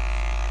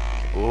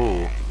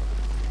 Ooh.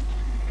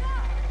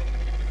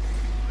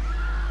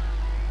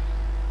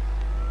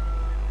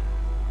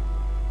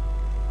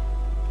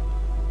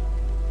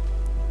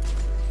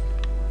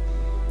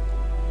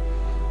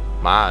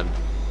 Man.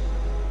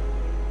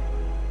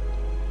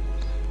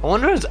 I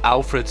wonder is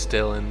Alfred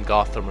still in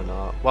Gotham or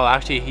not? Well,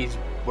 actually, he's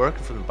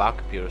working from the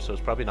backup here, so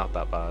it's probably not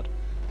that bad.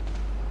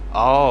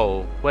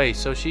 Oh, wait,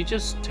 so she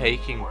just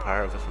taking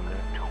part of it from there.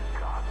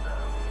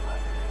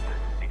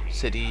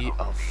 City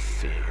of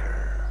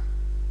Fear.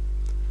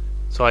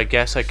 So I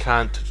guess I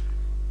can't...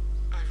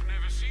 I've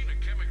never seen a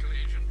chemical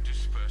agent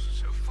disperse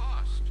so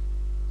fast.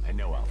 I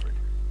know, Alfred.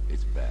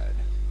 It's bad.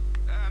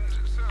 And,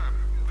 sir,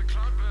 the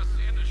cloudburst's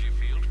energy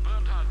field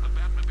burnt out the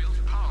Batmobile's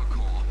power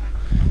core.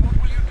 What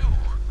will you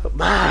do?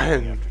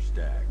 Man! After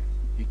Stag,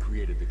 he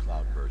created the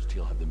cloudburst.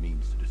 He'll have the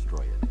means to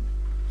destroy it.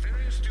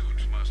 Very astute,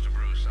 Master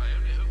Bruce. I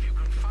only hope you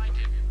can find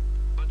him.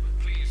 But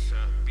please, sir,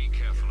 be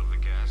careful of the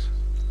gas.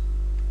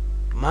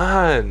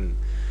 Man!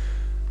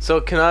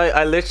 So can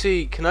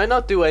can I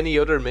not do any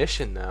other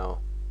mission now?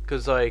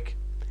 Cause like,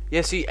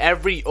 yeah, see,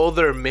 every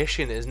other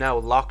mission is now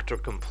locked or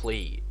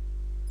complete.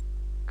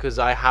 Cause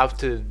I have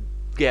to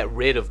get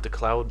rid of the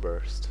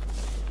cloudburst.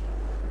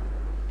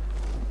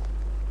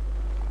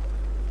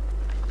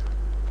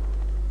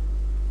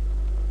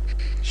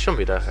 Shouldn't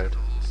be that hard.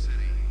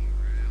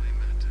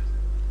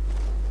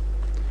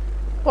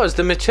 What is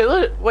the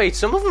Matilda? Wait,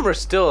 some of them are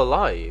still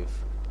alive.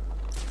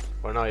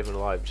 Or not even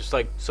alive, just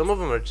like, some of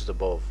them are just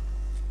above.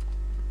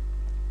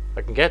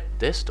 I can get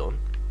this done.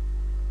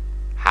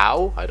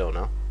 How? I don't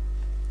know.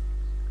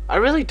 I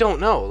really don't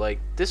know, like,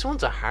 this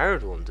one's a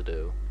hard one to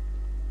do.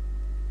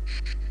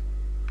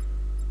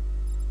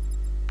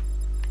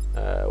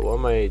 What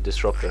am I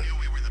disruptor? I knew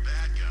we were the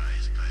bad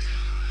guys,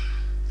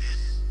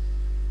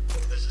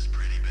 but this is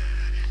pretty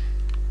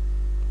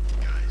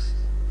bad. Guys.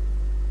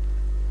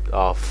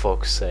 Oh,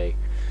 fuck's sake.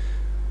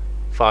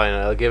 Fine,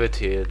 I'll give it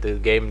to you. The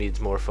game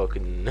needs more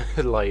fucking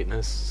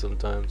lightness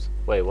sometimes.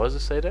 Wait, what does it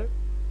say there?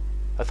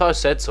 I thought I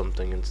said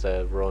something instead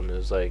of run. It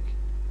was like...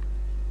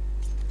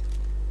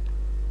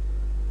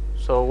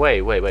 So,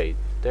 wait.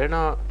 They're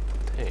not...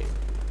 Thing.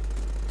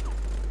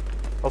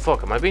 Oh,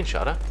 fuck. Am I being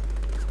shot at?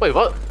 Wait,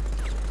 what?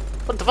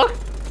 What the fuck?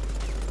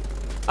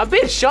 I'm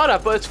being shot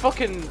at, but it's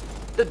fucking...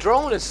 The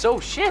drone is so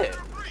shit.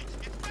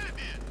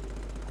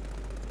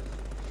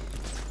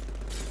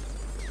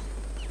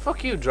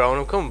 Fuck you, drone.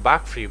 I'm coming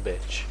back for you,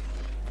 bitch.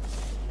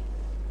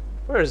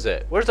 Where is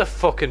it? Where's the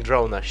fucking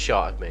drone that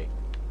shot at me?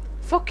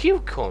 Fuck you,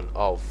 cunt.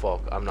 Oh,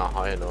 fuck. I'm not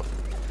high enough.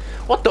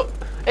 What the?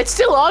 It's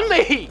still on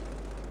me!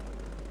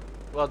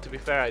 Well, to be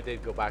fair, I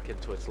did go back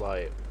into its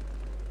light.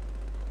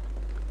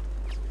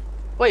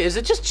 Wait, is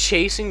it just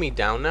chasing me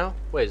down now?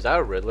 Wait, is that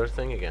a Riddler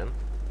thing again?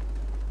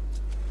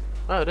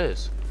 Oh, it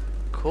is.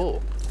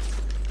 Cool.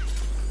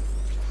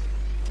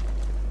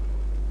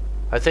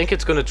 I think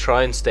it's gonna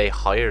try and stay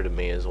higher than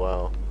me as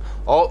well.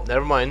 Oh,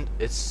 never mind.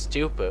 It's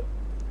stupid.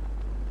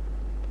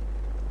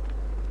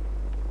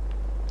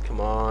 Come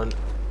on.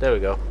 There we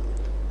go.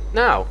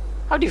 Now,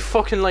 how do you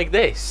fucking like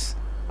this?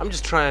 I'm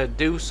just trying to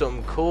do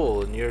something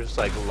cool and you're just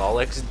like lol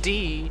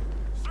XD.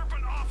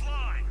 Serpent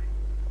offline.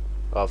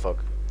 Oh fuck.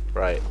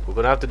 Right. We're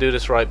gonna have to do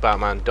this right,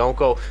 Batman. Don't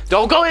go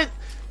in!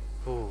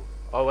 Ooh.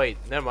 Oh wait,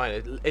 never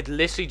mind. It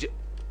literally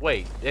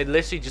wait, it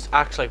literally just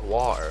acts like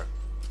water.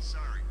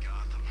 Sorry,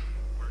 Gotham.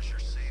 Where's your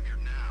savior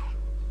now?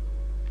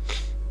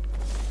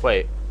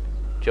 Wait.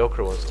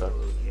 Joker wants to.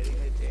 Getting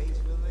a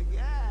taste for the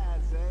gas,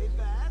 eh,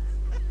 Bats?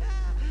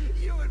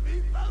 You and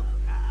me both,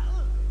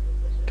 pal.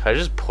 Can I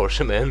just push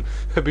him in?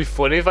 It'd be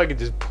funny if I could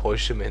just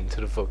push him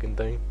into the fucking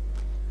thing.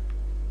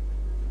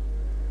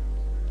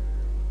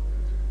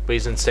 But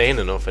he's insane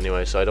enough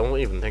anyway, so I don't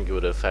even think it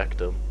would affect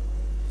him.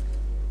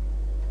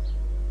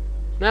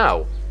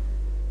 Now.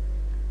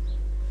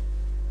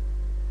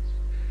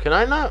 Can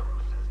I not?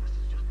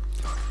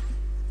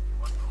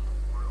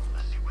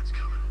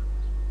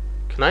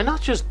 Can I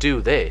not just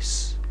do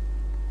this?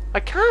 I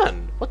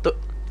can. What the?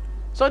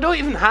 So I don't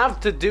even have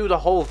to do the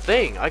whole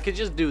thing. I could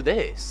just do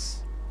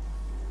this.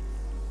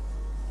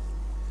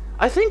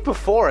 I think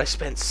before I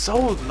spent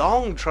so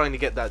long trying to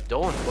get that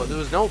done, but there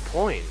was no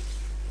point.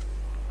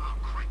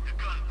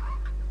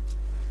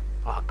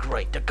 Oh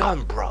great, the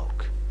gun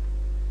broke.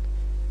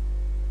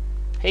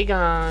 Hey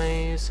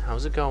guys,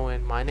 how's it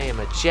going? My name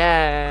is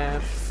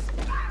Jeff.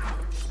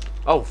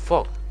 Oh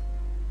fuck.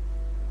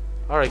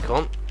 Alright,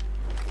 cunt.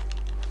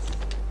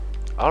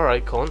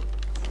 Alright, cunt.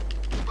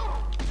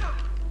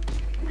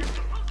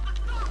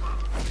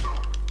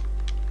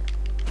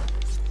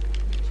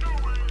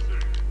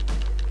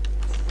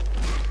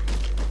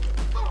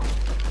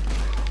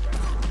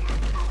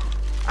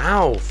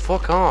 Ow,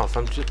 fuck off.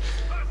 I'm just...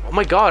 Oh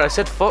my god, I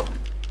said fuck...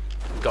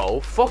 Go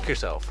fuck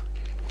yourself.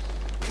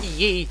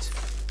 Yeet.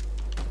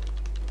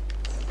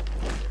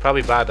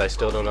 Probably bad I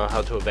still don't know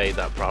how to obey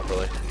that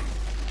properly.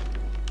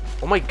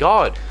 Oh my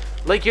god.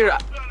 Like you're...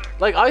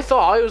 Like I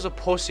thought I was a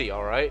pussy,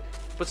 alright?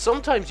 But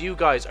sometimes you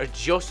guys are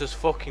just as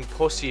fucking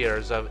pussier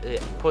as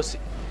pussy.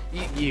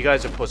 You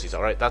guys are pussies,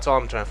 alright? That's all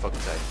I'm trying to fucking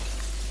say.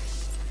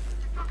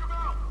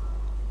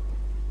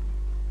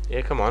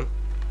 Yeah, come on.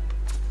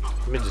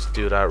 Let me just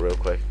do that real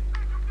quick.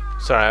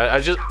 Sorry, I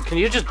just... Can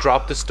you just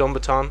drop the stun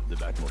baton? The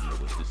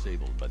Batmobile was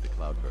disabled by the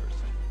cloudburst.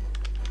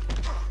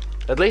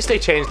 At least they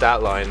changed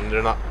that line and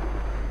they're not...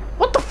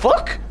 What the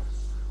fuck?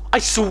 I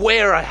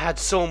swear I had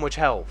so much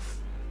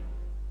health.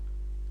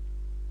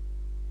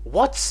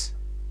 What?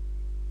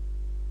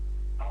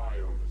 I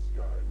own the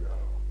sky now.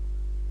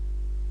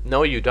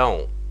 No, you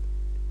don't.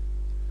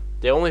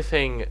 The only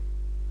thing...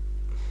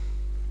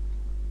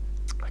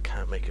 I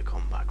can't make a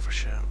comeback for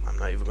shit. I'm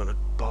not even gonna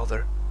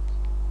bother.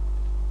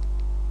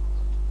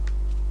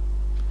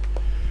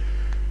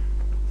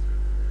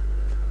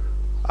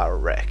 I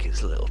wreck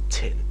his little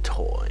tin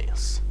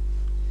toys.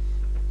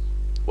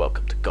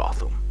 Welcome to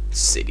Gotham,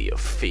 City of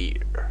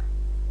Fear.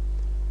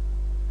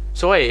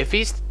 So wait,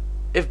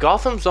 if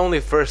Gotham's only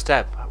the first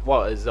step,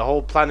 what is the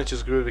whole planet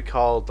just going to be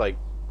called like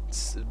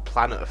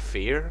Planet of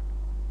Fear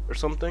or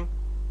something?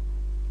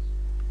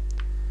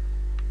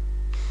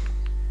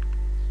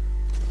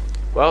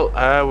 Well,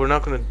 we're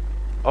not gonna.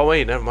 Oh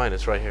wait, never mind.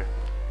 It's right here.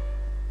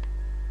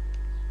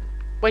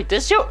 Wait,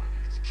 this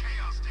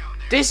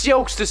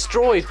yoke's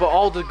destroyed, but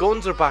all the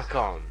guns are back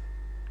on.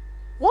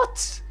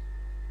 What?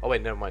 Oh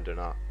wait, never mind. They're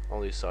not.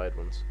 Only side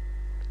ones.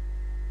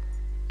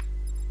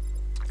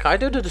 Can I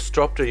do the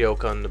disruptor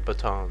yoke on the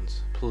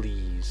batons,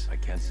 please? I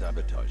can't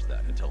sabotage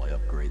that until I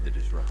upgrade the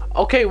disruptor.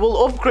 Okay,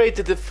 we'll upgrade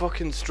to the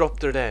fucking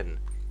disruptor then.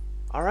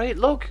 All right,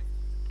 look.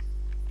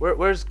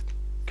 Where's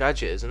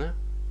Gadget? Isn't it?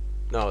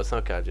 No, it's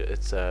not Gadget.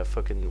 It's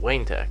fucking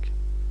Wayne Tech.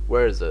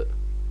 Where is it?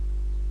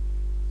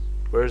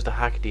 Where's the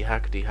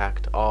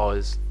hacked? Oh,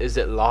 is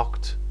it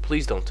locked?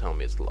 Please don't tell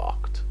me it's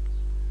locked.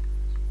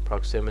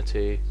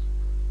 Proximity.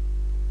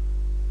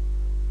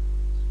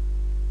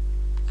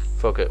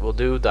 Fuck it, we'll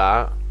do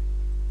that.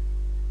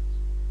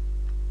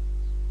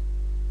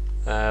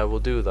 We'll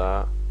do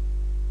that.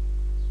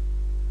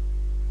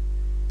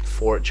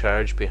 Fort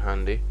charge be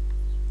handy.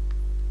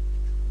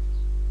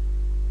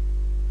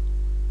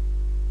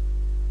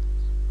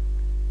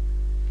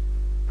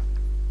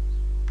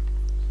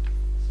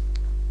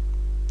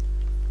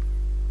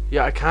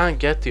 Yeah, I can't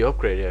get the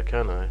upgrade yet,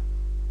 can I?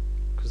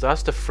 Because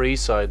that's the free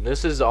side, and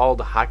this is all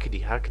the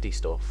hackety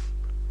stuff.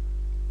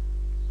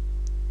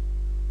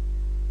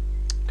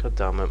 God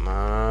damn it,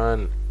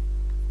 man.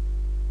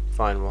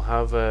 Fine, we'll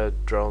have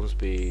drones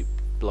be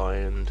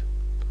blind.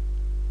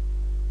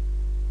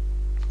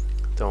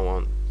 Don't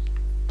want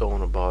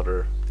to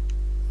bother.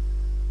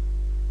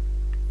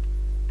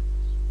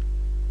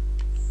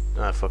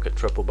 Ah, fuck it,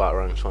 triple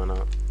batarangs, why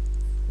not?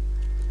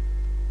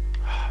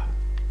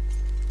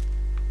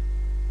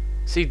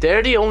 See,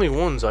 they're the only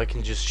ones I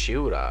can just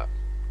shoot at.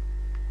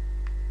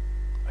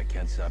 I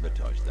can't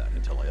sabotage that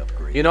until I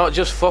upgrade. You know,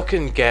 just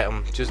fucking get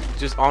them.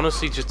 Just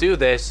honestly, just do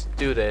this.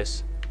 Do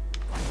this.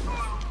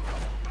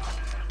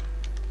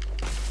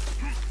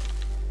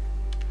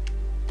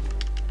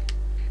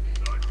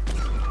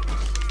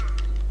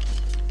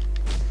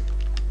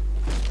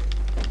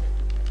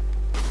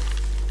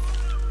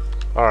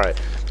 Alright.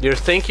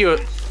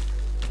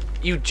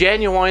 You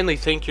genuinely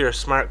think you're a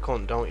smart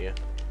cunt, don't you?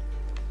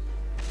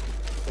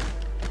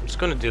 I'm just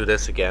gonna do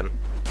this again.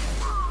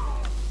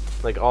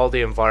 Like, all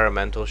the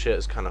environmental shit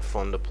is kind of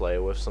fun to play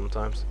with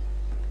sometimes.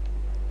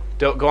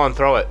 Go on,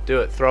 throw it.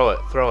 Do it. Throw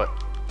it.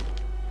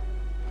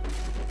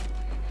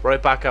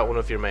 Right back at one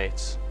of your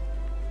mates.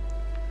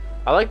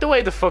 I like the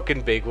way the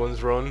fucking big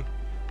ones run.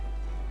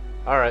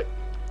 Alright.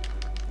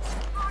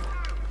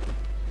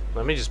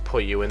 Let me just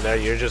put you in there.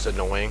 You're just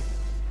annoying.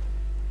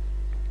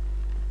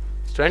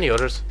 Is there any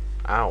others?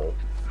 Ow.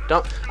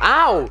 Don't.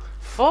 Ow!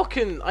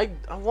 Fucking. I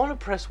want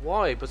to press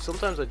Y, but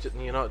sometimes I just.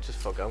 You know, just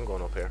fuck it. I'm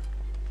going up here.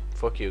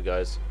 Fuck you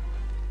guys.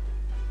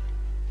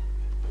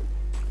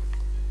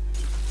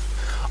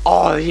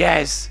 Oh,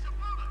 yes!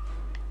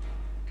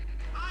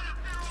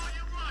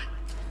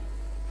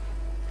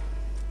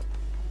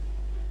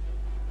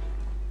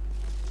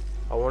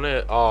 I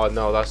wanna... Oh,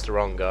 no, that's the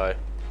wrong guy.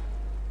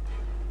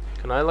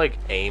 Can I, like,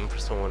 aim for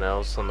someone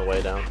else on the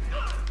way down?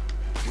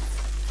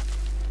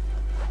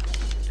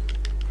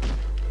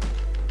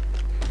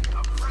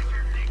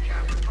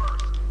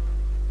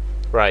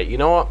 Right, you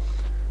know what?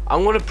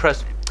 I'm gonna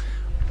press...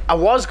 I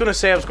was gonna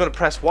say I was gonna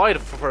press Y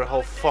for the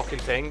whole fucking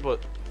thing,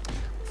 but...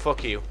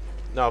 Fuck you.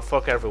 No,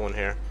 fuck everyone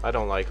here. I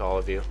don't like all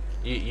of you.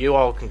 You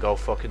all can go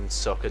fucking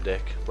suck a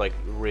dick. Like,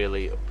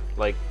 really.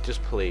 Like,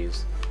 just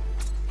please.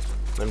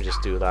 Let me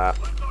just do that.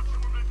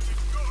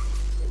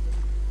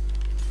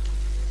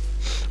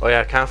 Oh yeah,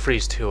 I can't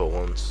freeze two at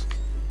once.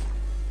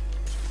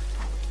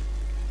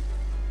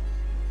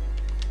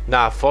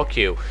 Nah, fuck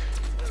you.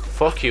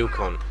 Fuck you,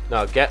 cunt.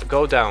 No,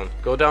 go down.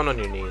 Go down on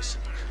your knees.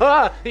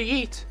 Ah!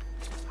 Eat!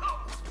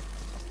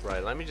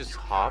 Right, let me just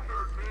hop.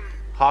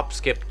 Hop,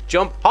 skip,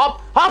 jump,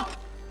 hop! Hop!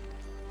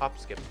 Hop,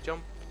 skip,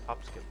 jump.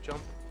 Hop, skip,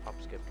 jump. Hop,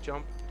 skip,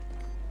 jump.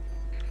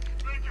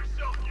 Make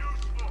yourself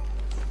useful.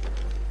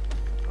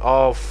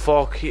 Oh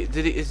fuck!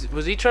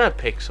 Was he trying to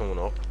pick someone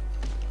up?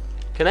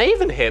 Can I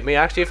even hit me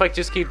actually if I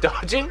just keep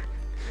dodging?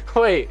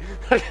 Wait,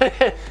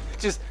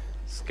 just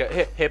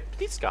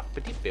hippity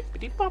scoppity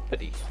bippity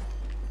boppity.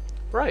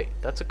 Right,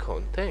 that's a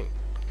cunt thing.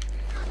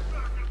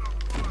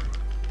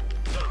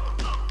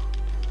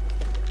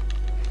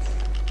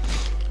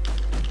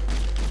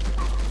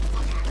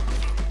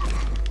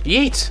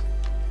 Yeet!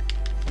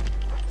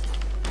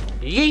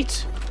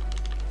 Yeet!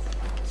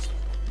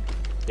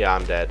 Yeah,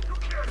 I'm dead.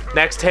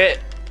 Next hit!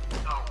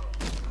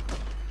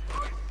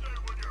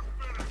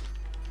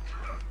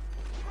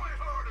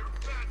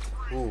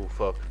 Ooh,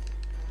 fuck.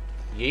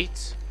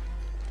 Yeet.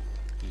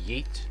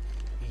 Yeet.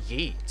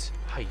 Yeet.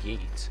 Hi,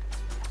 yeet.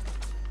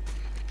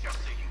 Just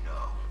so you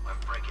know, I'm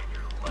breaking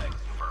your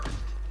legs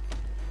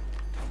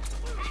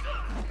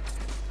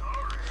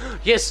first.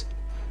 Yes!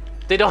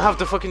 They don't have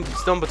the fucking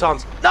stun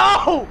batons.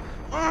 No!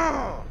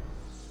 Ugh!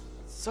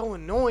 It's so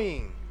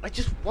annoying. I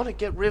just want to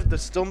get rid of the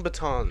stun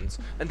batons,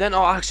 and then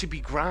I'll actually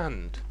be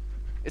grand.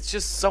 It's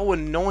just so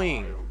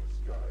annoying.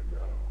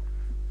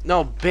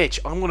 No, bitch,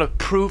 I'm gonna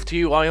prove to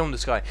you I own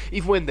this guy.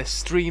 Even when the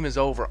stream is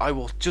over, I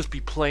will just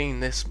be playing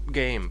this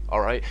game,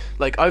 alright?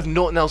 Like, I've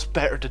nothing else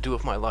better to do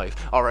with my life,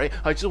 alright?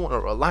 I just want to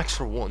relax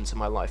for once in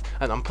my life,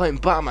 and I'm playing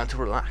Batman to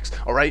relax,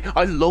 alright?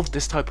 I love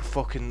this type of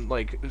fucking,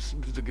 like,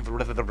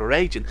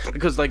 raging,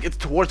 because, like, it's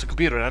towards the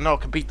computer, and I know I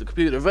can beat the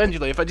computer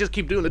eventually if I just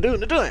keep doing it.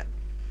 And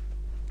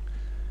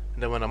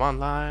then when I'm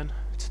online,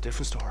 it's a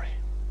different story.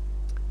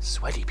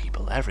 Sweaty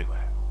people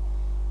everywhere.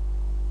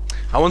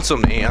 I want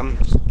some meat. I'm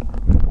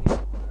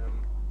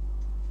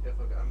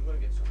gonna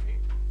get some meat.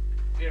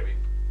 Here we.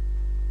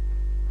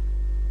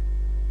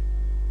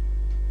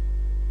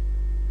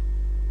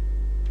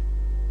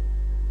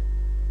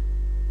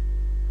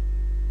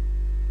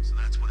 So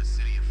that's what a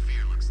city of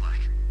fear looks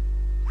like.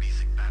 What do you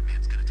think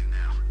Batman's gonna do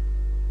now?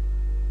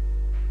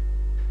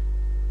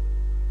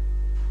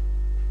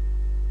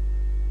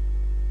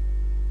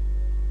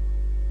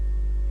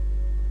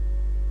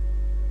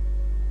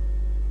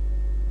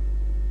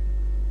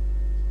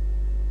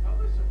 How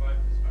do I survive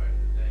this part of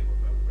the day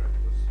without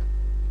breakfast?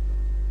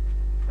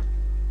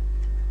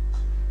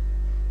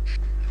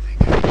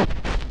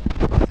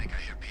 I think I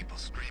hear people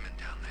screaming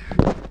down there.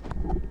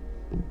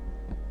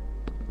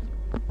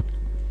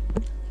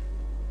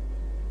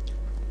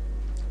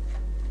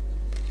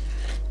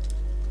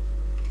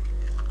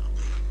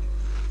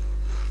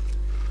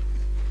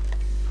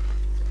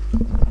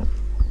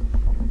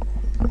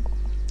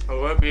 I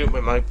want to be with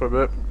my mic for a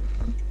bit,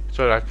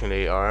 so I can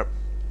eat, alright?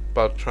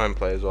 But I'll try and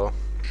play as well.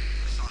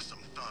 Saw some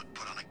thug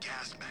put on a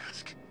gas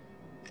mask.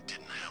 It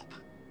didn't help.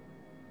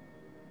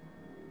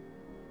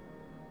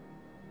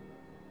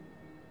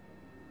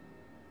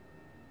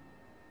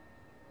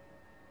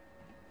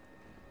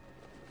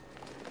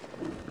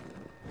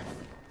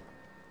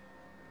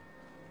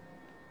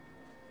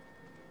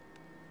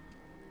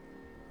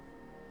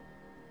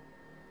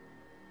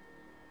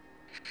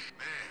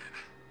 Man,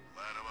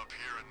 glad I'm up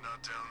here and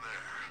not down there.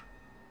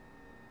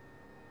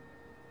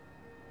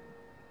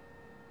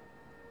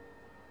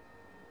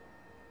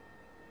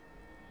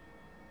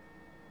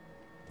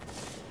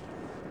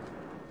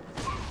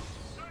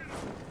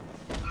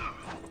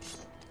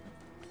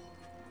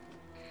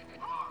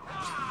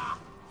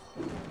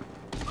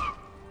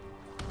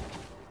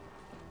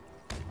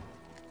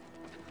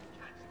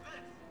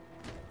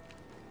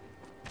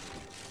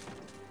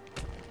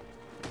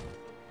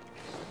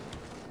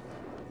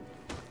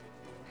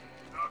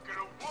 Not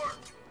gonna work.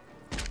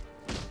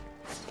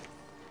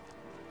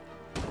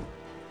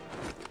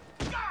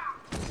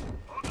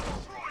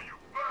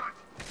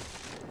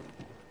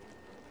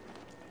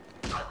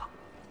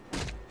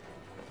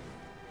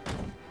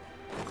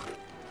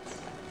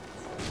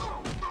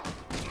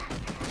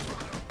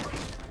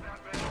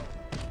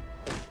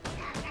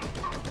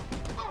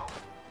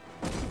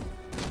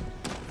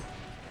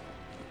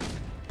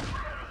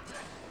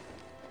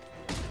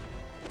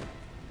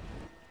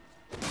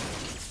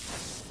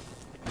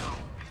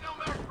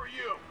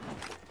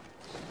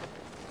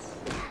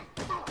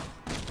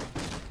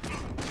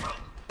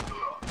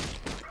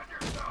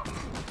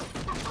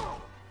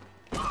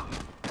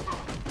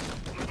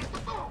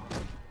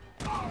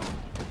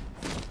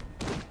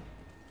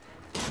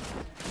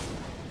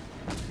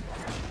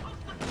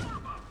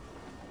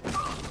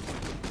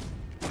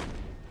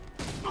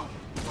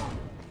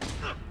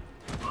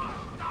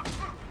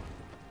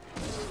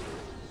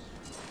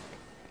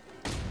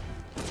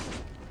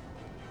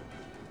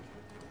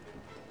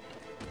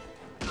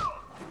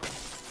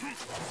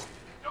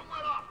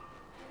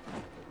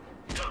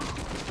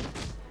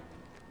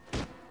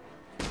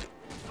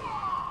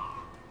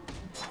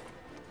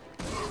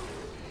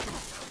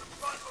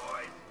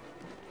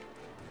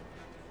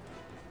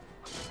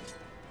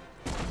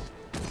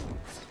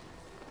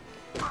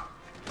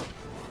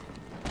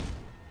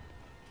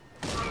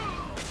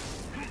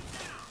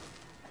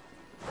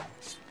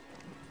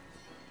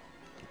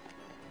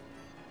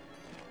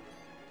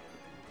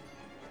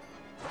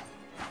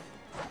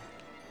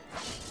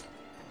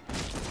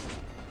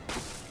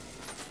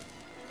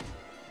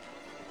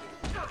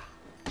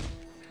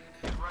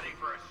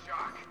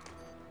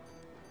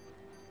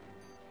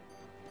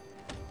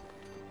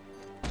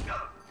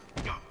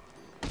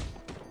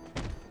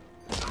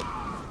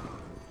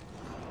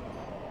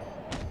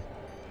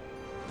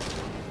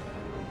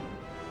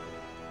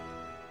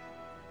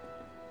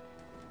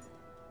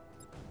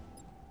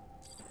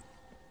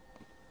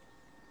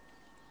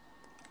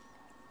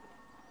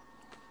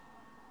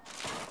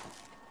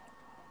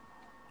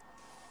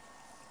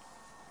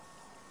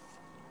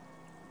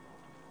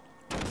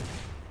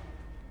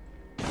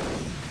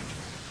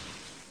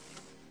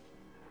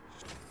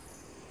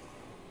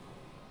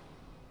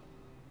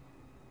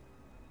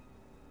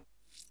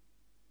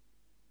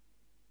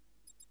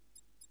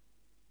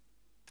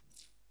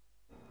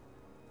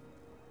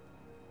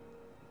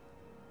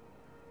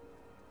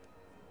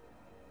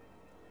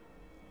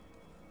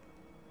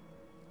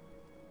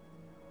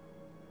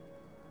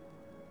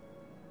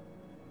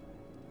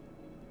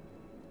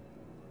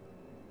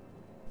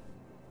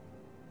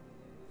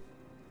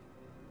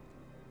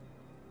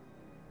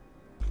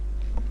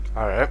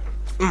 Alright.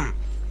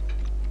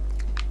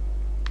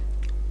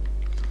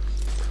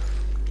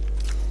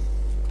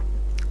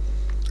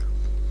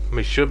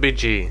 We should be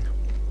G.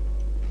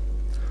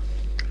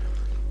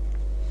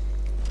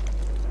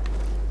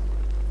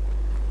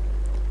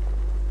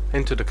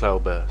 Into the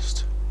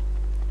cloudburst.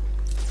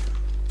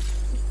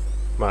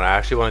 Man, I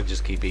actually want to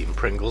just keep eating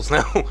Pringles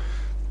now.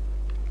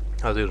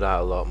 I'll do that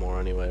a lot more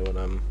anyway when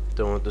I'm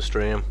done with the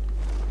stream.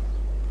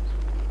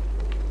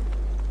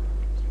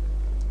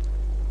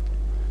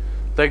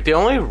 Like, the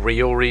only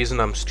real reason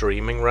I'm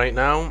streaming right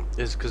now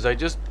is because I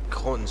just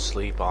couldn't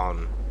sleep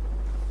on.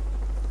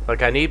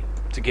 Like, I need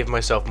to give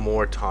myself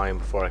more time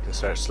before I can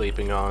start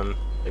sleeping on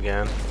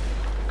again.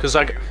 Because,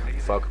 like,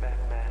 fuck.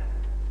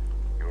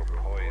 Your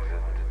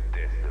poisoned,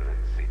 desolate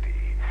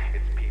city.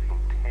 It's people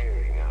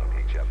tearing out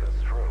each other's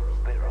throats,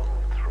 their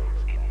own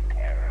throats in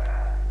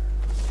terror.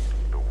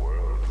 The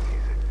world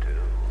sees it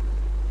too.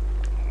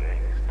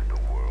 Next, the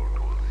world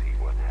will see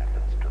what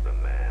happens to the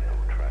man who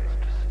tries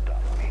to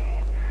stop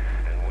me.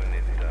 And when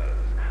it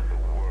does, the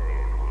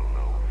world will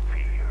know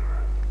fear.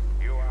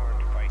 You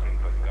aren't fighting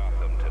for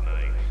Gotham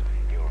tonight.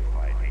 You're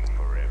fighting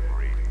for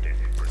every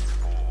desperate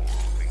fool who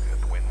thinks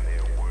that when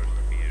their worst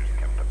fears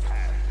come to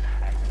pass,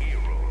 a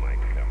hero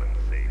might come and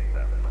save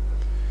them.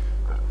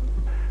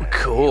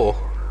 Cool.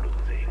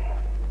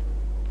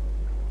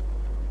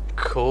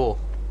 Cool.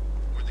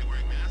 Were they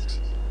wearing masks?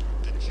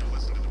 Didn't you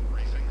listen to the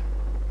briefing?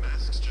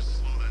 Masks just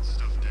slow that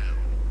stuff down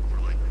for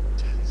like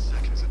 10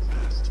 seconds at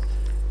best.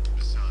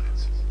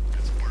 Besides,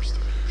 it's worse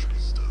than the usual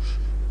stuff.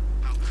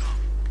 How come?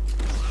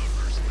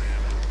 Cloudburst,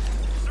 man.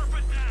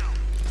 Serpent down!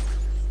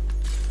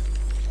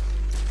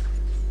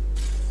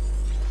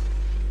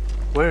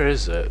 Where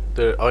is it?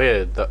 There, oh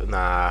yeah,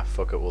 nah,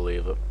 fuck it, we'll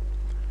leave it.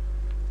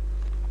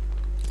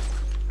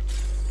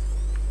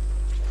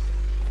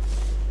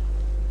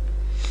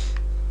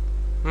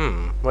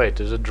 Wait,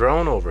 there's a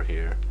drone over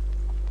here.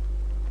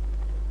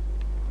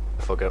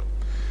 Fuck it.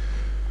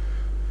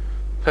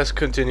 Let's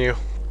continue.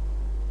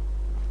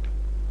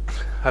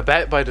 I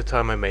bet by the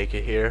time I make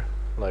it here,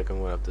 like, I'm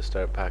gonna have to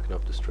start packing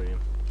up the stream.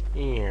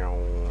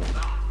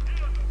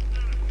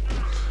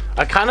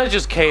 I kinda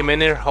just came in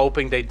here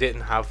hoping they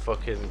didn't have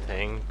fucking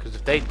thing, because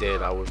if they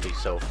did, I would be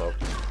so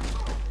fucked.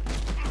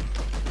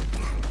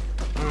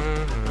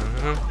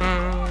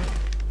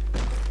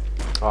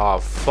 Oh,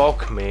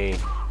 fuck me.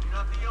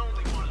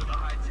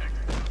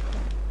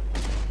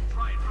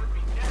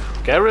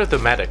 Get rid of the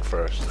medic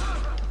first.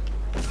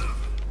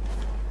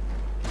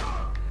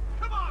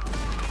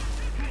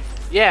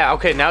 Yeah,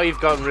 okay, now you've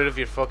gotten rid of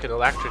your fucking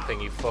electric thing,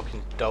 you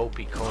fucking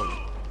dopey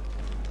cunt.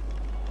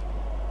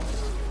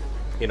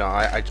 You know,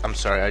 I'm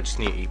sorry, I just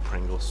need to eat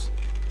Pringles.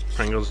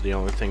 Pringles are the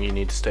only thing you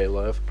need to stay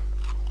alive.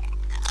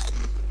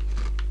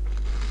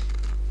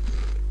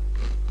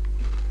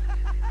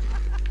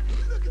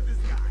 Look at this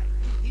guy.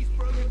 He's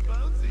broken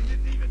bones he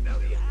didn't even know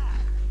he had.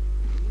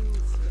 You,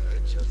 sir,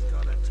 just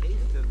got a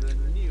taste of the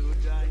new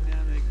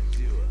dynamic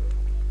duo.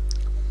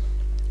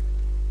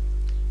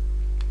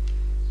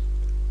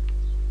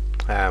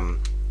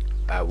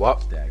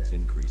 What? Stag's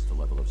increased the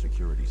level of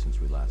security since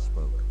we last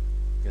spoke.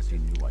 Guess he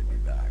knew I'd be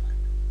back.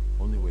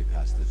 Only way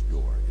past this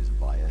door is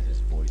via his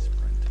voice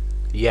print.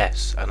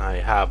 Yes, and I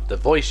have the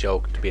voice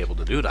yoke to be able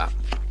to do that.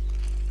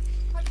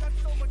 I've got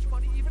so much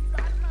money, even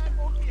Batman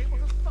won't be able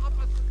to stop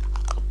us.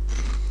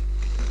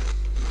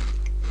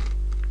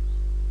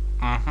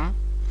 Mm-hmm.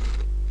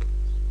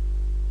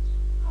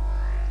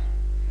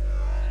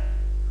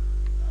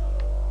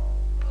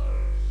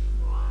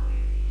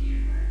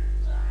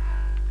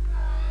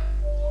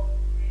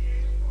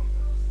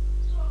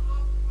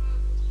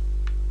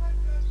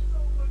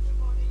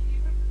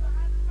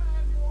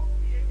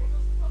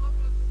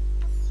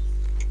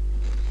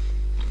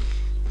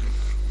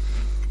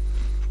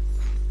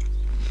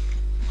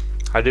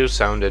 I do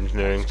sound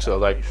engineering, so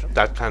like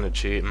that's kind of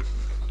cheating.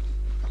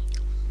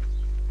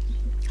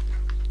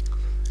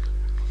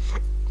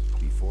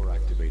 Before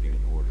activating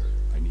an order,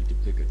 I need to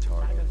pick a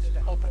target.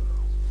 Open.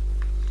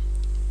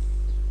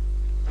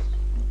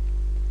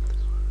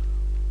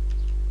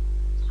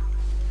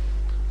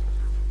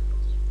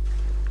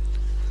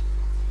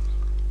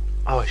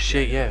 Oh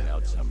shit, yeah.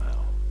 Out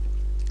somehow.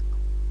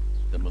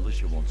 The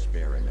militia won't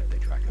spare him if they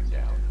track him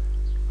down.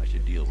 I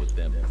should deal with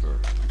them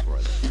first before I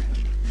look for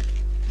him.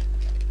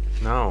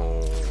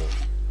 No,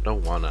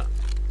 don't wanna.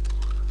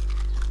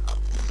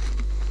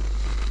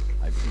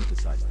 I've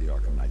synthesized the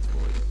Arkham Knight's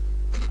voice.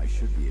 I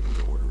should be able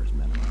to order his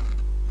men around.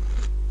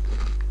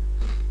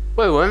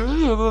 Wait, when did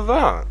you do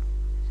that?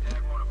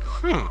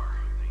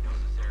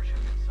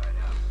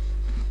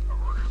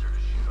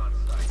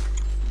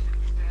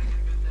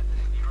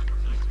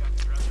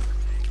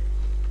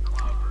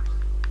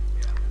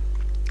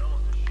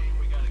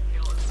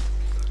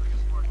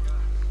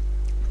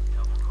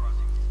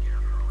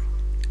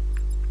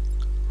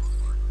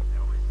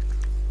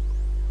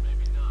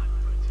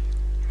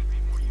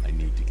 I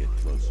need to get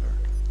closer.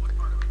 What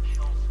part of a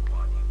kill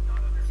squad do you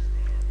not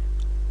understand?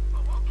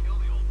 Oh, I'll kill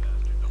the old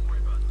bastard. Don't worry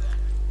about that.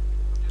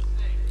 I'm just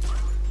saying, if I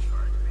was in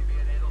charge, maybe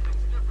I'd handle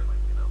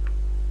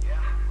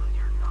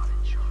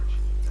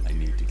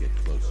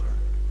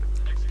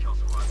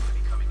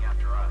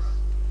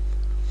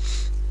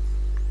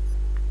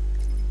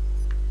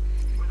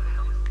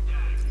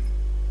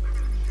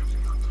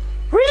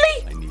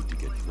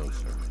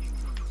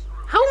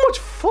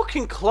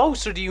fucking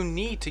closer do you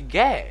need to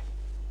get?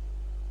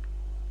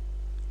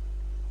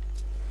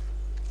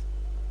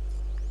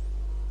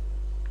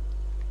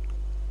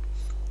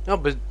 No,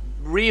 but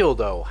real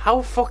though.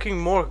 How fucking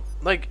more...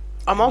 Like,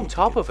 I'm on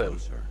top of him.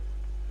 Closer.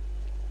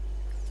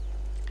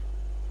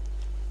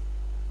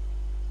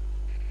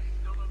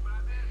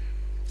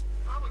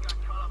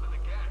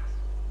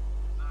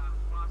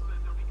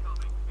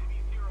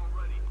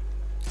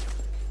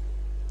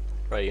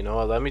 Right, you know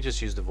what? Let me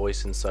just use the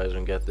voice insider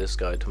and get this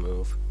guy to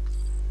move.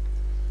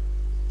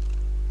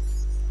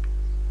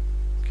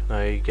 Can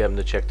I get him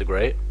to check the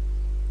grate?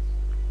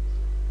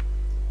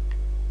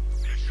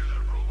 Make sure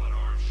that robot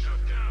arm's shut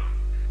down.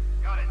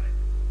 Got it.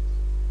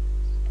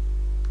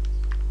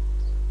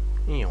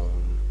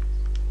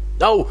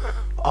 No!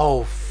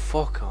 Oh,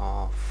 fuck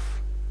off.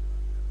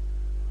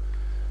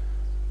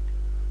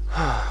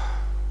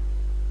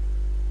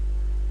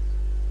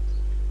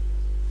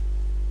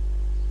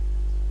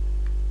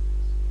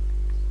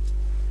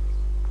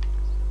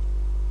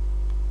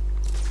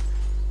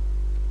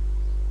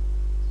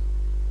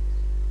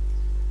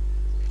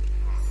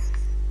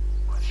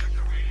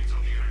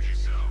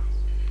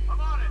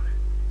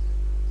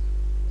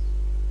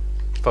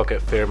 Fuck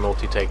it, fear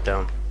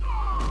multi-takedown.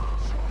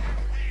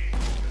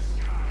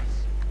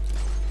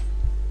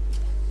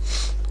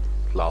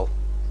 Lol.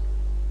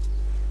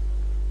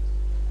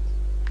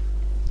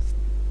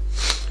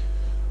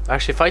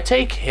 Actually, if I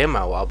take him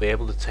out, I'll be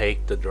able to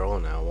take the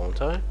drone out,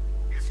 won't I?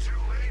 It's too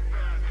late,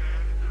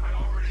 Batman. I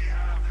already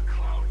have the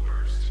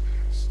cloudburst.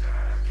 Stag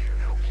can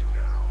help you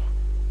now.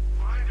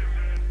 Find him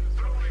and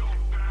throw the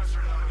old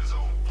bastard out of his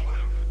own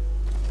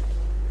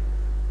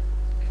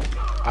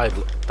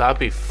blimp. That'd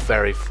be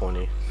very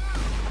funny.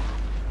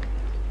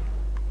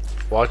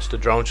 Watch, the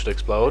drone should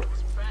explode.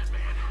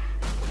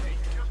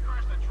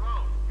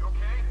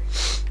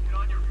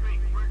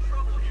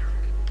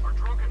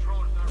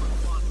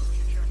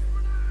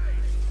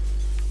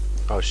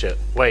 Oh shit.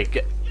 Wait,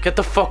 get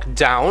the fuck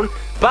down.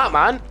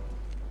 Batman!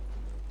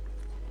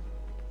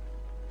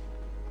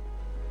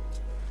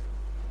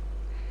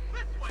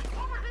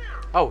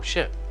 Oh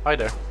shit. Hi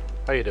there.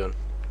 How you doing?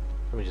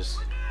 Let me just...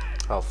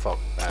 Oh fuck.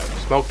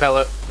 Smoke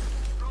pellet.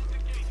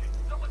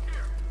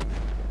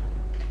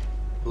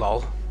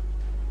 Lol.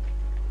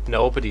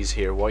 Nobody's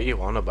here. What are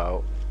you on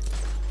about?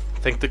 I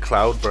think the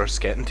cloudburst's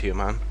getting to you,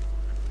 man.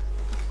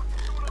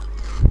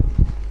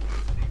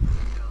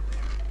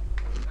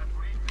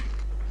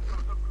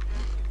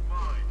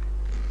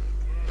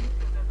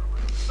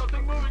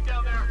 Something moving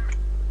down there.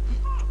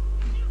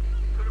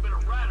 Could have been a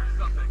rat or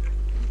something.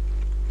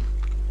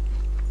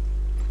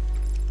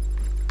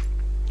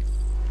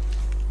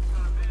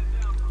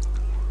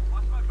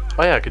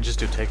 Oh yeah, I could just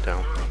do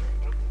takedown.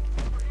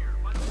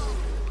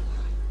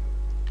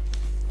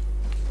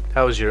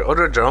 How's your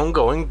other drone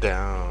going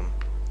down?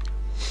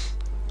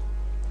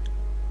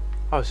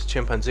 Oh, it's a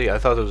chimpanzee. I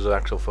thought it was an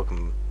actual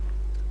fucking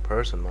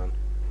person, man.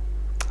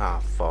 Ah,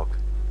 fuck.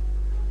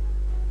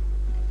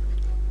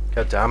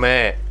 God damn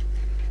it.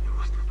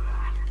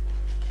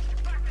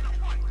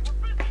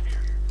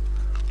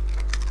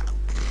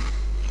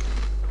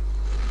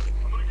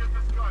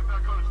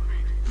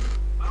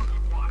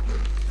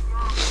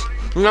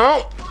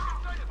 No!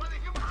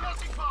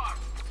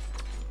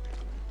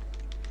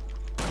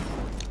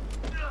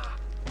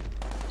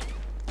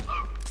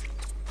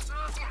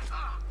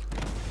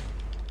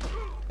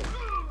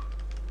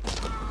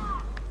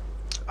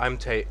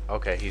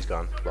 Okay, he's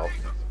gone. Well.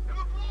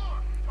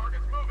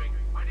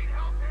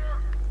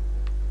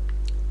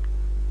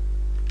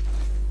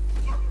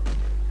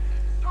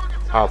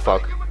 Oh,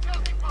 fuck.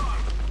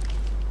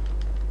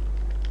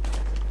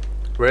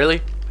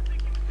 Really?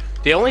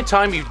 The only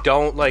time you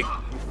don't, like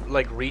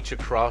reach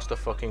across the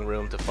fucking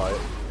room to fight.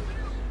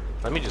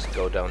 Let me just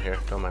go down here.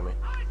 Don't mind me.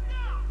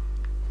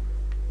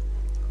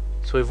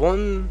 So we've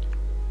won...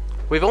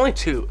 We've only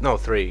three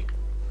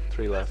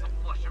left.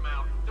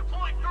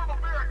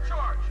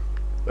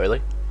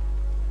 Really?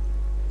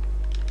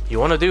 You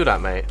want to do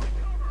that, mate?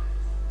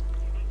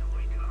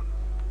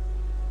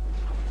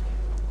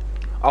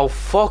 Oh,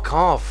 fuck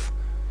off.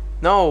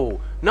 No.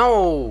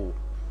 No.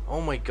 Oh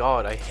my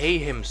god, I hate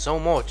him so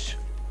much.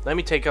 Let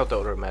me take out the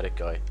other medic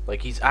guy.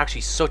 Like, he's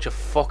actually such a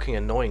fucking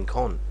annoying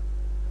cunt.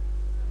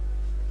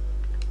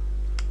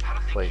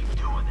 Wait.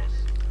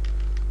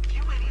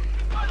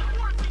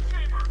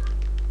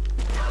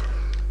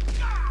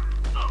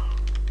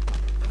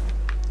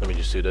 Let me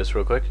just do this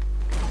real quick.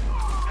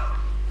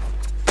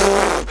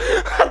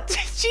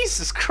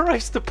 Jesus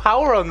Christ, the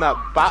power on that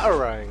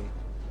batarang.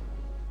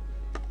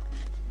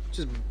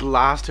 Just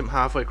blast him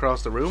halfway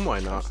across the room, why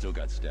not? Still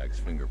got Stag's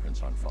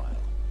fingerprints on file.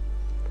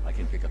 I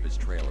can pick up his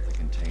trail at the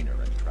container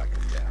and track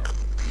him down.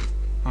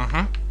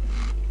 Mm-hmm.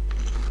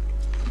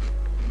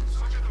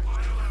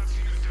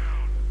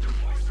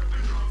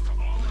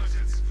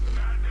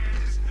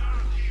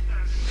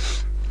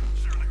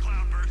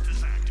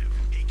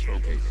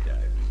 Okay,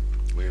 Stag.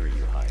 Where are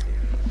you hiding?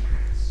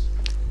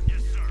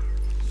 Yes, sir.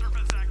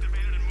 Serpent's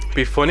activated and moving.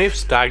 Be funny if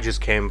Stag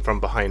just came from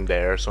behind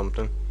there or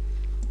something.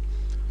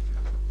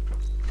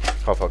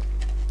 Oh fuck.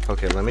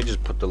 Okay, let me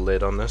just put the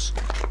lid on this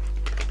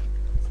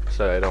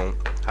so I don't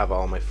have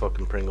all my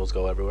fucking Pringles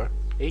go everywhere.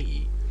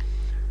 Hey.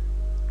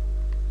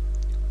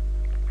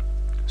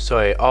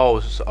 So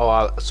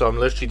so I'm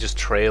literally just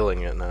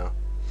trailing it now.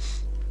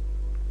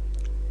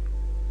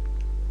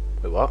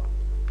 Wait, what?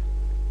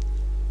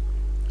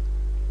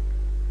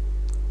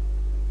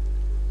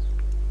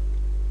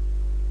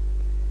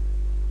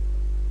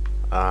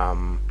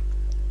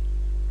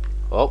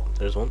 Oh,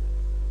 there's one.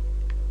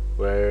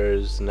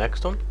 Where's the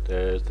next one?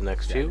 There's the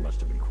next Dad few. must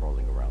have been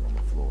crawling around on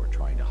the floor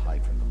trying to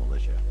hide from the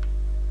militia.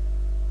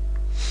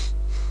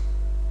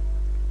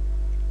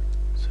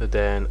 So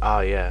then,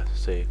 yeah,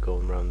 see,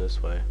 going around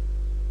this way.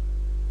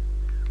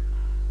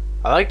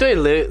 I like that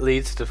it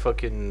leads to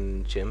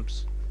fucking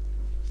chimps.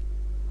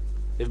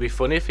 It'd be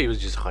funny if he was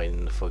just hiding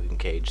in the fucking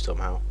cage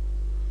somehow.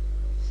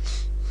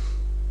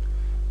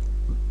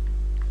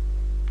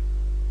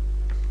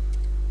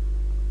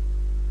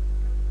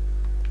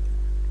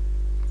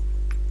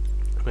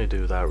 Let me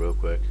do that real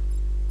quick.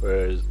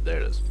 There it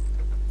is.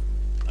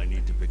 I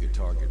need to pick a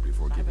target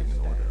before giving an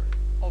order.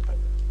 Open.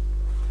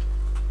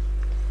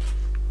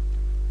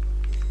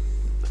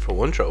 For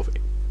one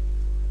trophy.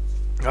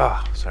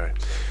 Ah, sorry.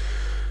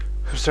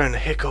 I'm starting to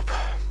hiccup.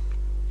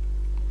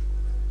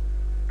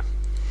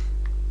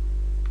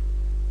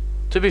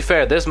 To be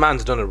fair, this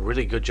man's done a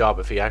really good job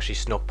if he actually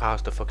snuck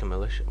past the fucking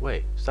militia.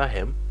 Wait, is that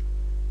him?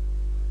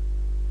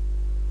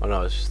 Oh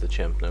no, it's just the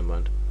chimp, never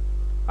mind.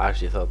 I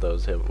actually thought that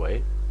was him.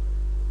 Wait.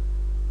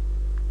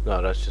 No,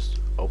 that's just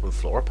open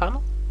floor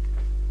panel?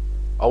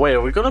 Oh wait,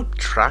 are we gonna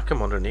track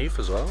him underneath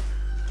as well?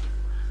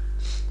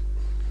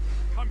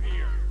 Come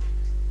here.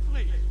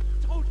 Please,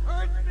 don't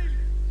hurt me.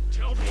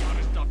 Tell me how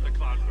to stop the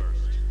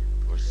cloudburst.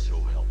 Or so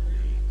help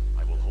me,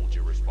 I will hold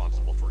you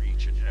responsible for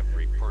each and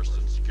every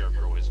person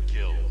Scarecrow has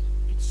killed.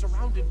 It's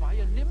surrounded by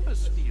a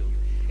nimbus field.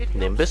 It helps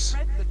Nimbus?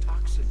 spread the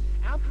toxin,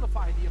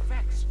 amplify the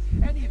effects.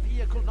 Any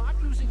vehicle not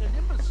using a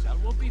nimbus cell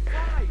will be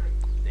fried.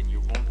 Then you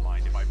won't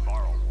mind if I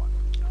borrow one.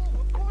 No,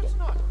 of course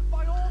not.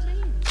 By all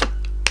means.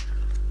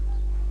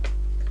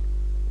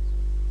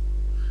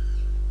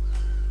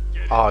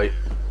 Oh.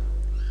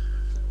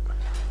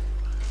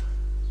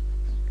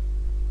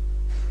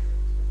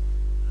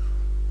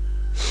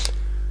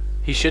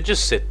 He should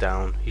just sit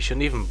down. He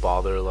shouldn't even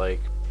bother,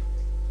 like...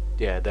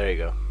 Yeah, there you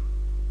go.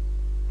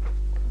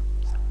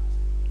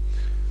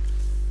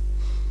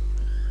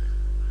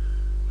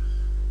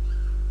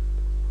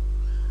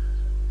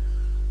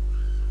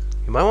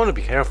 You might want to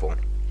be careful.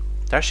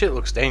 That shit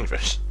looks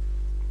dangerous.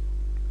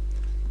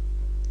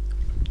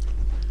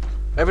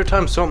 Every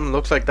time something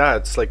looks like that,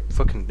 it's like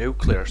fucking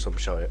nuclear or some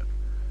shit.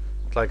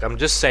 Like, I'm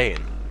just saying.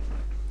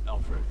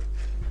 Alfred,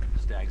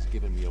 Stag's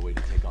given me a way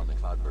to take on the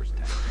cloudburst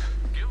tank.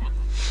 Given?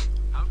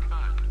 How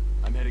kind.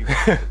 I'm heading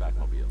back to the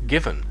Batmobile.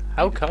 Given.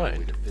 How Need to find a way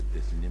kind. to fit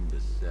this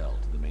Nimbus cell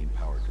to the main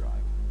power drive.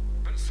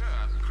 But sir,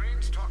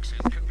 Crane's toxin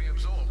can be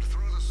absorbed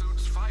through the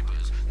suit's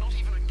fibers. Not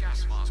even a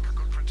gas mask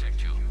could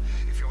protect you.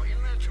 If you're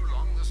in there too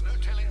long, there's no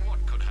telling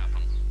what could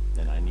happen.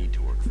 Then I need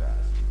to work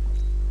fast.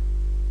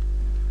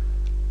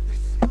 The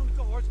cell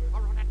doors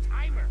are on a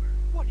timer.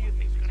 What do you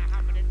think's gonna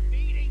happen in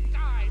feeding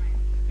time?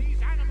 These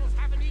animals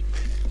haven't eaten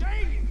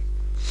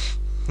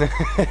in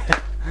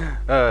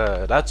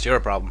days. That's your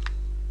problem.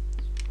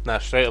 Nah,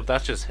 straight up,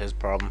 that's just his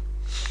problem.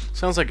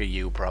 Sounds like a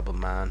you problem,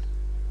 man.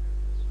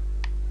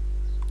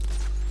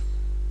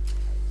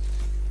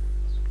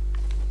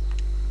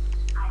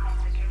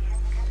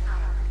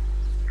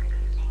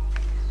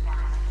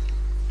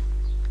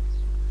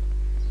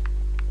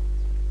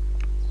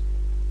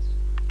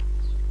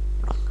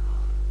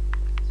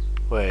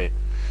 Wait.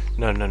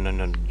 No.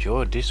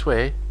 Joe, this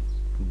way.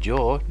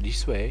 Joe,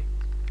 this way.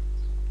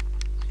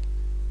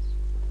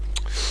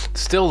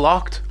 Still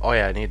locked? Oh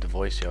yeah, I need the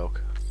voice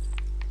yoke.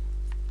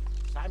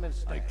 Simon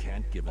I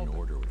can't give an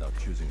order without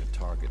choosing a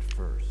target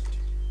first.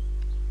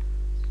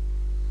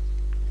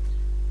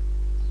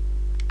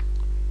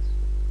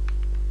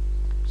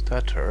 Is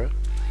that a turret?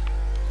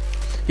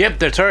 Yep,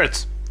 they're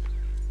turrets.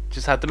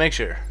 Just had to make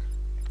sure.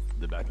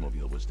 The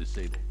Batmobile was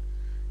disabled.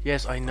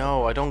 Yes, I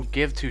know. I don't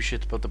give two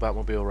shits about the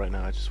Batmobile right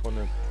now. I just want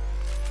to...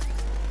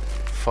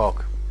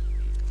 Fuck.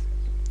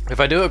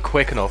 If I do it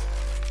quick enough...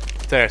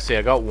 There, see,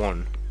 I got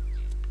one.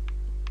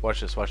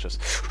 Watch this, watch this.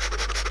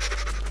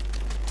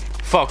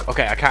 Fuck,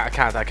 okay, I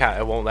can't.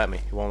 It won't let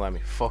me.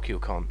 Fuck you,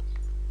 con.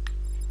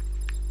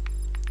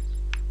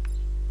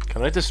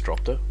 Can I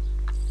disrupt it?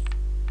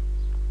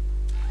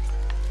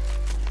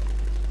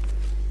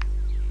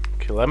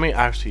 Okay, let me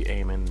actually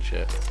aim in and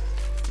shit.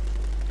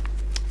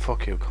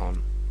 Fuck you,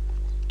 con.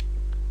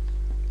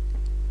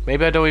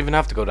 Maybe I don't even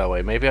have to go that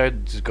way. Maybe I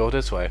just go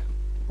this way.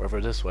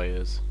 Wherever this way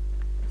is.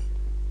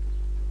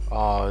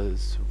 Oh,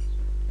 it's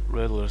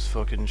Riddler's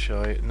fucking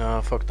shite.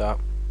 No, fuck that.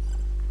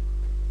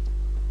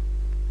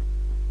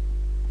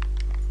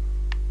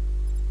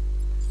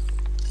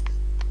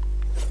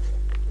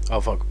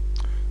 Oh, fuck.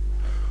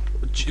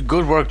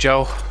 Good work,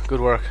 Joe. Good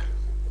work.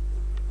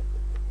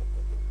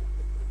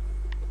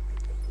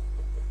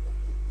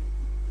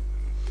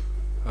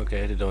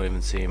 Okay, they don't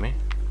even see me.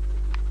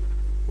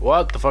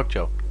 What the fuck,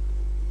 Joe?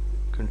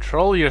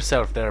 Control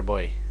yourself there,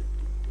 boy.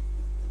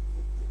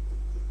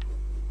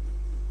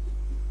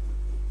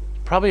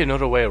 Probably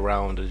another way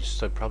around.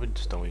 I probably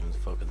just don't even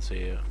fucking see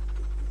it.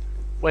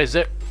 Wait, is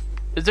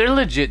there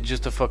legit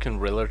just a fucking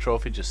Riddler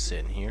trophy just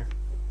sitting here?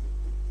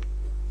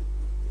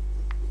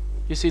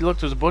 You see, look,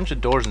 there's a bunch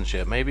of doors and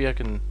shit. Maybe I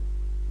can.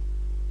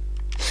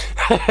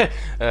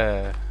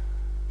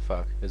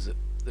 Fuck. Is it?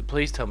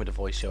 Please tell me the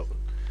voice yoke.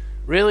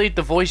 Really,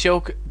 the voice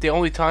yoke? The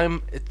only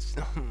time it's.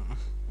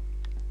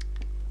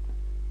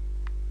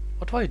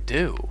 What do I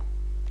do?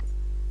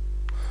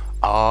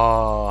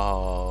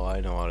 Oh,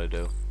 I know what to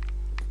do.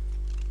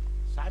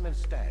 Simon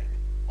Stagg,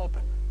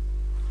 open.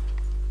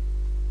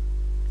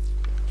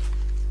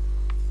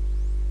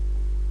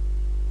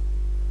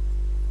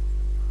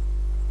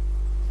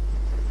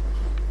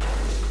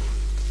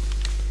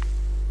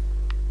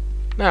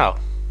 Now,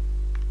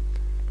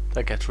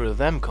 that gets rid of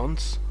them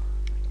cunts.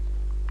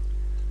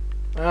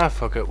 Ah,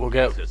 fuck it, we'll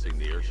get. Accessing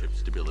the airship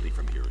stability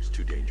from here is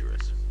too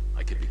dangerous.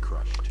 I could be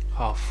crushed.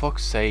 Oh,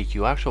 fuck's sake,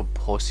 you actual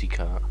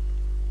pussycat.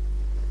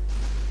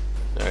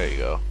 There you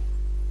go.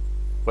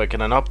 Wait,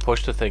 can I not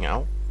push the thing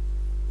out?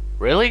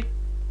 Really?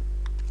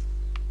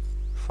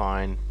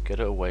 Fine, get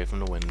it away from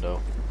the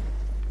window.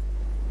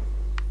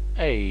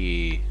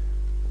 Hey.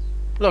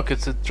 Look,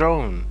 it's a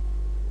drone.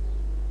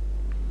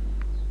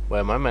 Wait,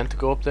 am I meant to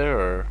go up there,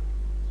 or?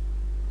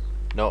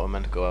 No, I'm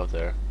meant to go out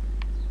there.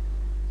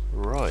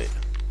 Right.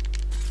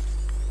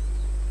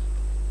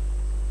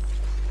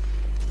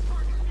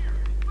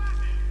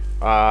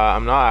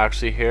 I'm not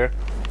actually here.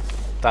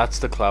 That's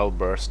the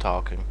cloudburst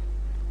talking.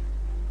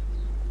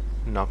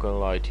 Not gonna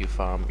lie to you,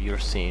 fam. You're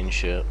seeing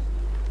shit.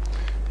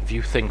 If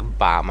you think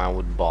Batman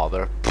would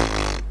bother.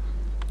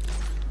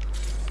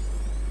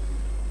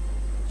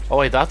 Oh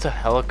wait, that's a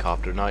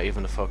helicopter, not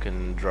even a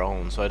fucking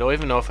drone. So I don't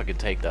even know if I could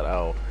take that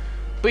out.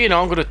 But you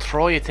know, I'm gonna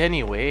throw it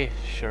anyway.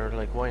 Sure,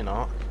 like, why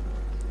not?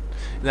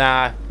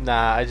 Nah,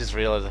 I just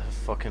realized I have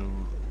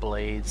fucking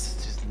blades.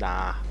 Just,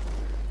 nah.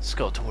 Let's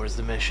go towards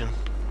the mission.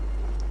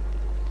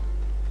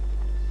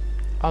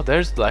 Oh,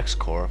 there's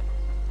LexCorp.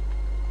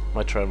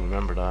 Might try and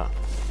remember that.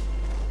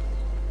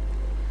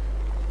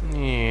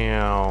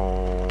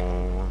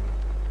 Yeah.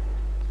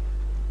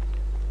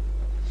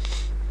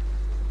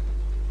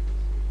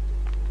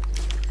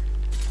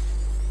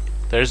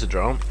 There's a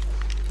drone.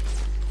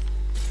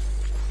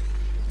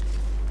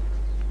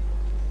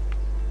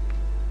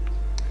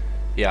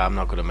 Yeah, I'm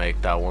not gonna make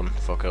that one.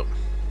 Fuck up.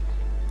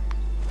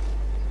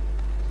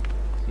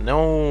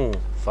 No,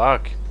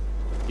 fuck.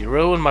 You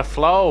ruined my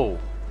flow.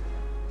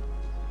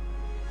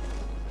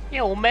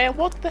 Yo, man,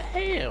 what the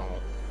hell?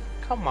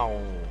 Come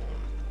on.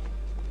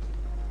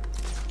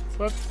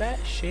 Fuck that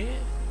shit.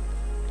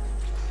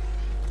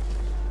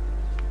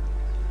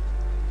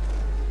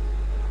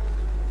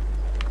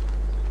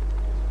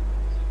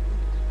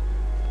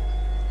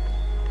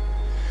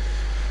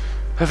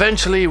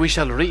 Eventually we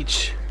shall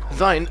reach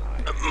thine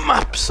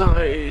map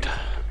side.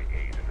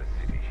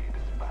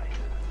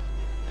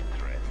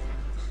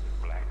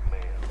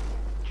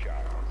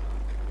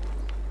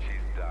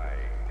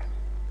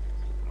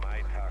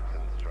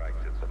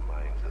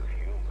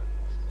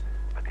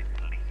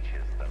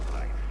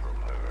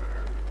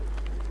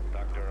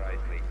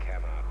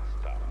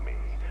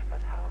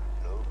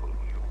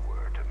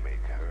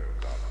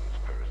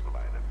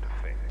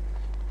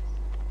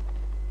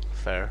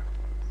 Fair.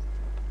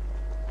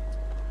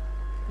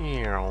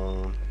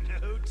 No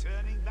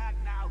turning back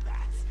now,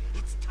 Bats.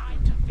 It's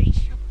time to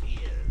face your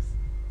fears.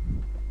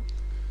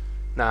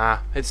 Nah,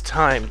 it's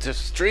time to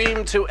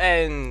stream to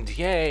end.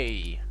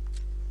 Yay.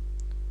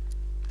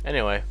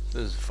 Anyway,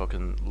 this is a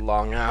fucking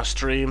long ass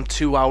stream,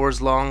 2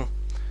 hours long.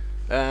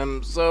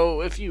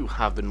 So if you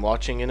have been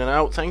watching in and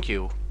out, thank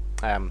you.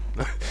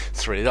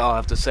 That's really all I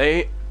have to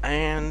say.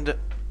 And